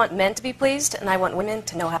simple, I want men to be pleased, and I want women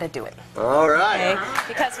to know how to do it. All right. Okay?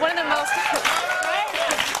 Because one of the most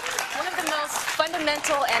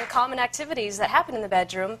fundamental and common activities that happen in the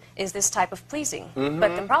bedroom is this type of pleasing.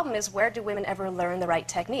 But the problem is, where do women ever learn the right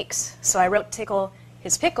techniques? So I wrote Tickle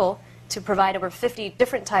His Pickle to provide over 50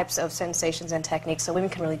 different types of sensations and techniques so women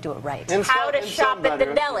can really do it right. How to shop at the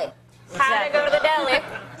deli. How to go to the deli.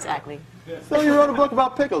 Exactly. So you wrote a book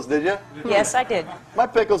about pickles, did you? Yes, I did. My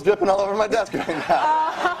pickle's dripping all over my desk right now.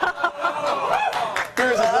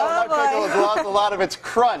 Seriously, my pickle has lost a lot of its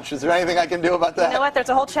crunch. Is there anything I can do about that? You know what? There's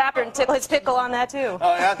a whole chapter in Tickle His Pickle on that, too.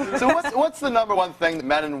 Oh, yeah? So what's the number one thing that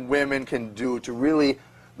men and women can do to really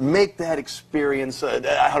make that experience,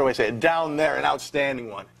 how do I say it, down there, an outstanding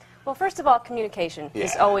one? Well, first of all, communication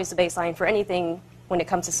is always the baseline for anything when it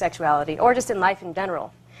comes to sexuality, or just in life in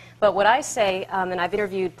general. But what I say, and I've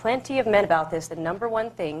interviewed plenty of men about this, the number one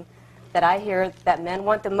thing that I hear that men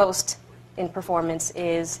want the most in performance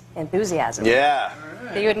is enthusiasm. Yeah.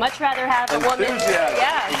 You would much rather have a woman... Enthusiasm.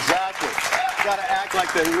 Yeah. Exactly. Got to act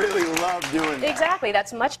like they really love doing that. Exactly.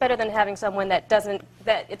 That's much better than having someone that doesn't...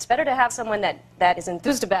 It's better to have someone that is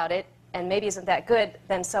enthused about it and maybe isn't that good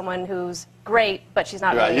than someone who's great, but she's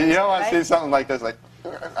not really You don't want right? to see something like this, like...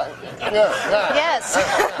 Yes.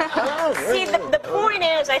 See, the point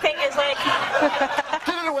is, I think, is like...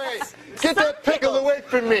 Get it away! Get that pickle away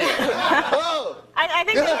from me! Oh! I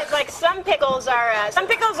think it's like some pickles are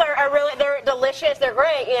really, they're delicious, they're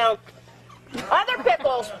great, you know. Other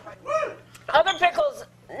pickles,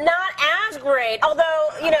 not as great, although,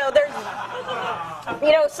 you know, there's,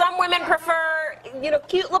 some women prefer,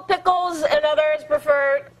 cute little pickles, and others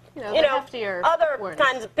prefer, heftier other ones.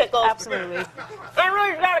 kinds of pickles. Absolutely. And really,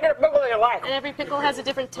 you gotta get a pickle that you like. And every pickle has a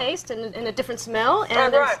different taste and a different smell, and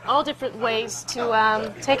That's there's right. all different ways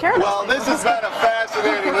to take care of it. Well, this has been a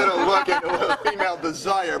fascinating little look at female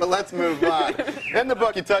desire, but let's move on. In the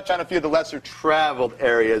book, you touch on a few of the lesser-traveled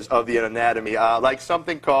areas of the anatomy, like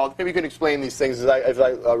something called, maybe you can explain these things as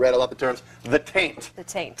I read a lot of the terms, the taint. The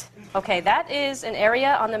taint. Okay, that is an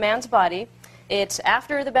area on the man's body. It's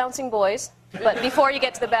after the bouncing boys, but before you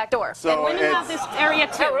get to the back door. So and women have this area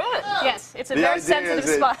too. Oh, really? Yes, it's a The very idea sensitive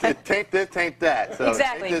is spot. it taint this, taint that. So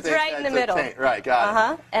Exactly, taint it's this, right in the taint that, middle. taint. Right,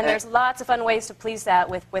 got it. And there's lots of fun ways to please that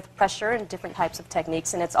with pressure and different types of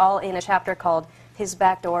techniques, and it's all in a chapter called His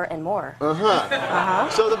Back Door and More. So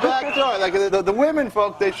the back door, like the women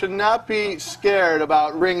folk, they should not be scared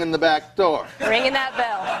about ringing the back door. Ringing that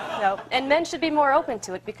bell. No. And men should be more open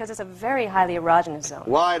to it because it's a very highly erogenous zone.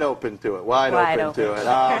 Wide open to it. Wide open to it.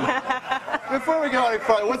 Before we go any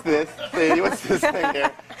further, what's this? See, what's this thing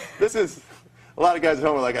here? This is, a lot of guys at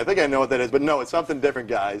home are like, I think I know what that is, but no, it's something different,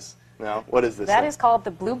 guys. No, what is this That thing? is called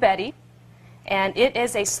the Blue Betty, and it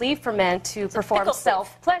is a sleeve for men to perform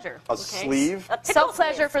self-pleasure. A sleeve?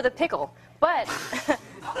 Self-pleasure for the pickle, but...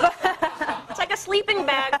 It's like a sleeping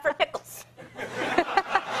bag for pickles.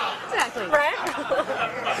 Exactly. Right?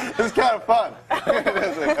 It's kind of fun.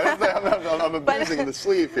 I'm abusing the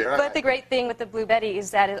sleeve here. But the great thing with the Blue Betty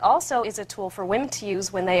is that it also is a tool for women to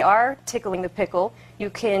use when they are tickling the pickle. You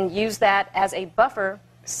can use that as a buffer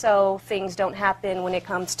so things don't happen when it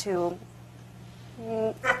comes to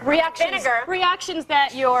reactions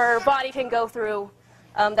that your body can go through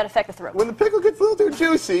that affect the throat. When the pickle gets a little too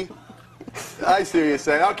juicy, I see what you're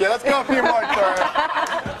saying. Okay, let's go a few more terms.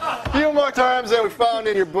 A few more terms that we found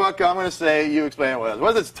in your book. I'm going to say you explain what it is.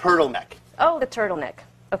 What is this turtleneck? Oh, the turtleneck.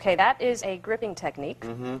 Okay, that is a gripping technique.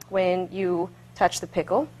 When you touch the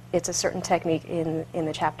pickle, it's a certain technique in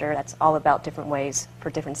the chapter that's all about different ways for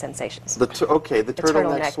different sensations. The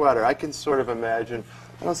turtleneck sweater. I can sort of imagine.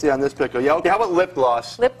 I don't see on this pickle. Yeah, okay, how about lip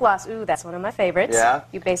gloss? Lip gloss, ooh, that's one of my favorites. Yeah?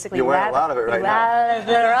 You basically You're wearing a lot of it right now.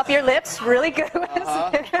 lather up your lips really good.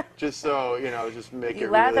 Just so, just make it You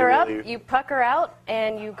really, lather up, really... you pucker out,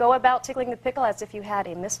 and you go about tickling the pickle as if you had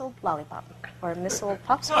a missile lollipop or a missile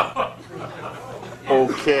popsicle.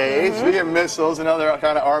 Okay, speaking of missiles, another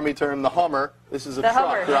kind of army term, the Hummer. This is a truck,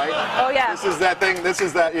 Hummer. right? Oh, yeah. This is that thing,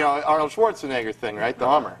 Arnold Schwarzenegger thing, right? The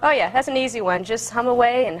Hummer. Oh, yeah, that's an easy one. Just hum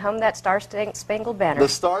away and hum that Star-Spangled Banner. The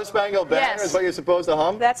Star-Spangled Banner is what you're supposed to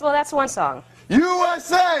hum? That's one song.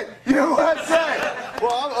 USA! USA!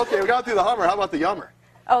 Well, okay, we got through the Hummer. How about the Yummer?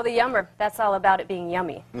 Oh, the Yummer. That's all about it being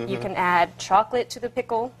yummy. Mm-hmm. You can add chocolate to the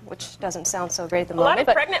pickle, which doesn't sound so great at the A moment. lot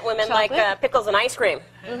of pregnant women like pickles and ice cream.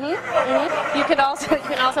 You can also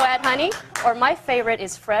add honey, or my favorite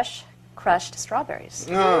is fresh crushed strawberries.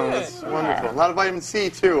 Oh, that's wonderful. A lot of vitamin C,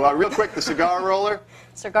 too. Real quick, the cigar roller.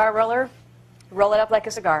 Cigar roller, roll it up like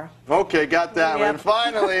a cigar. Okay, got that one. Yep. And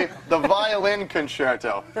finally, the violin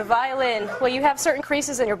concerto. The violin. Well, you have certain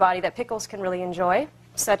creases in your body that pickles can really enjoy,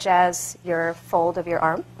 such as your fold of your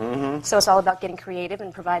arm. So it's all about getting creative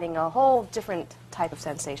and providing a whole different type of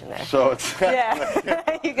sensation there. So it's...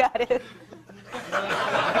 Yeah, you got it.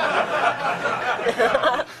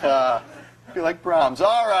 I feel like Brahms.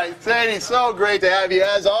 All right, Sadie, so great to have you,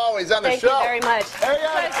 as always, on the show. Thank you very much. There you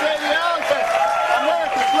are, Sadie Allison,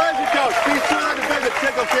 America's Pleasure Coach. Be sure to visit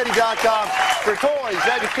TickleKitty.com for toys,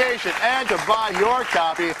 education, and to buy your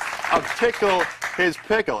copy of Tickle His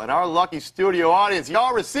Pickle. And our lucky studio audience,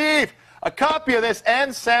 y'all receive a copy of this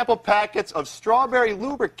and sample packets of strawberry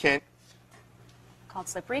lubricant Called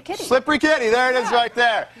Slippery Kitty. Slippery Kitty, there it is right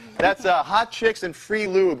there. That's Hot Chicks and Free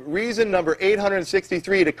Lube. Reason number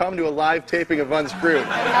 863 to come to a live taping of Unscrewed.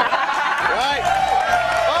 Right?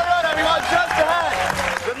 All right, everyone, just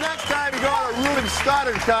ahead. The next time you go to a Ruben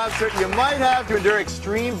Stoddard concert, you might have to endure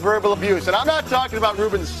extreme verbal abuse. And I'm not talking about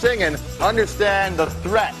Ruben singing. Understand the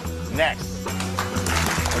threat. Next.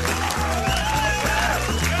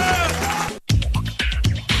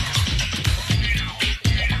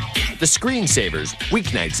 The Screensavers,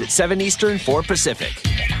 weeknights at 7 Eastern, 4 Pacific.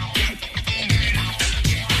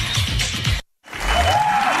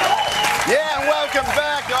 Yeah, and welcome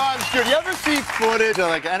back on Unscrewed. You ever see footage of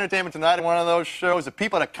like Entertainment Tonight in one of those shows of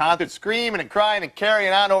people at a concert screaming and crying and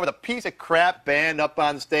carrying on over the piece of crap band up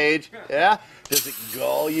on stage? Yeah? Does it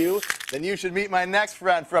gall you? Then you should meet my next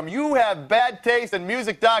friend from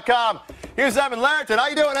YouHaveBadTasteInMusic.com. Here's Evan Larrington. How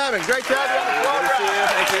you doing, Evan? Great to have you on the program.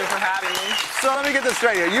 Thank you for having me. So let me get this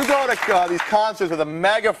straight here. You go to these concerts with a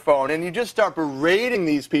megaphone and you just start berating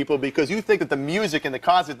these people because you think that the music in the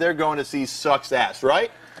concert they're going to see sucks ass, right?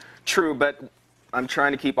 True, but I'm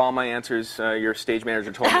trying to keep all my answers, your stage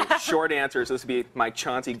manager told me, short answers. This would be my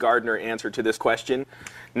Chauncey Gardner answer to this question.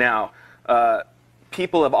 Now,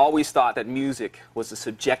 people have always thought that music was a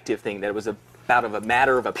subjective thing, that it was about a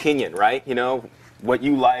matter of opinion, right? You know, what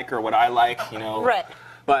you like or what I like, you know. Right.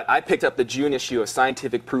 But I picked up the June issue of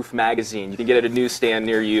Scientific Proof magazine. You can get it at a newsstand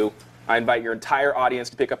near you. I invite your entire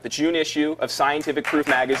audience to pick up the June issue of Scientific Proof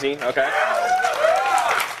magazine, okay?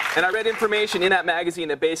 And I read information in that magazine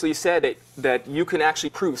that basically said that you can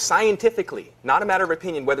actually prove scientifically, not a matter of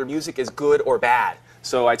opinion, whether music is good or bad.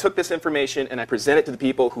 So I took this information and I present it to the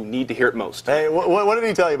people who need to hear it most. Hey, what did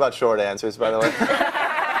he tell you about short answers, by the way?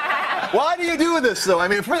 Why do you do this, though? I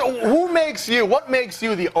mean, what makes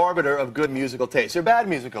you the arbiter of good musical taste or bad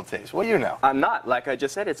musical taste? What do you know? I'm not. Like I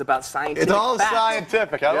just said, it's about scientific It's all facts.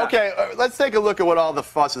 scientific. Yeah. Okay, let's take a look at what all the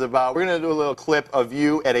fuss is about. We're going to do a little clip of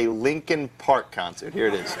you at a Linkin Park concert. Here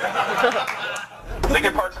it is.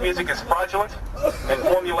 Linkin Park's music is fraudulent and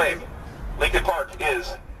formulaic. Linkin Park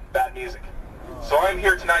is bad music. So I'm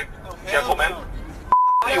here tonight, gentlemen, to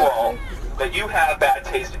tell you all that you have bad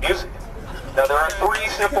taste in music. Now, there are 3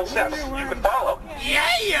 simple steps you can follow.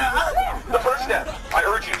 Yeah! The first step, I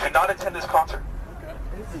urge you to not attend this concert.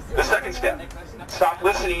 The second step, stop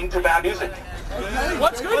listening to bad music.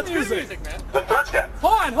 What's good music, man? The third step,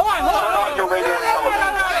 Hold on. turn on your radio and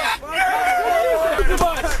television.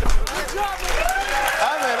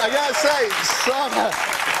 I gotta say,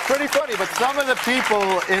 pretty funny, but some of the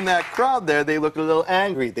people in that crowd there, they looked a little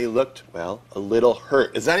angry. They looked, well, a little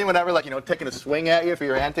hurt. Is anyone ever, like, taking a swing at you for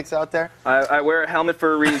your antics out there? I wear a helmet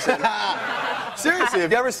for a reason. Seriously,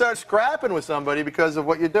 have you ever started scrapping with somebody because of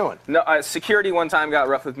what you're doing? No, security one time got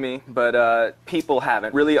rough with me, but people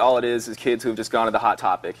haven't. Really, all it is kids who've just gone to the Hot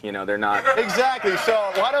Topic. You know, they're not. Exactly. So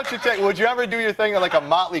why don't you would you ever do your thing at like a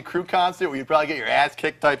Motley Crue concert where you'd probably get your ass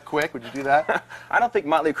kicked type quick? Would you do that? I don't think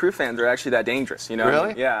Motley Crue fans are actually that dangerous, you know?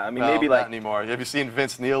 Really? Yeah, I mean, well, maybe not like... anymore. Have you seen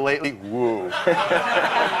Vince Neil lately? Whoa.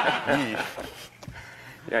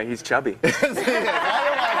 Yeah, he's chubby. I don't want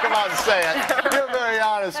to come out and say it. You're a very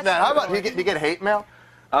honest man. How about, do you get hate mail?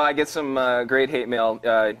 I get some great hate mail,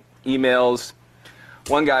 emails.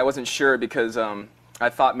 One guy, I wasn't sure because I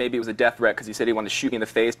thought maybe it was a death threat because he said he wanted to shoot me in the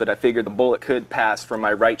face, but I figured the bullet could pass from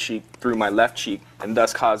my right cheek through my left cheek and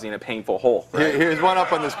thus causing a painful hole. Right? Here's one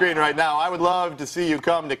up on the screen right now. I would love to see you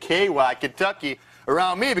come to KY, Kentucky,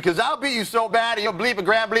 around me because I'll beat you so bad and you'll bleep a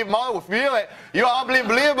grand bleep mother will feel it. You're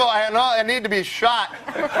unbelievable and I need to be shot.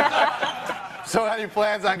 So any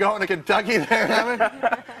plans on going to Kentucky there, Evan?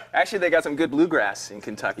 Actually, they got some good bluegrass in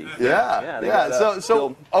Kentucky. Yeah.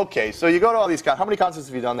 Okay, so you go to all these concerts. How many concerts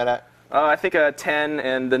have you done that at? I think 10,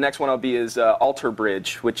 and the next one I'll be is Alter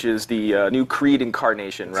Bridge, which is the new Creed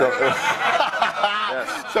incarnation, right?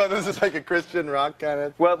 Yes. So this is like a Christian rock kind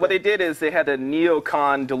of... Well, what they did is they had a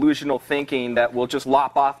neocon delusional thinking that will just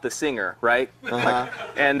lop off the singer, right?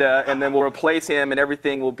 And then we'll replace him and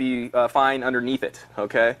everything will be fine underneath it,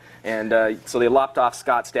 okay? And so they lopped off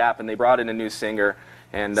Scott Stapp and they brought in a new singer,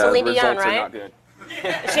 and the results Young, right? are not good.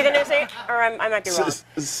 Is she the new singer? Or I might be wrong.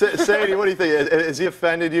 Sadie, what do you think? Has he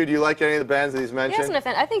offended you? Do you like any of the bands that he's He mentioned? doesn't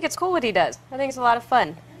offend. I think it's cool what he does. I think it's a lot of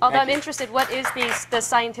fun. Although I'm interested, what is the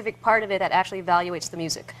scientific part of it that actually evaluates the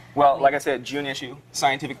music? Well, like I said, June issue,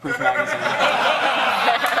 Scientific Proof magazine.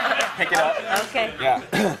 Pick it up. Okay.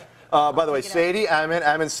 Yeah. By the way, Sadie, I'm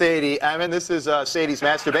in Sadie. This is Sadie's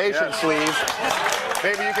masturbation sleeve.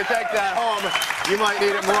 Maybe you can take that home. You might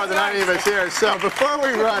need it more than any of us here. So before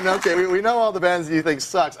we run, okay, we know all the bands that you think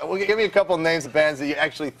sucks. Well, give me a couple of names of bands that you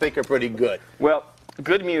actually think are pretty good. Well,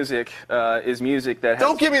 Good music is music that has...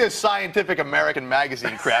 Don't give me this Scientific American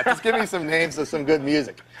magazine crap. Just give me some names of some good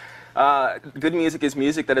music. Good music is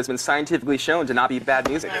music that has been scientifically shown to not be bad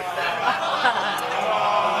music. Come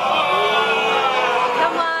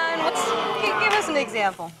on, give us an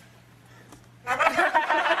example.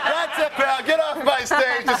 That's it, pal. Get off my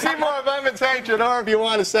stage. To see more of Evan's hatred, or if you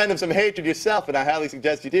want to send him some hatred yourself, and I highly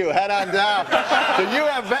suggest you do, head on down to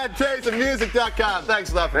youhavebadtasteofmusic.com.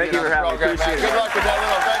 Thanks a lot for being on the program, man. Good luck with that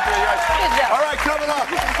little venture of yours. All right, coming up,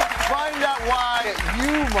 find out why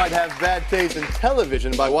you might have bad taste in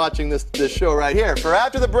television by watching this show right here. For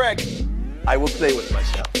after the break, I will play with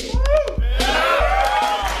myself.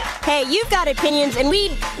 Hey, you've got opinions, and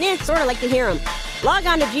we'd sort of like to hear them. Log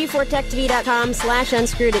on to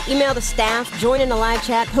G4TechTV.com/unscrewed to email the staff, join in the live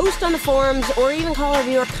chat, post on the forums, or even call our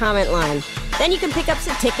viewer comment line. Then you can pick up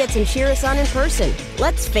some tickets and cheer us on in person.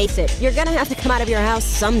 Let's face it, you're gonna have to come out of your house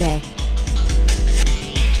someday.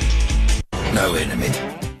 No enemy.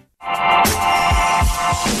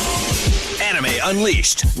 Anime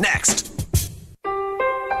Unleashed, next.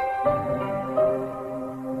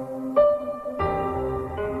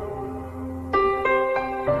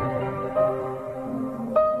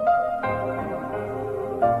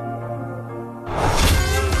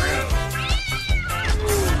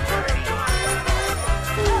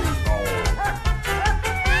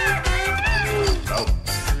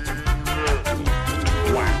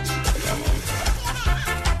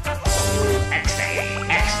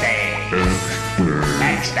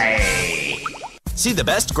 See the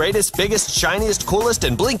best, greatest, biggest, shiniest, coolest,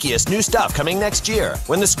 and blinkiest new stuff coming next year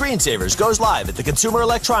when the Screensavers goes live at the Consumer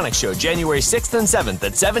Electronics Show January 6th and 7th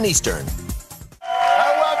at 7 Eastern. And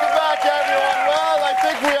welcome back, everyone. Well, I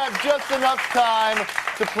think we have just enough time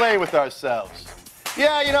to play with ourselves.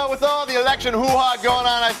 Yeah, you know, with all the election hoo-ha going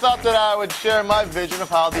on, I thought that I would share my vision of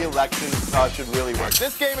how the election should really work.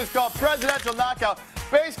 This game is called Presidential Knockout.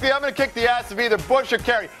 Basically, I'm going to kick the ass of either Bush or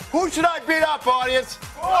Kerry. Who should I beat up, audience?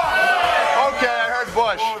 Okay, I heard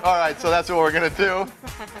Bush. All right, so that's what we're going to do.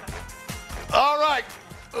 All right.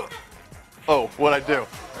 Oh, what'd I do?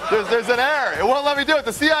 There's an error. It won't let me do it.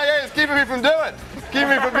 The CIA is keeping me from doing it. Keeping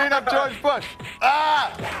me from beating up George Bush.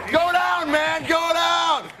 Go down, man. Go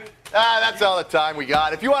down. That's all the time we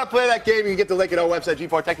got. If you want to play that game, you can get the link at our website,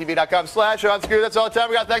 G4TechTV.com/unscrewed. That's all the time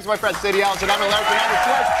we got. Thanks to my friend Sadie Allison. I'm Larry Fernandez.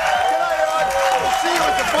 Good night, everyone. We'll see you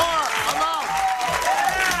at the bar. I'm out.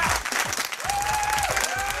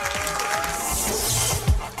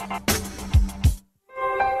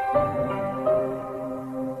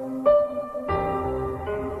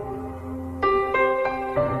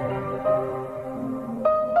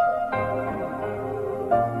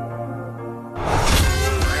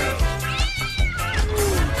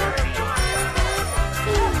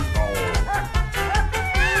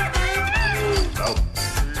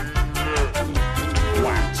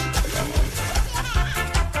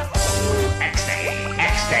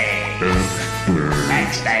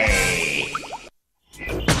 Next day.